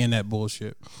champion that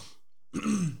bullshit.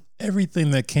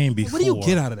 Everything that came before. What do you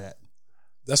get out of that?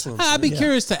 That's what I'm saying. I'd be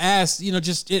curious to ask, you know,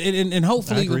 just and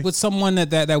hopefully with someone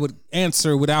that would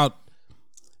answer without,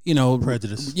 you know,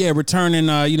 prejudice. Yeah, returning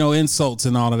you know, insults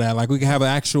and all of that. Like we can have an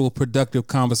actual productive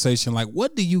conversation. Like,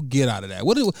 what do you get out of that?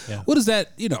 What is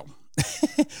that, you know?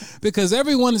 Because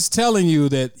everyone is telling you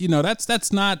that, you know,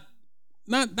 that's not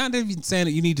even saying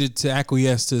that you need to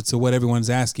acquiesce to what everyone's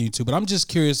asking you to, but I'm just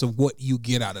curious of what you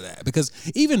get out of that. Because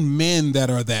even men that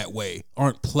are that way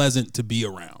aren't pleasant to be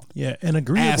around. Yeah, and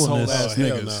agreeableness, ass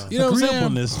niggas. No. You know what I'm saying?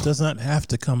 Agreeableness does not have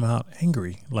to come out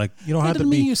angry. Like you don't have to doesn't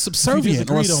mean be you're subservient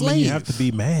or a slave. You have to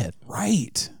be mad.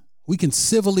 Right. We can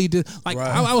civilly do. Like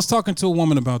I was talking to a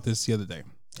woman about this the other day.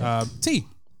 T.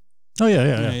 Oh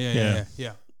yeah.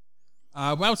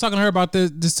 I was talking to her about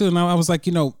this too, and I was like,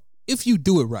 you know, if you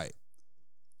do it right,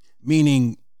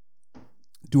 meaning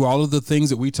do all of the things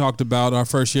that we talked about our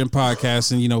first year in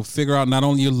podcast, and you know, figure out not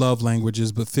only your love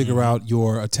languages, but figure out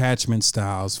your attachment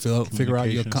styles, figure out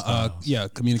your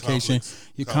communication,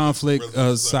 your conflict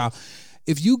style.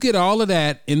 If you get all of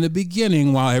that in the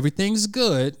beginning while everything's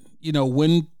good, you know,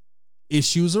 when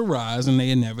issues arise, and they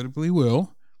inevitably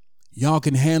will, y'all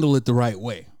can handle it the right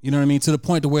way. You know what I mean? To the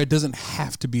point to where it doesn't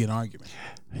have to be an argument.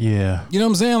 Yeah. You know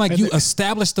what I'm saying? Like, you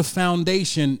establish the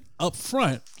foundation up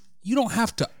front. You don't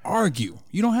have to argue.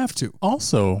 You don't have to.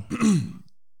 Also,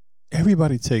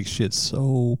 everybody takes shit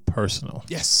so personal.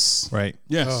 Yes. Right?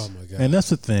 Yes. Oh my god. And that's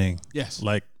the thing. Yes.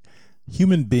 Like,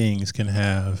 human beings can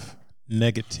have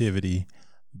negativity,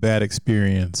 bad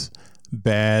experience,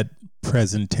 bad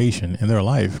presentation in their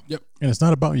life. Yep. And it's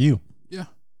not about you. Yeah.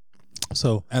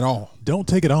 So At all. don't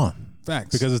take it on.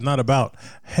 Facts. Because it's not about,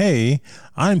 hey,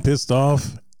 I'm pissed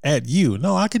off at you.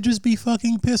 No, I could just be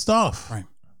fucking pissed off. Right.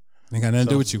 Ain't got nothing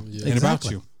to do with you. yeah. Ain't about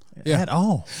you. Yeah. At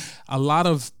all. A lot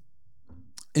of,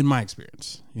 in my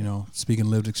experience, you know, speaking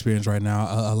lived experience right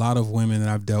now, a lot of women that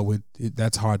I've dealt with,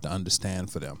 that's hard to understand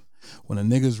for them. When a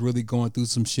nigga's really going through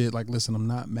some shit, like, listen, I'm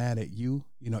not mad at you.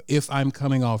 You know, if I'm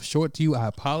coming off short to you, I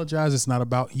apologize. It's not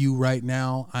about you right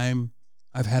now.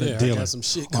 I've had a I deal. got some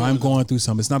shit Or I'm going through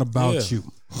something. It's not about you.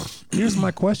 Here's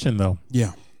my question, though.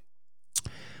 Yeah.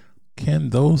 Can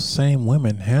those same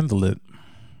women handle it?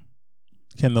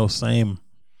 Can those same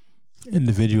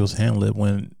individuals handle it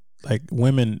when, like,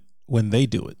 women, when they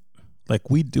do it? Like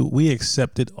we do, we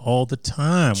accept it all the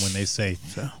time when they say,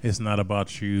 it's not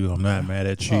about you, I'm not mad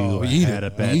at you, I had a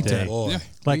bad day. Yeah.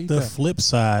 Like the flip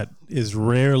side is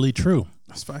rarely true.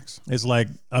 That's facts. It's like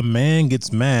a man gets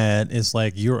mad, it's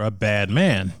like you're a bad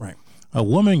man. Right. A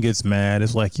woman gets mad,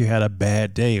 it's like you had a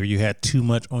bad day or you had too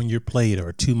much on your plate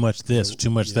or too much this or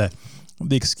too much that.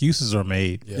 The excuses are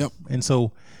made. Yep. And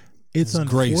so it's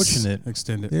grace unfortunate.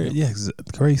 extended. There, Yep.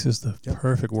 grace is the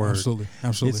perfect word. Absolutely.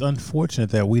 Absolutely. It's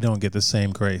unfortunate that we don't get the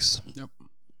same grace Yep.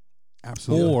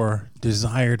 Absolutely. or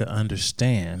desire to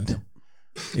understand.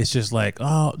 It's just like,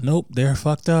 oh, nope, they're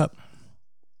fucked up.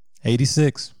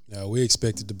 86. No, we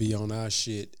expected to be on our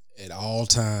shit at all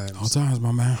times. All times,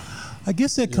 my man. I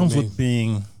guess that You know comes what I with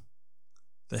being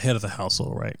the head of the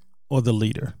household, right? Or the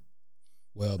leader.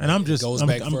 Well, And I'm it just, goes I'm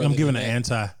back giving further an than that.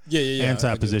 anti I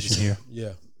get position what you're here. saying.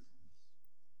 Yeah.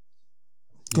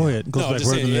 Go ahead. It goes No, I'm back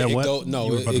just further saying, than that. it What? go- no,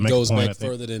 You were about to it make a goes point, I back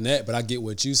think. further than that. But I get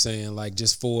what you're saying. Like,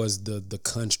 just for as the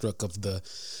construct of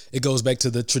it goes back to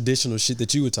the traditional shit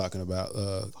that you were talking about.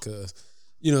 Cause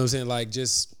you know what I'm saying? Like,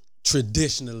 just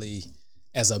traditionally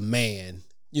as a man,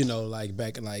 you know, like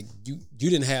back in, like, you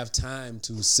didn't have time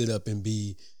to sit up and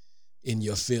be in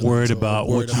your feelings. Worried or about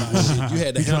worried what about shit. You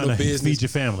had to you're trying handle to business feed your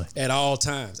family. at all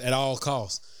times, at all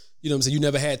costs. You know what I'm saying? You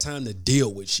never had time to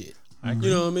deal with shit. You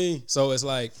know what I mean? So it's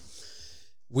like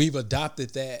we've adopted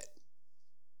that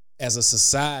as a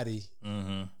society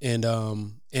and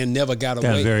never got away.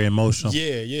 Got very emotional.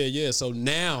 Yeah. So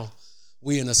now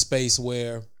we in a space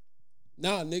where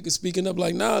niggas speaking up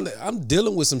like, I'm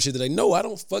dealing with some shit today. No, I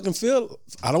don't fucking feel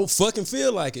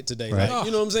like it today. Right. Like,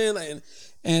 you know what I'm saying?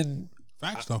 And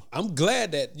Facts, though. I'm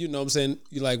glad that, you know what I'm saying,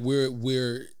 you like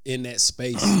we're in that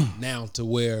space now to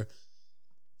where,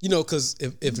 you know, because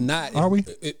if not, Are we?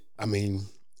 I mean,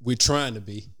 we're trying to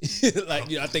be. Like,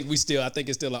 you know, I think it's still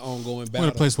an ongoing battle. We're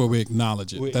in a place where we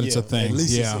acknowledge it, that it's a Yeah, thing. at least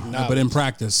it's Yeah. acknowledged. But in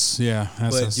practice, yeah.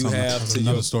 That's But you have that's to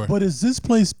another your- story. But is this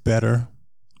place better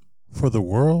for the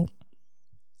world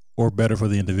or better for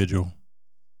the individual?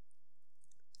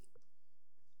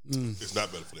 It's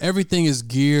not better for the Everything is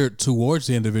geared towards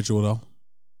the individual, though.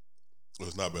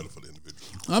 It's not better for the individual.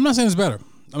 I'm not saying it's better.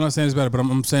 But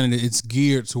I'm saying that it's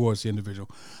geared towards the individual.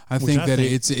 I think that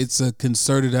it's a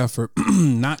concerted effort,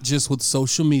 not just with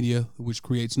social media, which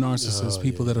creates narcissists,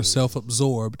 people that are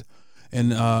self-absorbed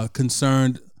and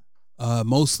concerned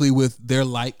mostly with their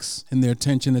likes and their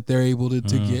attention that they're able to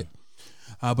get,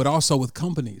 but also with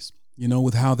companies, you know,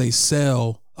 with how they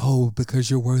sell. Oh,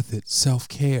 because you're worth it.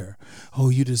 Self-care. Oh,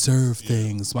 you deserve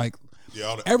things. Like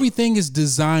everything is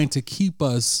designed to keep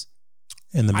us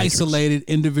In the Matrix. isolated,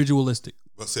 individualistic.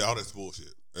 But see, all that's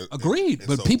bullshit. Agreed, And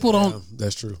but so- people don't.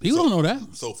 That's true. People don't know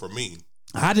that. So for me,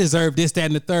 I deserve this, that,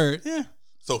 and the third. Yeah,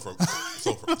 so for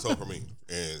me,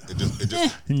 and it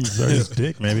just You deserve his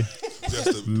dick, maybe.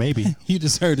 just to, Maybe. you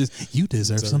deserve this. You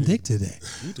deserve some dick today.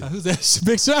 Who's that?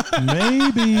 Big Sean.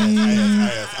 Maybe.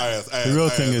 I asked. The real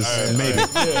thing is maybe.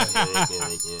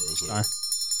 Sorry.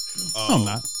 I'm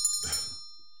not.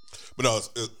 But no,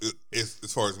 it's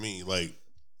as far as me, like,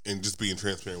 and just being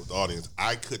transparent with the audience,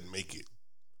 I couldn't make it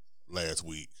last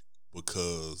week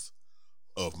because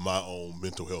of my own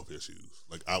mental health issues.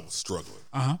 Like, I was struggling.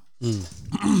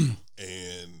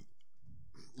 And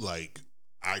like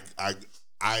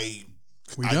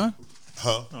We done?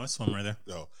 Huh? Oh, that's one right there.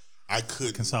 No. I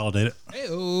couldn't Consolidate it.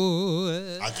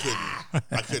 I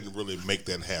couldn't really make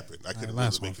that happen. I couldn't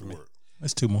last really one make for it me. work.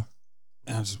 That's two more.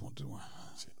 I just want to do one.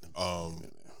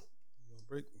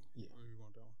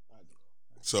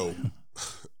 So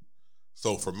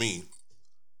for me,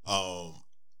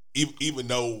 even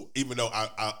though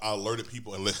I alerted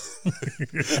people and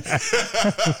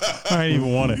I didn't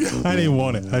even want it.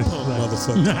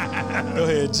 Motherfucker. Go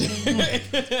ahead, Jay.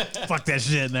 Fuck that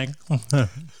shit, nigga.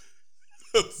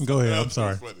 Go ahead. I'm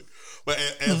sorry. Funny. But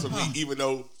as for me, even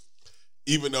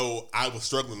though I was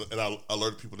struggling and I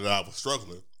alerted people that I was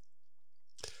struggling,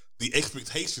 the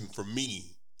expectation for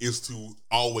me is to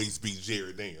always be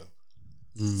Jared Daniel.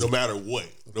 No matter what,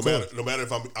 no matter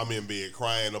if I'm in bed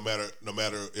crying, no matter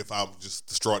if I'm just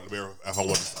distraught in the mirror, if I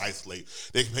want to isolate.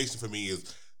 The expectation for me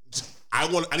is I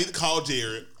need to call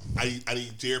Jared. I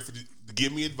need Jared to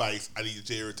give me advice. I need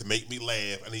Jared to make me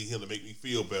laugh. I need him to make me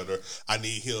feel better. I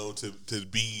need him to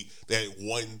be that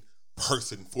one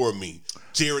person for me.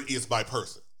 Jared is my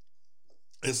person,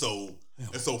 and so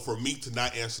for me to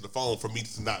not answer the phone, for me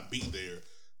to not be there,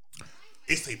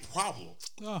 it's a problem.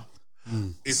 Oh.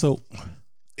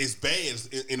 It's bad,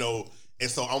 you know, and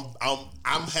so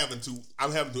I'm having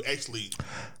to actually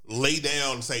lay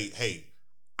down and say, hey,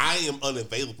 I am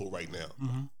unavailable right now,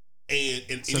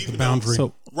 and Set even the boundary.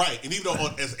 right, and even though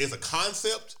as a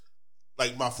concept,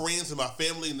 like my friends and my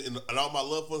family and all my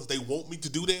loved ones, they want me to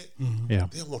do that. Yeah,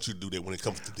 they don't want you to do that when it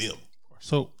comes to them.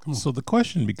 So the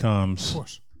question becomes,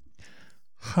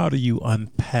 how do you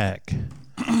unpack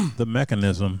the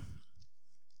mechanism,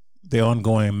 the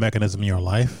ongoing mechanism in your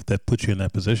life that puts you in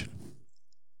that position,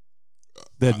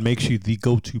 that makes you the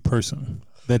go-to person,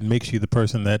 that makes you the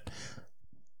person that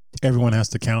everyone has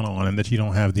to count on, and that you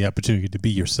don't have the opportunity to be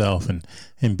yourself and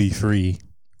be free?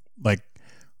 Like,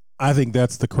 I think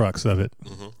that's the crux of it,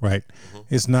 right?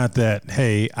 It's not that,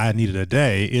 hey, I needed a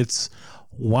day. It's,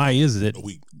 why is it A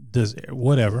week.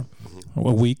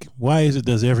 A week? Why is it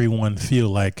does everyone feel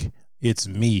like it's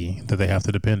me that they have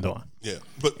to depend on? Yeah,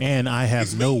 and I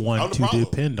have no one to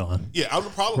depend on. Yeah, I'm the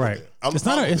problem. Right. With that. It's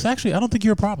not. It's actually. I don't think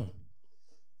you're a problem.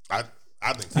 I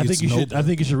think. I think you should. I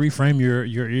think you should reframe your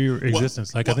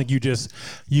existence. I think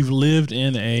you've lived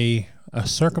in a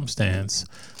circumstance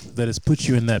that has put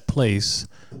you in that place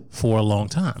for a long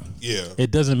time. Yeah.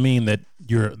 It doesn't mean that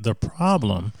you're the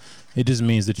problem. It just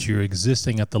means that you're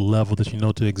existing at the level that you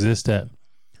know to exist at,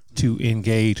 to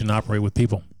engage and operate with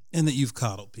people, and that you've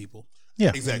coddled people.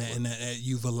 Yeah, exactly. And that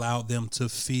you've allowed them to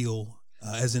feel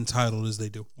as entitled as they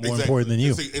do. More important than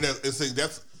you.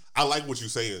 I like what you're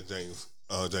saying, James.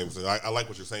 Jameson. I like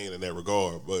what you're saying in that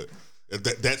regard, but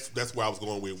that's where I was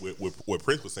going with what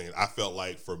Prince was saying. I felt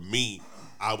like for me,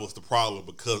 I was the problem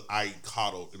because I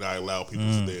coddled and I allowed people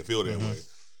to feel that way.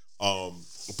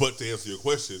 But to answer your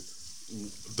question,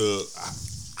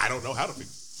 I don't know how to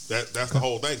fix it. That's the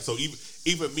whole thing. So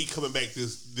even me coming back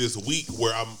this week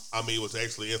where I'm able to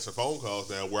actually answer phone calls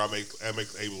now, where I'm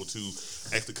able to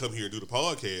actually come here and do the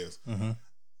podcast,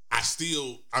 I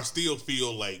still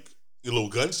feel like a little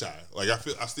gun shy. Like I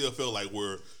still feel like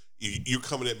where you're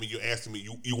coming at me, you're asking me,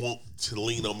 you want to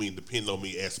lean on me and depend on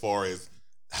me as far as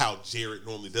how Jared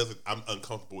normally does it. I'm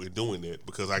uncomfortable with doing that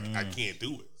because I can't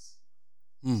do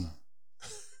it.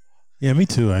 Yeah, me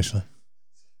too. Actually,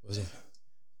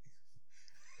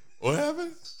 what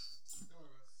happened?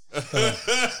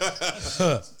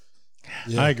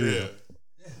 I agree.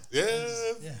 Yeah,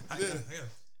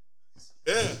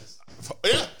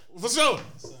 for sure.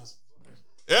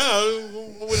 Yeah,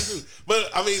 what to do? But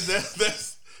I mean,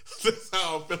 that's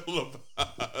how I feel about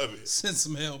it. Send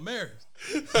some Hail Marys.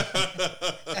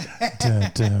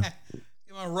 Dun, dun.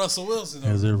 Get my Russell Wilson.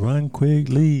 As it run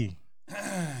quickly.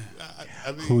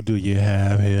 I mean, Who do you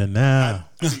have here now?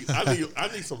 I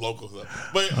need some local stuff.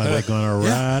 But Are they gonna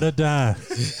ride or die?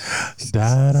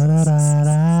 Da da da da da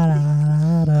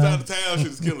da. out of town shit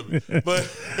is killing me. But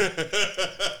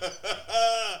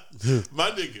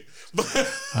my nigga.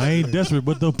 I ain't desperate,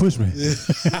 but don't push me. You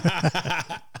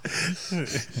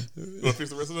want to fix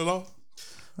the rest of it off?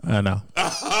 I know.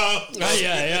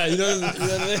 Yeah. You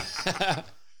know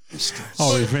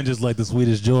Oh, revenge is like the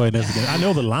sweetest joy. And that's, I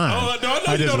know the line. Oh, no, I know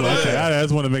I you just, know the line. I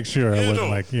just want to make sure I wasn't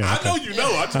like, I know you know.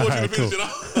 I just want you to finish it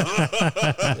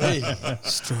off.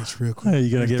 Stretch real quick. Hey,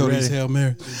 you gonna get Throw ready? these Hail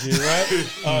Mary. Get right.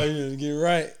 Oh, you get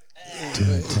right.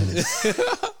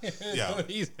 Yeah.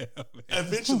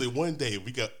 Eventually, one day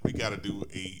we got to do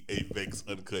a Vex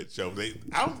Uncut show. I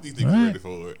don't think they're ready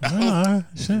for it.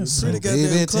 Shit.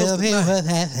 Baby, tell me what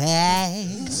that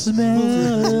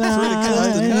Smell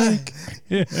like.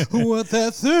 what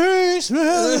that thing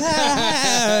smell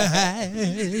like.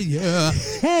 Yeah.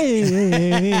 Hey.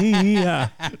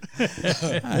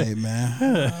 Hey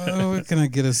man, what can I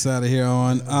get us out of here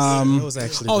on? That was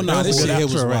actually. Oh no, this shit here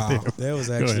was right wild. there. That was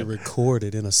actually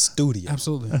recorded in a studio.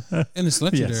 Absolutely, and it's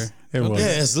legendary. Yes, it was.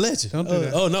 Yeah, it's legendary. Don't do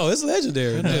that. Oh no, it's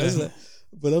legendary. No,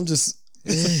 But I'm just.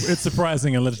 It's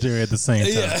surprising and legendary at the same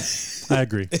time. Yeah. I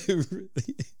agree. It really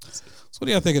is. So what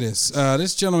do y'all think of this?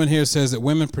 This gentleman here says that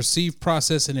women perceive,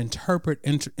 process, and interpret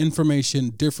information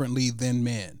differently than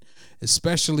men,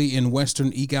 especially in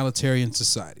Western egalitarian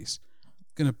societies.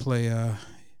 I'm gonna play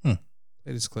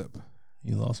this clip.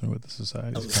 You lost me with the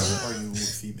society. Arguing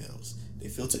with females, they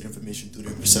filter information through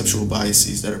their perceptual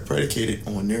biases that are predicated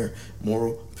on their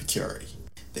moral peculiarity.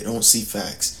 They don't see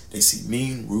facts. They see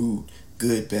mean, rude,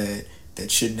 good, bad. That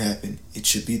shouldn't happen. It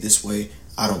should be this way.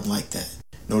 I don't like that.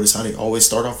 Notice how they always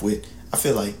start off with, I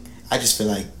feel like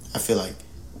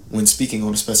when speaking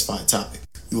on a specified topic.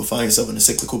 You will find yourself in a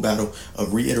cyclical battle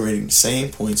of reiterating the same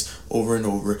points over and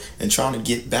over and trying to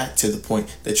get back to the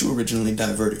point that you originally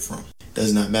diverted from.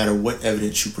 Does not matter what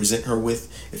evidence you present her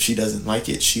with. If she doesn't like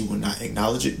it, she will not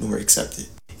acknowledge it nor accept it.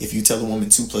 If you tell a woman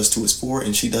 2 + 2 is 4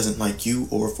 and she doesn't like you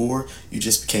or 4, you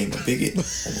just became a bigot,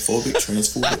 homophobic,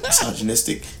 transphobic,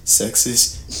 misogynistic,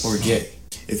 sexist, or gay.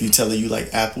 If you tell her you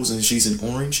like apples and she's an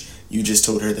orange, you just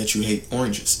told her that you hate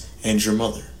oranges and your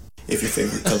mother. If your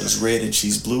favorite color is red and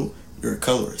she's blue, you're a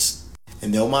colorist.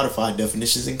 And they'll modify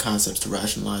definitions and concepts to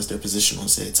rationalize their position on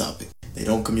said topic. They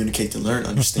don't communicate to learn,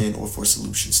 understand, or for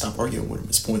solutions. Stop arguing with them.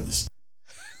 It's pointless.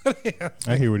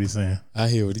 I hear what he's saying. I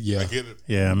hear what. Yeah. I get it.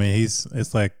 Yeah, I mean,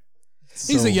 it's like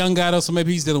He's a young guy though, so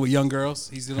maybe he's dealing with young girls.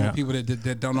 He's dealing with people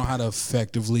that don't know how to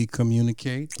effectively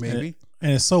communicate. Maybe.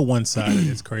 And it's so one-sided.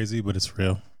 It's crazy, but it's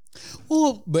real.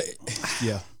 Well, But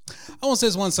yeah. I won't say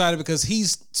it's one-sided because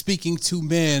he's speaking to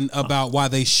men about why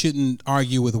they shouldn't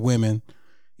argue with women,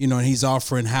 you know, and he's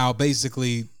offering how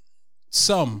basically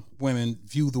some women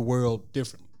view the world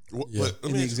differently.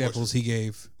 In the examples he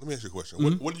gave. Let me ask you a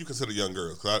question. What do you consider young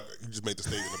girls? Because you just made the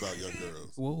statement about young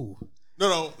girls. Whoa.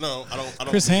 No, I don't.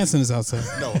 Chris Hansen is outside.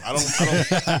 No, I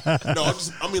don't. No,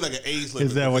 I mean like an age limit.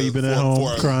 Is that why you've been at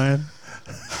home crying?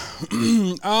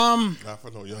 Not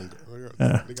for no young girl.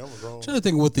 I think I was wrong. I'm trying to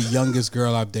think what the youngest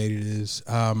girl I've dated is.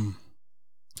 Well,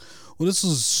 this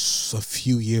was a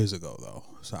few years ago though.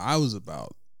 So I was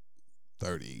about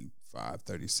 35,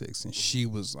 36, and she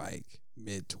was like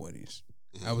mid-20s.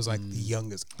 I was like the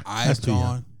youngest I've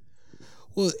gone.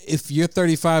 Well, if you're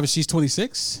 35 and she's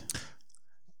 26,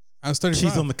 I was 35.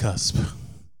 She's on the cusp.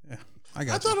 Yeah, I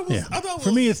got. I thought it was. Yeah. I thought it For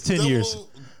was me, it's 10 years.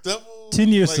 10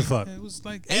 years to fuck. It was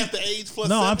like Half the age plus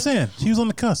No, 7? I'm saying she was on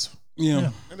the cusp.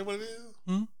 Yeah. Isn't that what it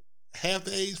is? Half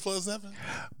the age plus 7?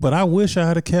 But I wish I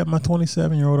had kept my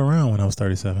 27-year-old around when I was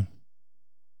 37.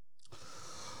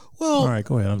 Well, all right,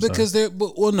 go ahead. I'm because sorry.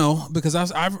 because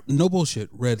I've no bullshit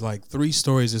read like 3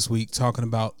 stories this week talking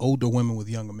about older women with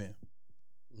younger men.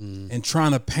 And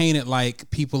trying to paint it like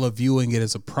people are viewing it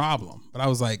as a problem. But I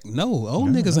was like, no, old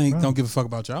niggas don't give a fuck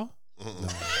about y'all. No.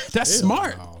 That's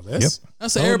smart. No, that's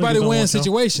an everybody wins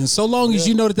situation. So long as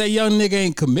you know that young nigga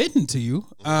ain't committing to you,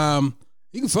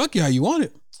 he can fuck you how you want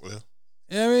it. Yeah.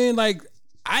 You know what I mean? Like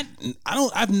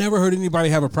I've never heard anybody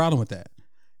have a problem with that.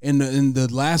 In the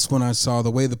last one I saw, the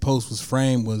way the post was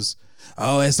framed was,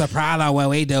 oh, it's a problem when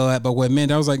we do it, but when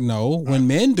men, I was like, no, when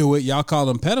men do it, y'all call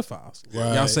them pedophiles.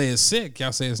 Right. Y'all say it's sick.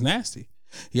 Y'all say it's nasty.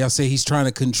 Y'all say he's trying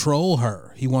to control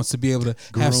her. He wants to be able to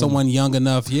have someone young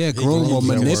enough, groom or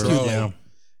manipulate.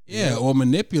 Yeah, or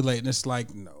manipulate. And it's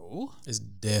like, no. It's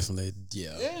definitely,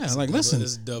 Yeah, like, listen,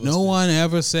 no one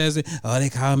ever says it. Oh, they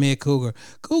call me a cougar.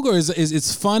 Cougar is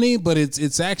it's funny, but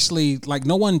it's actually, like,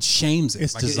 no one shames it.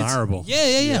 It's like, desirable.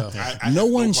 Yeah. No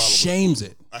one shames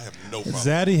it. I have no problem.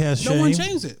 Zaddy has shame. No one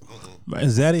shames it.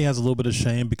 Zaddy has a little bit of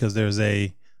shame because there's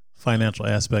a financial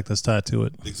aspect that's tied to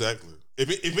it. Exactly.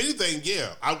 If anything,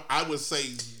 I would say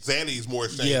Zaddy's more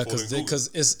shameful. Yeah, because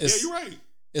it's you're right.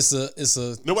 It's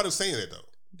a nobody's saying that though.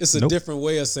 It's a different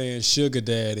way of saying sugar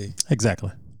daddy.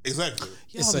 Exactly.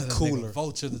 It's a cooler.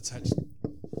 Vulture the touch.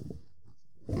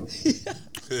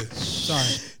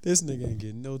 Sorry, this nigga ain't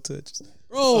getting no touches.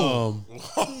 Bro,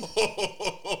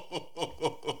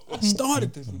 I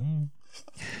started this.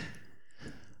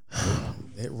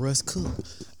 That Russ cook.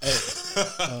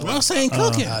 Russ ain't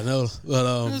cooking. I know,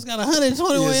 but Russ got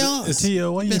 120 way on.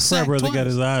 Tio, why your frat brother got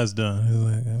his eyes done? He's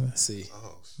like, let's see.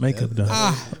 Makeup done.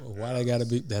 Why they gotta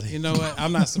be that? You know what?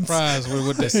 I'm not surprised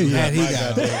with this hat he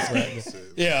got.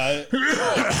 Yeah.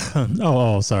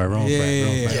 Oh, sorry, wrong frat.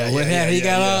 Yeah. What hat he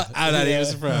got on? I'm not even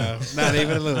surprised. Not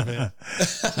even a little bit.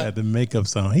 Had the makeup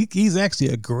on. He's actually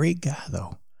a great guy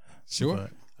though. Sure,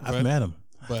 I've met him.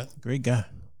 But great guy.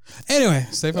 Anyway,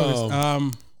 stay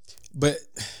focused. But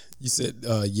you said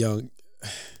young.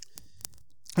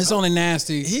 It's only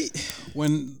nasty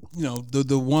when, you know,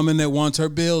 the woman that wants her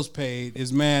bills paid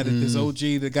is mad at this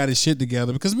OG that got his shit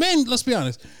together. Because men, let's be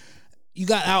honest, you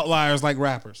got outliers like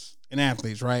rappers. and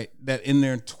athletes, right? That in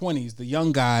their 20s, the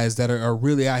young guys that are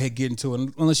really out here getting to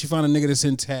it, unless you find a nigga that's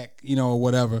in tech, you know, or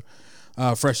whatever,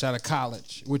 fresh out of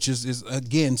college, which is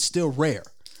again still rare.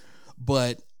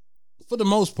 But for the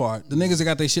most part, the niggas that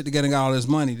got their shit together and got all this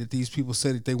money that these people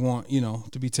say that they want, you know,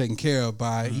 to be taken care of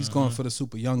by, he's going for the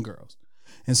super young girls.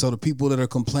 And so the people that are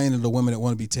complaining are the women that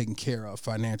want to be taken care of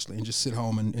financially and just sit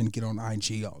home and get on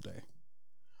IG all day.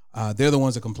 They're the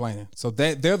ones that are complaining. So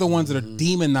they're the ones that are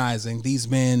demonizing these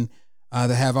men that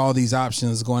have all these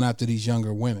options going after these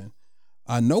younger women.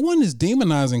 No one is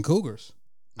demonizing cougars.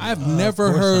 I've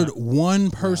never heard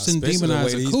one person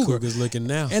demonize a cougar. Cougars looking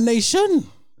now, and they shouldn't.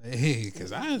 Hey,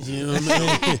 because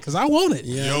I want it.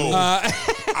 Yeah. Yo,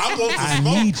 I want to I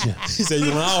smoke. need you. He said you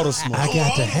want all the smoke. I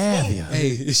got to have you.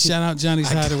 Hey, shout out Johnny's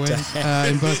Hideaway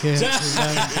in Buckhead.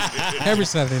 Every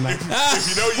Saturday night. If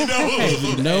you know, you know. Hey,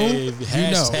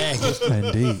 you know, Hashtag.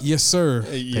 Indeed. yes, sir.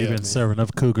 They've been serving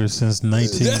up cougars since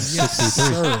 1963.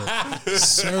 Sir.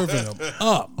 Serving them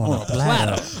up on a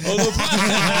platter.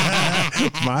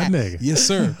 My nigga. Yes,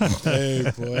 sir. Hey,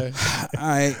 boy. All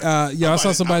right. I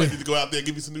saw somebody. I might need to go out there and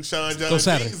give you some new Sean Go John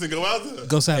Saturday. jeans and go out there.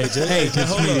 Go Saturday.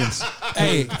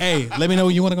 Hey, let me know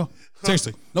when you want to go.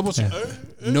 Seriously. No bullshit.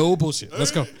 No bullshit.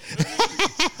 Let's go.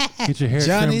 Get your hair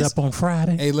Johnny's- trimmed up on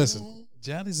Friday. Hey, listen.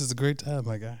 Johnny's is a great time,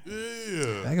 my guy.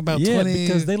 Yeah. Back about Yeah, 20,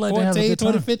 because they like to have a good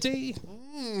time.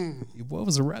 2015. Your boy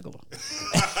was a regular.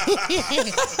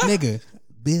 Nigga.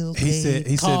 Bill He said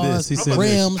this. He said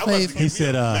Rims, this. baby. He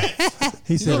said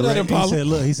he said that he Impala? said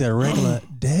look, he said regular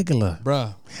degular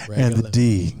Bruh. and the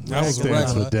D That was a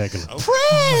stands for regular. degular.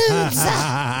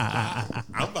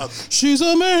 I'm about to. She's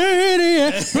a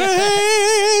maniac.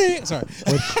 Sorry.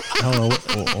 Hold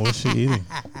on, what's she eating?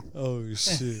 Oh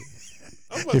shit.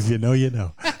 If you know, you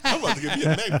know. I'm about to get me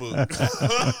a MacBook.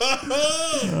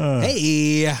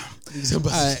 Hey. I need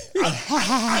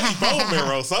bone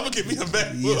marrow, so I'm gonna get me a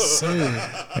MacBook. Yes, sir.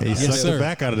 Hey, Yes, suck sir. the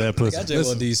back out of that I pussy. just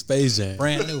want these Space Jam.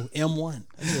 Brand new M1.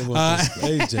 I want this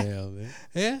Space Jam, man.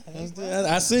 Yeah.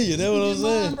 I see you. That's what I'm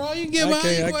saying. Bro, you can get I mine.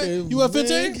 can't- You want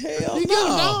 15? Hell You get them,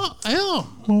 no. dog. Hell.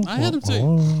 I had them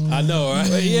too. I know, right?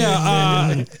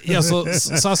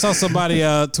 So I saw somebody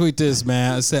tweet this,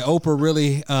 man. It said Oprah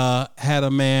really had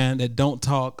a man that don't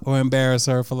talk or embarrass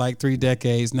her for like 3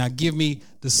 decades. Now give me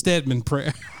the Stedman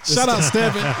prayer. Shout out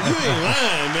Stedman. You ain't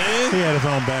lying, man. He had his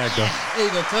own bag though. There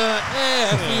you go, Todd.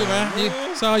 Yeah, that's for you, man.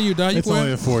 It's all you, dog. You It's only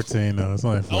quit. a 14 though. It's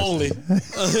only 14. Only.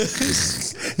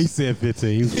 He said 15.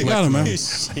 He was You got him, man.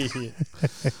 Shit.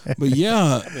 But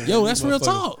yeah, yo, that's real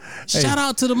talk. Shout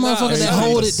out to the motherfucker that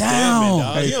Hey, hold it down.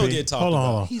 dog. You don't P, get talked hold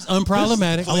about. on. He's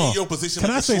unproblematic. Play your position. Can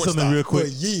like I a say something shortstop. real For quick?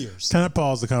 years. Can I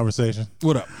pause the conversation?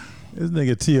 What up? This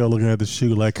nigga Tio looking at the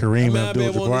shoe like Kareem Man, I've been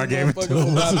Abdul-Jabbar wanting gave it this to motherfucker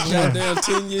him. for about goddamn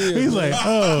 10 years. He's like,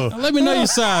 oh, Let me know your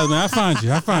size, man. I find you.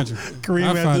 Kareem I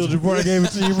find you. Abdul-Jabbar gave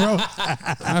it to you, bro.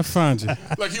 I find you.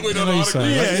 Like you waiting I on know the you autograph.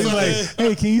 said. Yeah, he's like,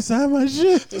 hey, can you sign my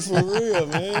shit? It's for real,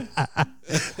 man.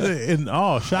 And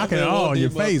shock and been awe on wanting your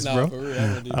these face, nah, bro. for real,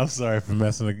 I want these. I'm sorry for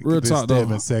messing Real this talk, though.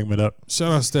 Stedman segment up.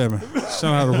 Shout out Stedman. Shout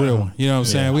out the real one. You know what I'm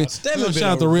saying? We Stedman don't been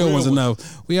shout out a the real real ones one.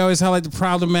 enough. We always highlight the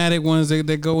problematic ones that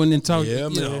go in and talk. Yeah,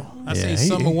 you man. know, I Yeah, seen he-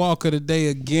 Summer Walker today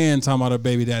again talking about her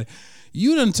baby daddy.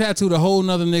 You done tattooed a whole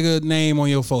nother nigga name on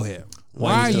your forehead.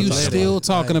 Why are you still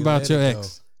talking about your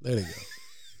ex? Let it go.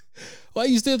 Why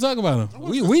you still talking about him?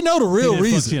 We know the real He done fucked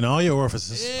reason. you in all your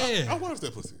orifices. I Yeah. want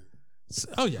that pussy.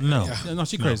 Oh yeah. No. Yeah, no,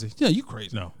 she crazy. Yeah, you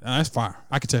crazy. No. That's fire.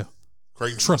 I can tell.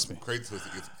 Crazy. Trust me. Crazy pussy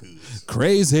is good.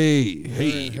 Crazy.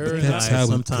 Hey, Her but and that's I- how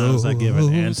sometimes it I give an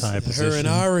goes. anti-position. Her and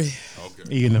Ari.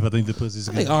 Okay. Even if I think the pussy's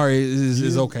I good. think Ari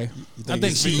is okay. I think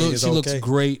it's she me? looks It's she looks okay?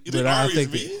 great, You but think I Ari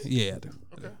think is me? yeah, I do.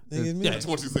 I just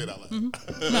want you to say it out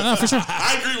loud. No, for sure.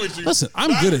 I agree with you. Listen,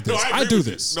 I'm No, good at no, this. I agree do with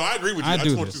you. this. No, I agree with you. I I do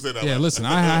just want you to this. say that Yeah, out listen,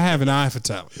 I have an eye for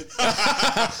talent.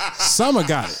 Summer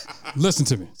got it. Listen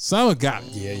to me. Summer got it.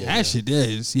 Yeah. That shit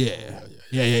is, yeah.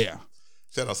 Yeah.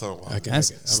 Shout out someone.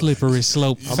 That's slippery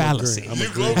slope fallacy. You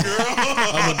go, girl.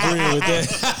 I'm agreeing with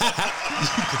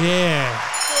that. Yeah.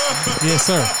 Yes,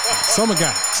 sir. Summer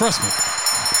got it. Trust me.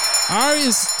 Ari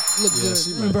is look good.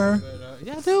 she Remember her?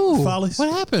 Yeah, I do. Follies?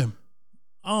 What happened?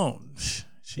 Oh,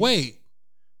 Wait.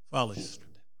 Follies.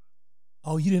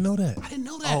 Oh, you didn't know that? I didn't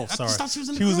know that. Oh, I sorry. just thought she was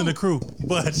in the She was in the crew,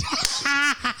 but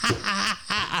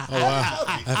wow.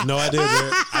 I have no idea,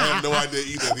 Derek. I have no idea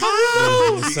either.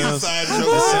 It The sounds- inside joke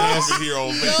over here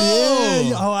on Facebook.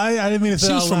 Yeah. Oh, I didn't mean to say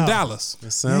She's out from loud. Dallas.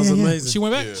 It sounds amazing. She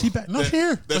went back. Yeah. She back. No, she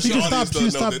here. That But she the just audience stopped. She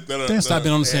just doesn't know stopped. that- dancing. Stop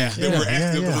being on the scene. They were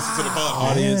asking them to listen to the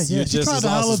podcast. Audience, Yeah, you're she just tried as to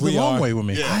lost holler as the we long are. way with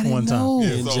me Yeah. one time. know. Yeah,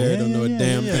 And so- Jared don't know a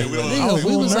damn yeah. thing. we don't- I Nigga, was a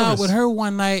we little was out nervous. with her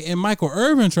one night, and Michael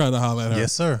Irvin tried to holler at her.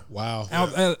 Yes, sir. Wow.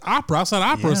 Out at opera, outside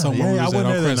opera or Yeah, something. yeah, we I was wasn't at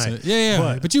there on that Crescent. night.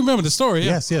 Yeah. But you remember the story,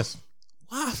 yeah? Yes.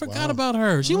 Wow, I forgot about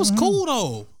her. She was cool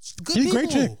though. Good She's a people.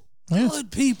 great chick. Yeah.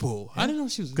 Good people. I didn't know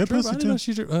she was Good stripper. I pussy, didn't know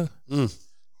too. she was.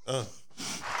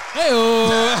 Hey,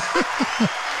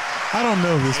 I don't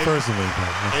know this personally, but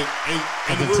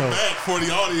And been we're told. back for the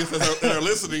audience that are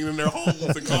listening in their homes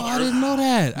and I calling. didn't know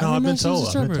that. I no, I've didn't know been she was a told.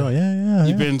 I've been stripper. told. Yeah.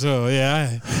 You've been told,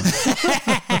 yeah.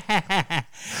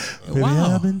 Baby,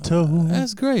 Wow. I've been told.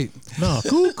 That's great. No,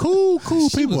 cool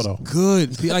She people was though.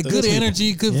 good, like good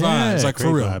energy, good Yeah, vibes, like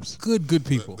for great real, vibes. good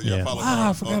people. Yeah, Yeah. follow Wow, her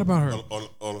I forgot about her.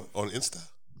 on Insta.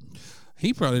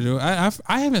 He probably do. I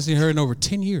haven't seen her in over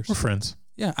 10 years. We're friends.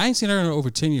 Yeah, I ain't seen her in over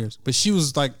 10 years, but she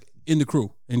was like in the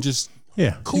crew and just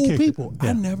Yeah, she cool kicked it. people. Yeah.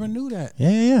 I never knew that.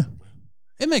 Yeah.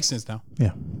 It makes sense now.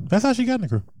 Yeah. That's how she got in the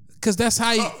crew. Cause that's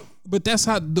how, but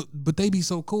they be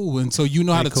so cool, and so you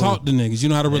know how to cool. talk to niggas, you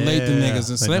know how to relate to Yeah, niggas,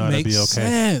 and so they know that how to makes be okay.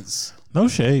 sense. No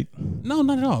shade. No,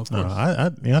 not at all. Of No, course, I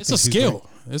it's a think she's skill.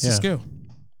 great. It's a Yeah. skill.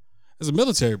 It's a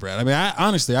military brat. I mean, I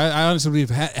honestly believe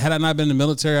had I not been in the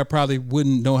military, I probably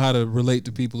wouldn't know how to relate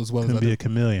to people as well as Can I be do. a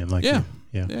chameleon, like Yeah.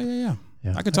 you. Yeah.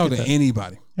 Yeah, I can talk get to that.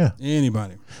 anybody. Yeah.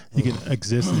 Anybody. You can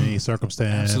exist in any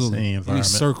circumstance, Absolutely. any Any environment.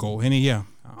 circle.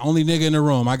 Only nigga in the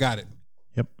room. I got it.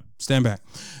 Yep. Stand back.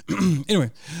 Anyway,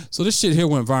 so this shit here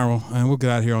went viral, and we'll get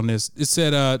out of here on this. It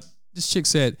said, this chick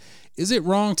said, is it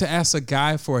wrong to ask a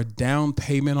guy for a down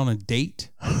payment on a date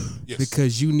Yes.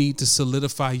 because you need to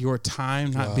solidify your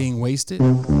time not being wasted? All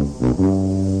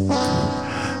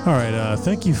right.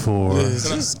 Thank you for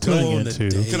tuning in to.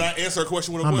 Can I answer a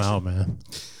question with a I'm question? out, man.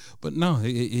 But no,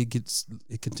 it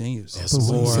continues. It's So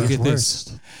more. get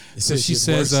this. So she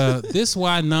says, this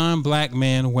why non-black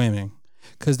men women,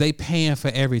 because they paying for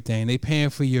everything. They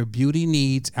paying for your beauty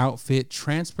needs, outfit,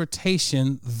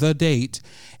 transportation, the date,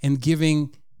 and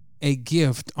giving a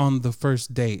gift on the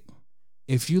first date.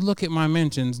 If you look at my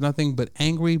mentions, nothing but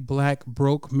angry black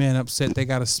broke men upset they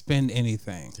got to spend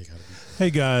anything. Hey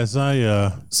guys,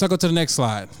 I So go to the next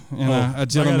slide. And, a I gotta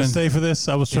gentleman, stay for this.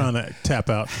 I was trying to tap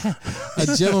out.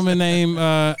 a gentleman named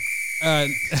you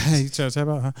trying to tap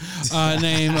out, huh?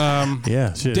 Named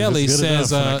Yeah, shit. Deli it's good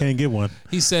says, enough, and I can't get one.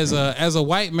 he says, as a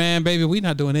white man, baby, we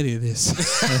not doing any of this.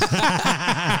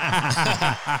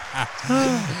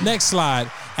 Next slide.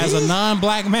 As a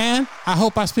non-black man, I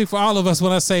hope I speak for all of us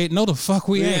when I say, no, the fuck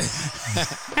we ain't.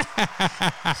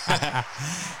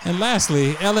 And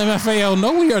lastly, LMFAO,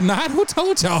 no, we are not. Who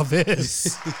told y'all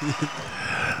this?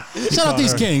 Shout out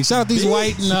these kings. Shout out these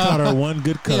white and Caught her one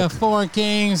good cook. yeah, foreign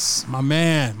kings. My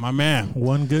man.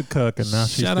 One good cook, and now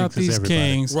she Shout out thinks it's these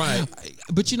everybody. kings. Right.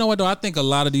 But you know what, though? I think a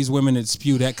lot of these women that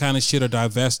spew that kind of shit are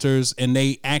divestors, and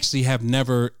they actually have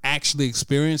never actually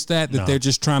experienced that. That No. they're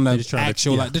just trying to just trying to-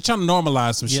 actualize. yeah. They're trying to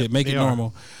normalize some Yep, shit, make it they are.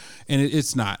 normal, and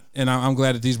it's not. And I'm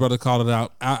glad that these brothers called it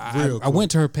out. I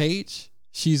went to her page.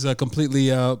 She's completely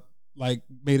like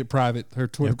made it private. Her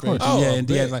Twitter of course. page. Oh, Yeah, I and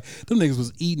bet. like them niggas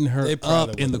was eating her They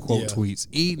probably up in the would, quote yeah. tweets,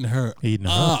 eating her Eating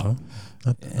her up. up,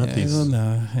 huh? Not these.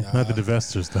 Not the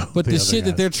divestors though. But the other shit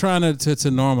that guys. they're trying to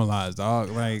normalize, dog.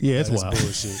 Like, yeah, it's That's wild.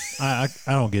 bullshit. I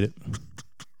don't get it.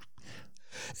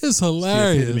 it's It's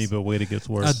hilarious. me, but wait, it gets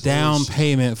worse. A down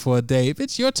payment for a day. If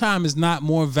it's your time is not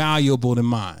more valuable than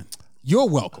mine, you're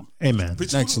welcome. Amen.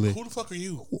 Bitch, Actually. who the fuck are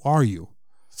you? Who are you?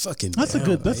 Fucking That's a down,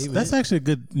 good. baby. That's actually a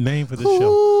good name for this show.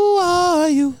 Who are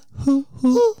you? Who?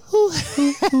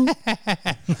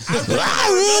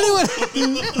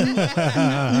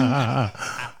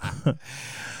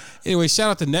 Anyway, shout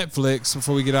out to Netflix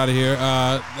before we get out of here.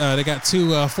 They got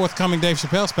 2 forthcoming Dave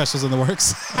Chappelle specials in the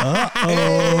works. Oh,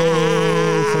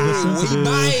 for the sensitive.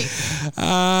 So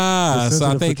I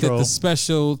sensitive think patrol. that the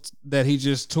special that he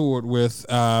just toured with,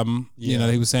 you know,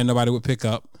 he was saying nobody would pick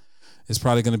up. It's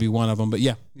probably going to be one of them. But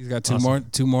yeah, he's got two more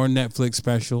Netflix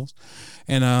specials.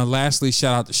 And lastly,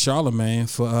 shout out to Charlamagne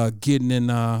for getting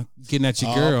at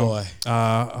your girl. boy.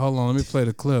 Hold on, let me play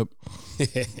the clip.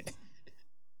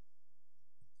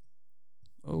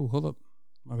 Oh, hold up.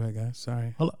 My bad, guys.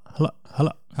 Sorry. Hold up. Hold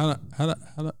up.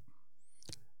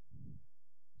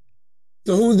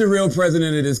 So who's the real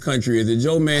president of this country? Is it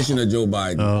Joe Manchin or Joe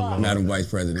Biden, Oh, Madam Vice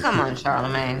President? Come on,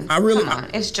 Charlamagne. I really- Come on.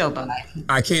 It's Joe Biden.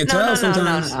 I can't tell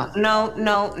sometimes.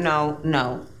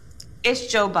 No. It's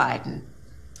Joe Biden.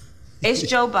 It's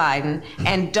Joe Biden.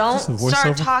 And don't Is this a start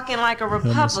voiceover? talking like a almost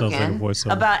sounds like a Republican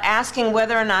voiceover. about asking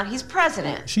whether or not he's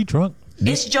president. She drunk.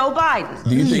 It's Joe Biden.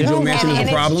 Do you think Joe Manchin is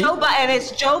a problem?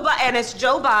 It's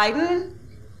Joe Biden,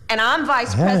 and I'm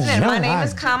vice president. My name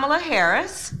is Kamala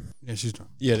Harris. Yeah, she's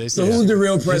drunk. Yeah, they So said. who's the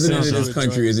real president sounds of this drunk.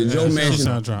 country? Is it Joe She Manchin?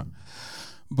 sound drunk.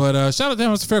 But shout out to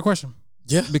him. It's a fair question.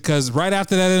 Yeah. Because right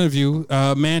after that interview,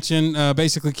 Manchin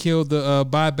basically killed the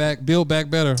Build Back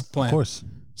Better plan. Of course.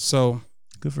 So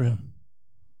Good for him.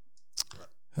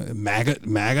 MAGA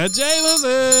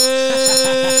Jameson.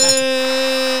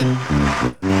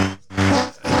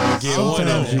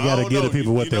 Sometimes you gotta give the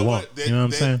people what they want. You know what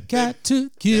I'm saying? Got to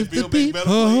give the Build Back Better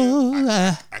people.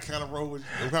 I kind of roll with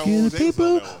Give the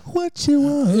people what you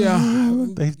want. Yeah.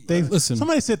 They've Listen.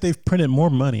 Somebody said they've printed more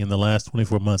money in the last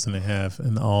 24 months than they have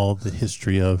in all the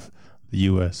history of the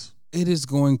U.S. It is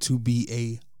going to be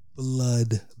a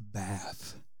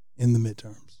bloodbath in the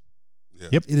midterms.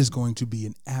 Yep. It is going to be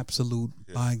an absolute,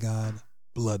 by God,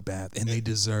 bloodbath, and they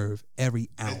deserve every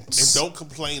And ounce. don't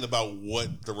complain about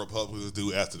what the Republicans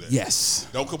do after that. Yes.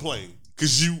 Don't complain.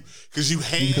 Because you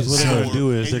had Because what they're gonna do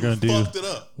is they're gonna do fucked it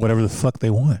up. whatever the fuck they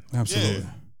want. Absolutely.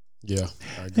 Yeah.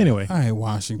 I agree. Anyway, All right,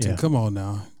 Washington. Yeah. Come on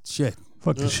now. Shit.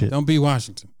 fuck this shit. Don't be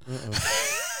Washington.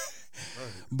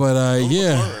 But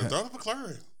yeah. Donald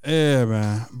McClaren. Yeah,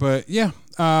 man. But yeah.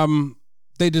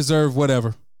 They deserve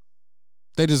whatever.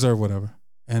 They deserve whatever.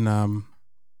 And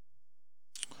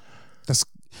that's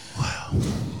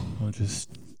I'm just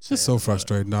it's just so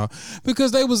frustrating, dog.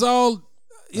 Because they was all,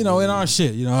 in our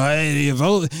shit. Hey,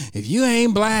 if you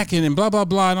ain't black and blah blah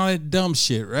blah and all that dumb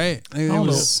shit, right? I don't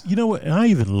know. You know what? I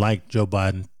even liked Joe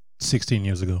Biden 16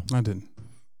 years ago. I didn't.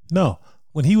 No,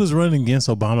 when he was running against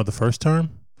Obama the first term,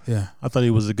 Yeah. I thought he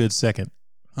was a good second.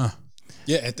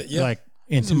 Yeah. Like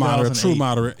in He's a moderate, 2008. true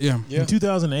moderate. Yeah. In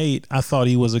 2008, I thought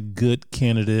he was a good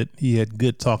candidate. He had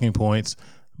good talking points.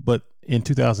 But in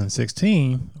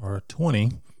 2016 or 20,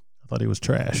 I thought he was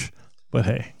trash. But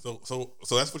hey, So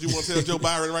that's what you want to tell Joe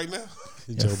Byron right now?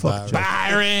 yeah, fuck Joe.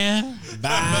 Byron.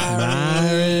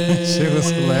 Shit was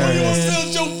What do you hilarious. want to tell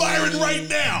Joe Byron right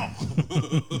now?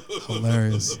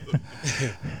 Hilarious.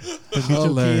 Get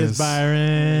your kids,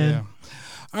 Byron. Yeah.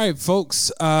 All right,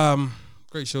 folks.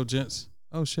 Great show, gents.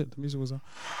 Oh shit, the music was on.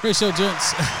 Great show,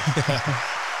 gents.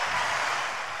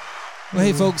 Well,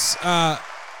 hey, folks.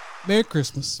 Merry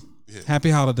Christmas. Happy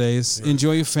holidays.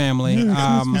 Enjoy your family.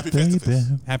 Happy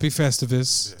Festivus. Happy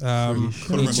Festivus.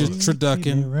 Eat your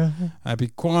turducken. Happy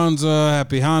Kwanzaa.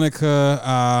 Happy Hanukkah.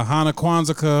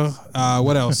 Kwanzaa.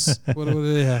 What else? what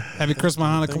do they have? Happy Christmas,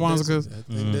 Hanukkah, Kwanzaa.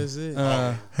 I think that's it.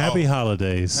 Happy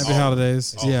holidays. Happy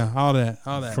holidays. Yeah, all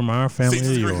that. From our family to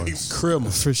 6 yours. degrees.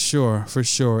 For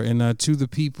sure. And to the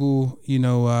people,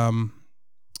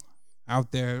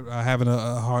 out there having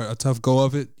a tough go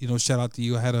of it, shout out to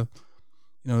you. I had a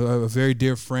very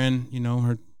dear friend,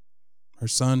 her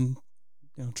son,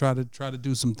 tried to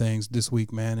do some things this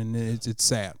week, man, and it's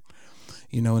sad,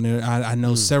 and I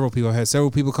know several people. I had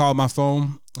several people call my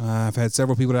phone. I've had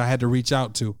several people that I had to reach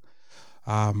out to.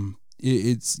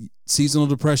 It's seasonal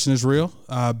depression is real.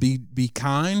 Be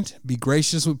kind, be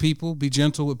gracious with people, be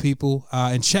gentle with people,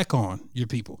 and check on your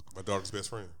people. My daughter's best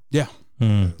friend. Yeah.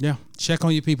 Yeah. Check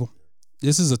on your people.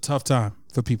 This is a tough time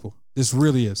for people. This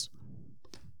really is.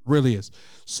 Really is.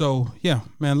 So, yeah,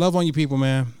 man, love on your people,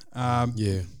 man.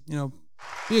 Yeah.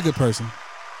 Be a good person.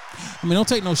 I mean, don't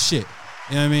take no shit.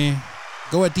 You know what I mean?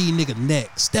 Go at these nigga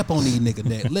neck. Step on these nigga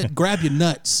neck. Grab your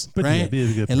nuts, But right? yeah, be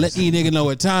a good and let person. these nigga know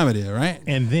what time it is, right?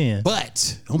 And then,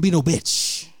 But don't be no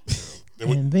bitch.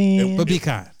 and then, But be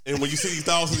kind. And when you see these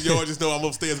thousands of yards, just know I'm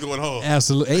upstairs going home.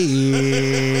 Absolutely.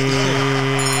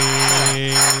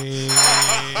 Hey.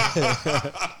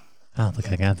 I don't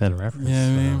think I got that reference. Yeah, I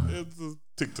mean, It's a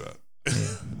TikTok. All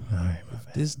right, my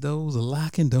bad. this door's a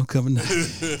locking, don't come at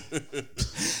night.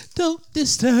 Don't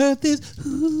disturb this.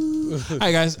 Ooh. All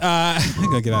right, guys. I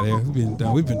gotta get out of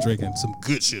here. We've been drinking some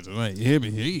good shit tonight. You hear me?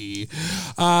 Hey.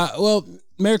 Well,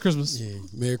 Merry Christmas. Yeah.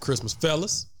 Merry Christmas,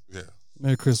 fellas. Yeah.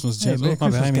 Merry Christmas, Hey, gents. Merry Oh,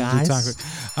 my bad. I Christmas,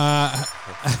 didn't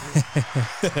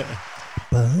mean to do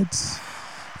Buds.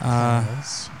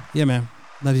 yeah, man.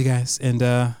 Love you guys. And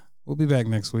we'll be back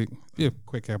next week. Be a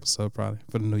quick episode probably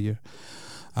for the new year.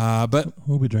 But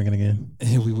We'll be drinking again.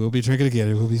 we will be drinking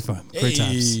together. It will be fun. Great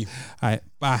times. Hey. All right.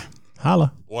 Bye.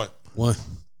 Holla. What? One.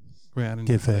 Wait, I didn't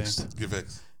Get say. fixed. Get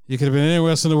vexed. You could have been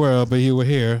anywhere else in the world, but you were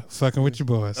here fucking with your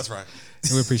boys. That's right.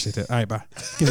 And we appreciate that. All right. Bye.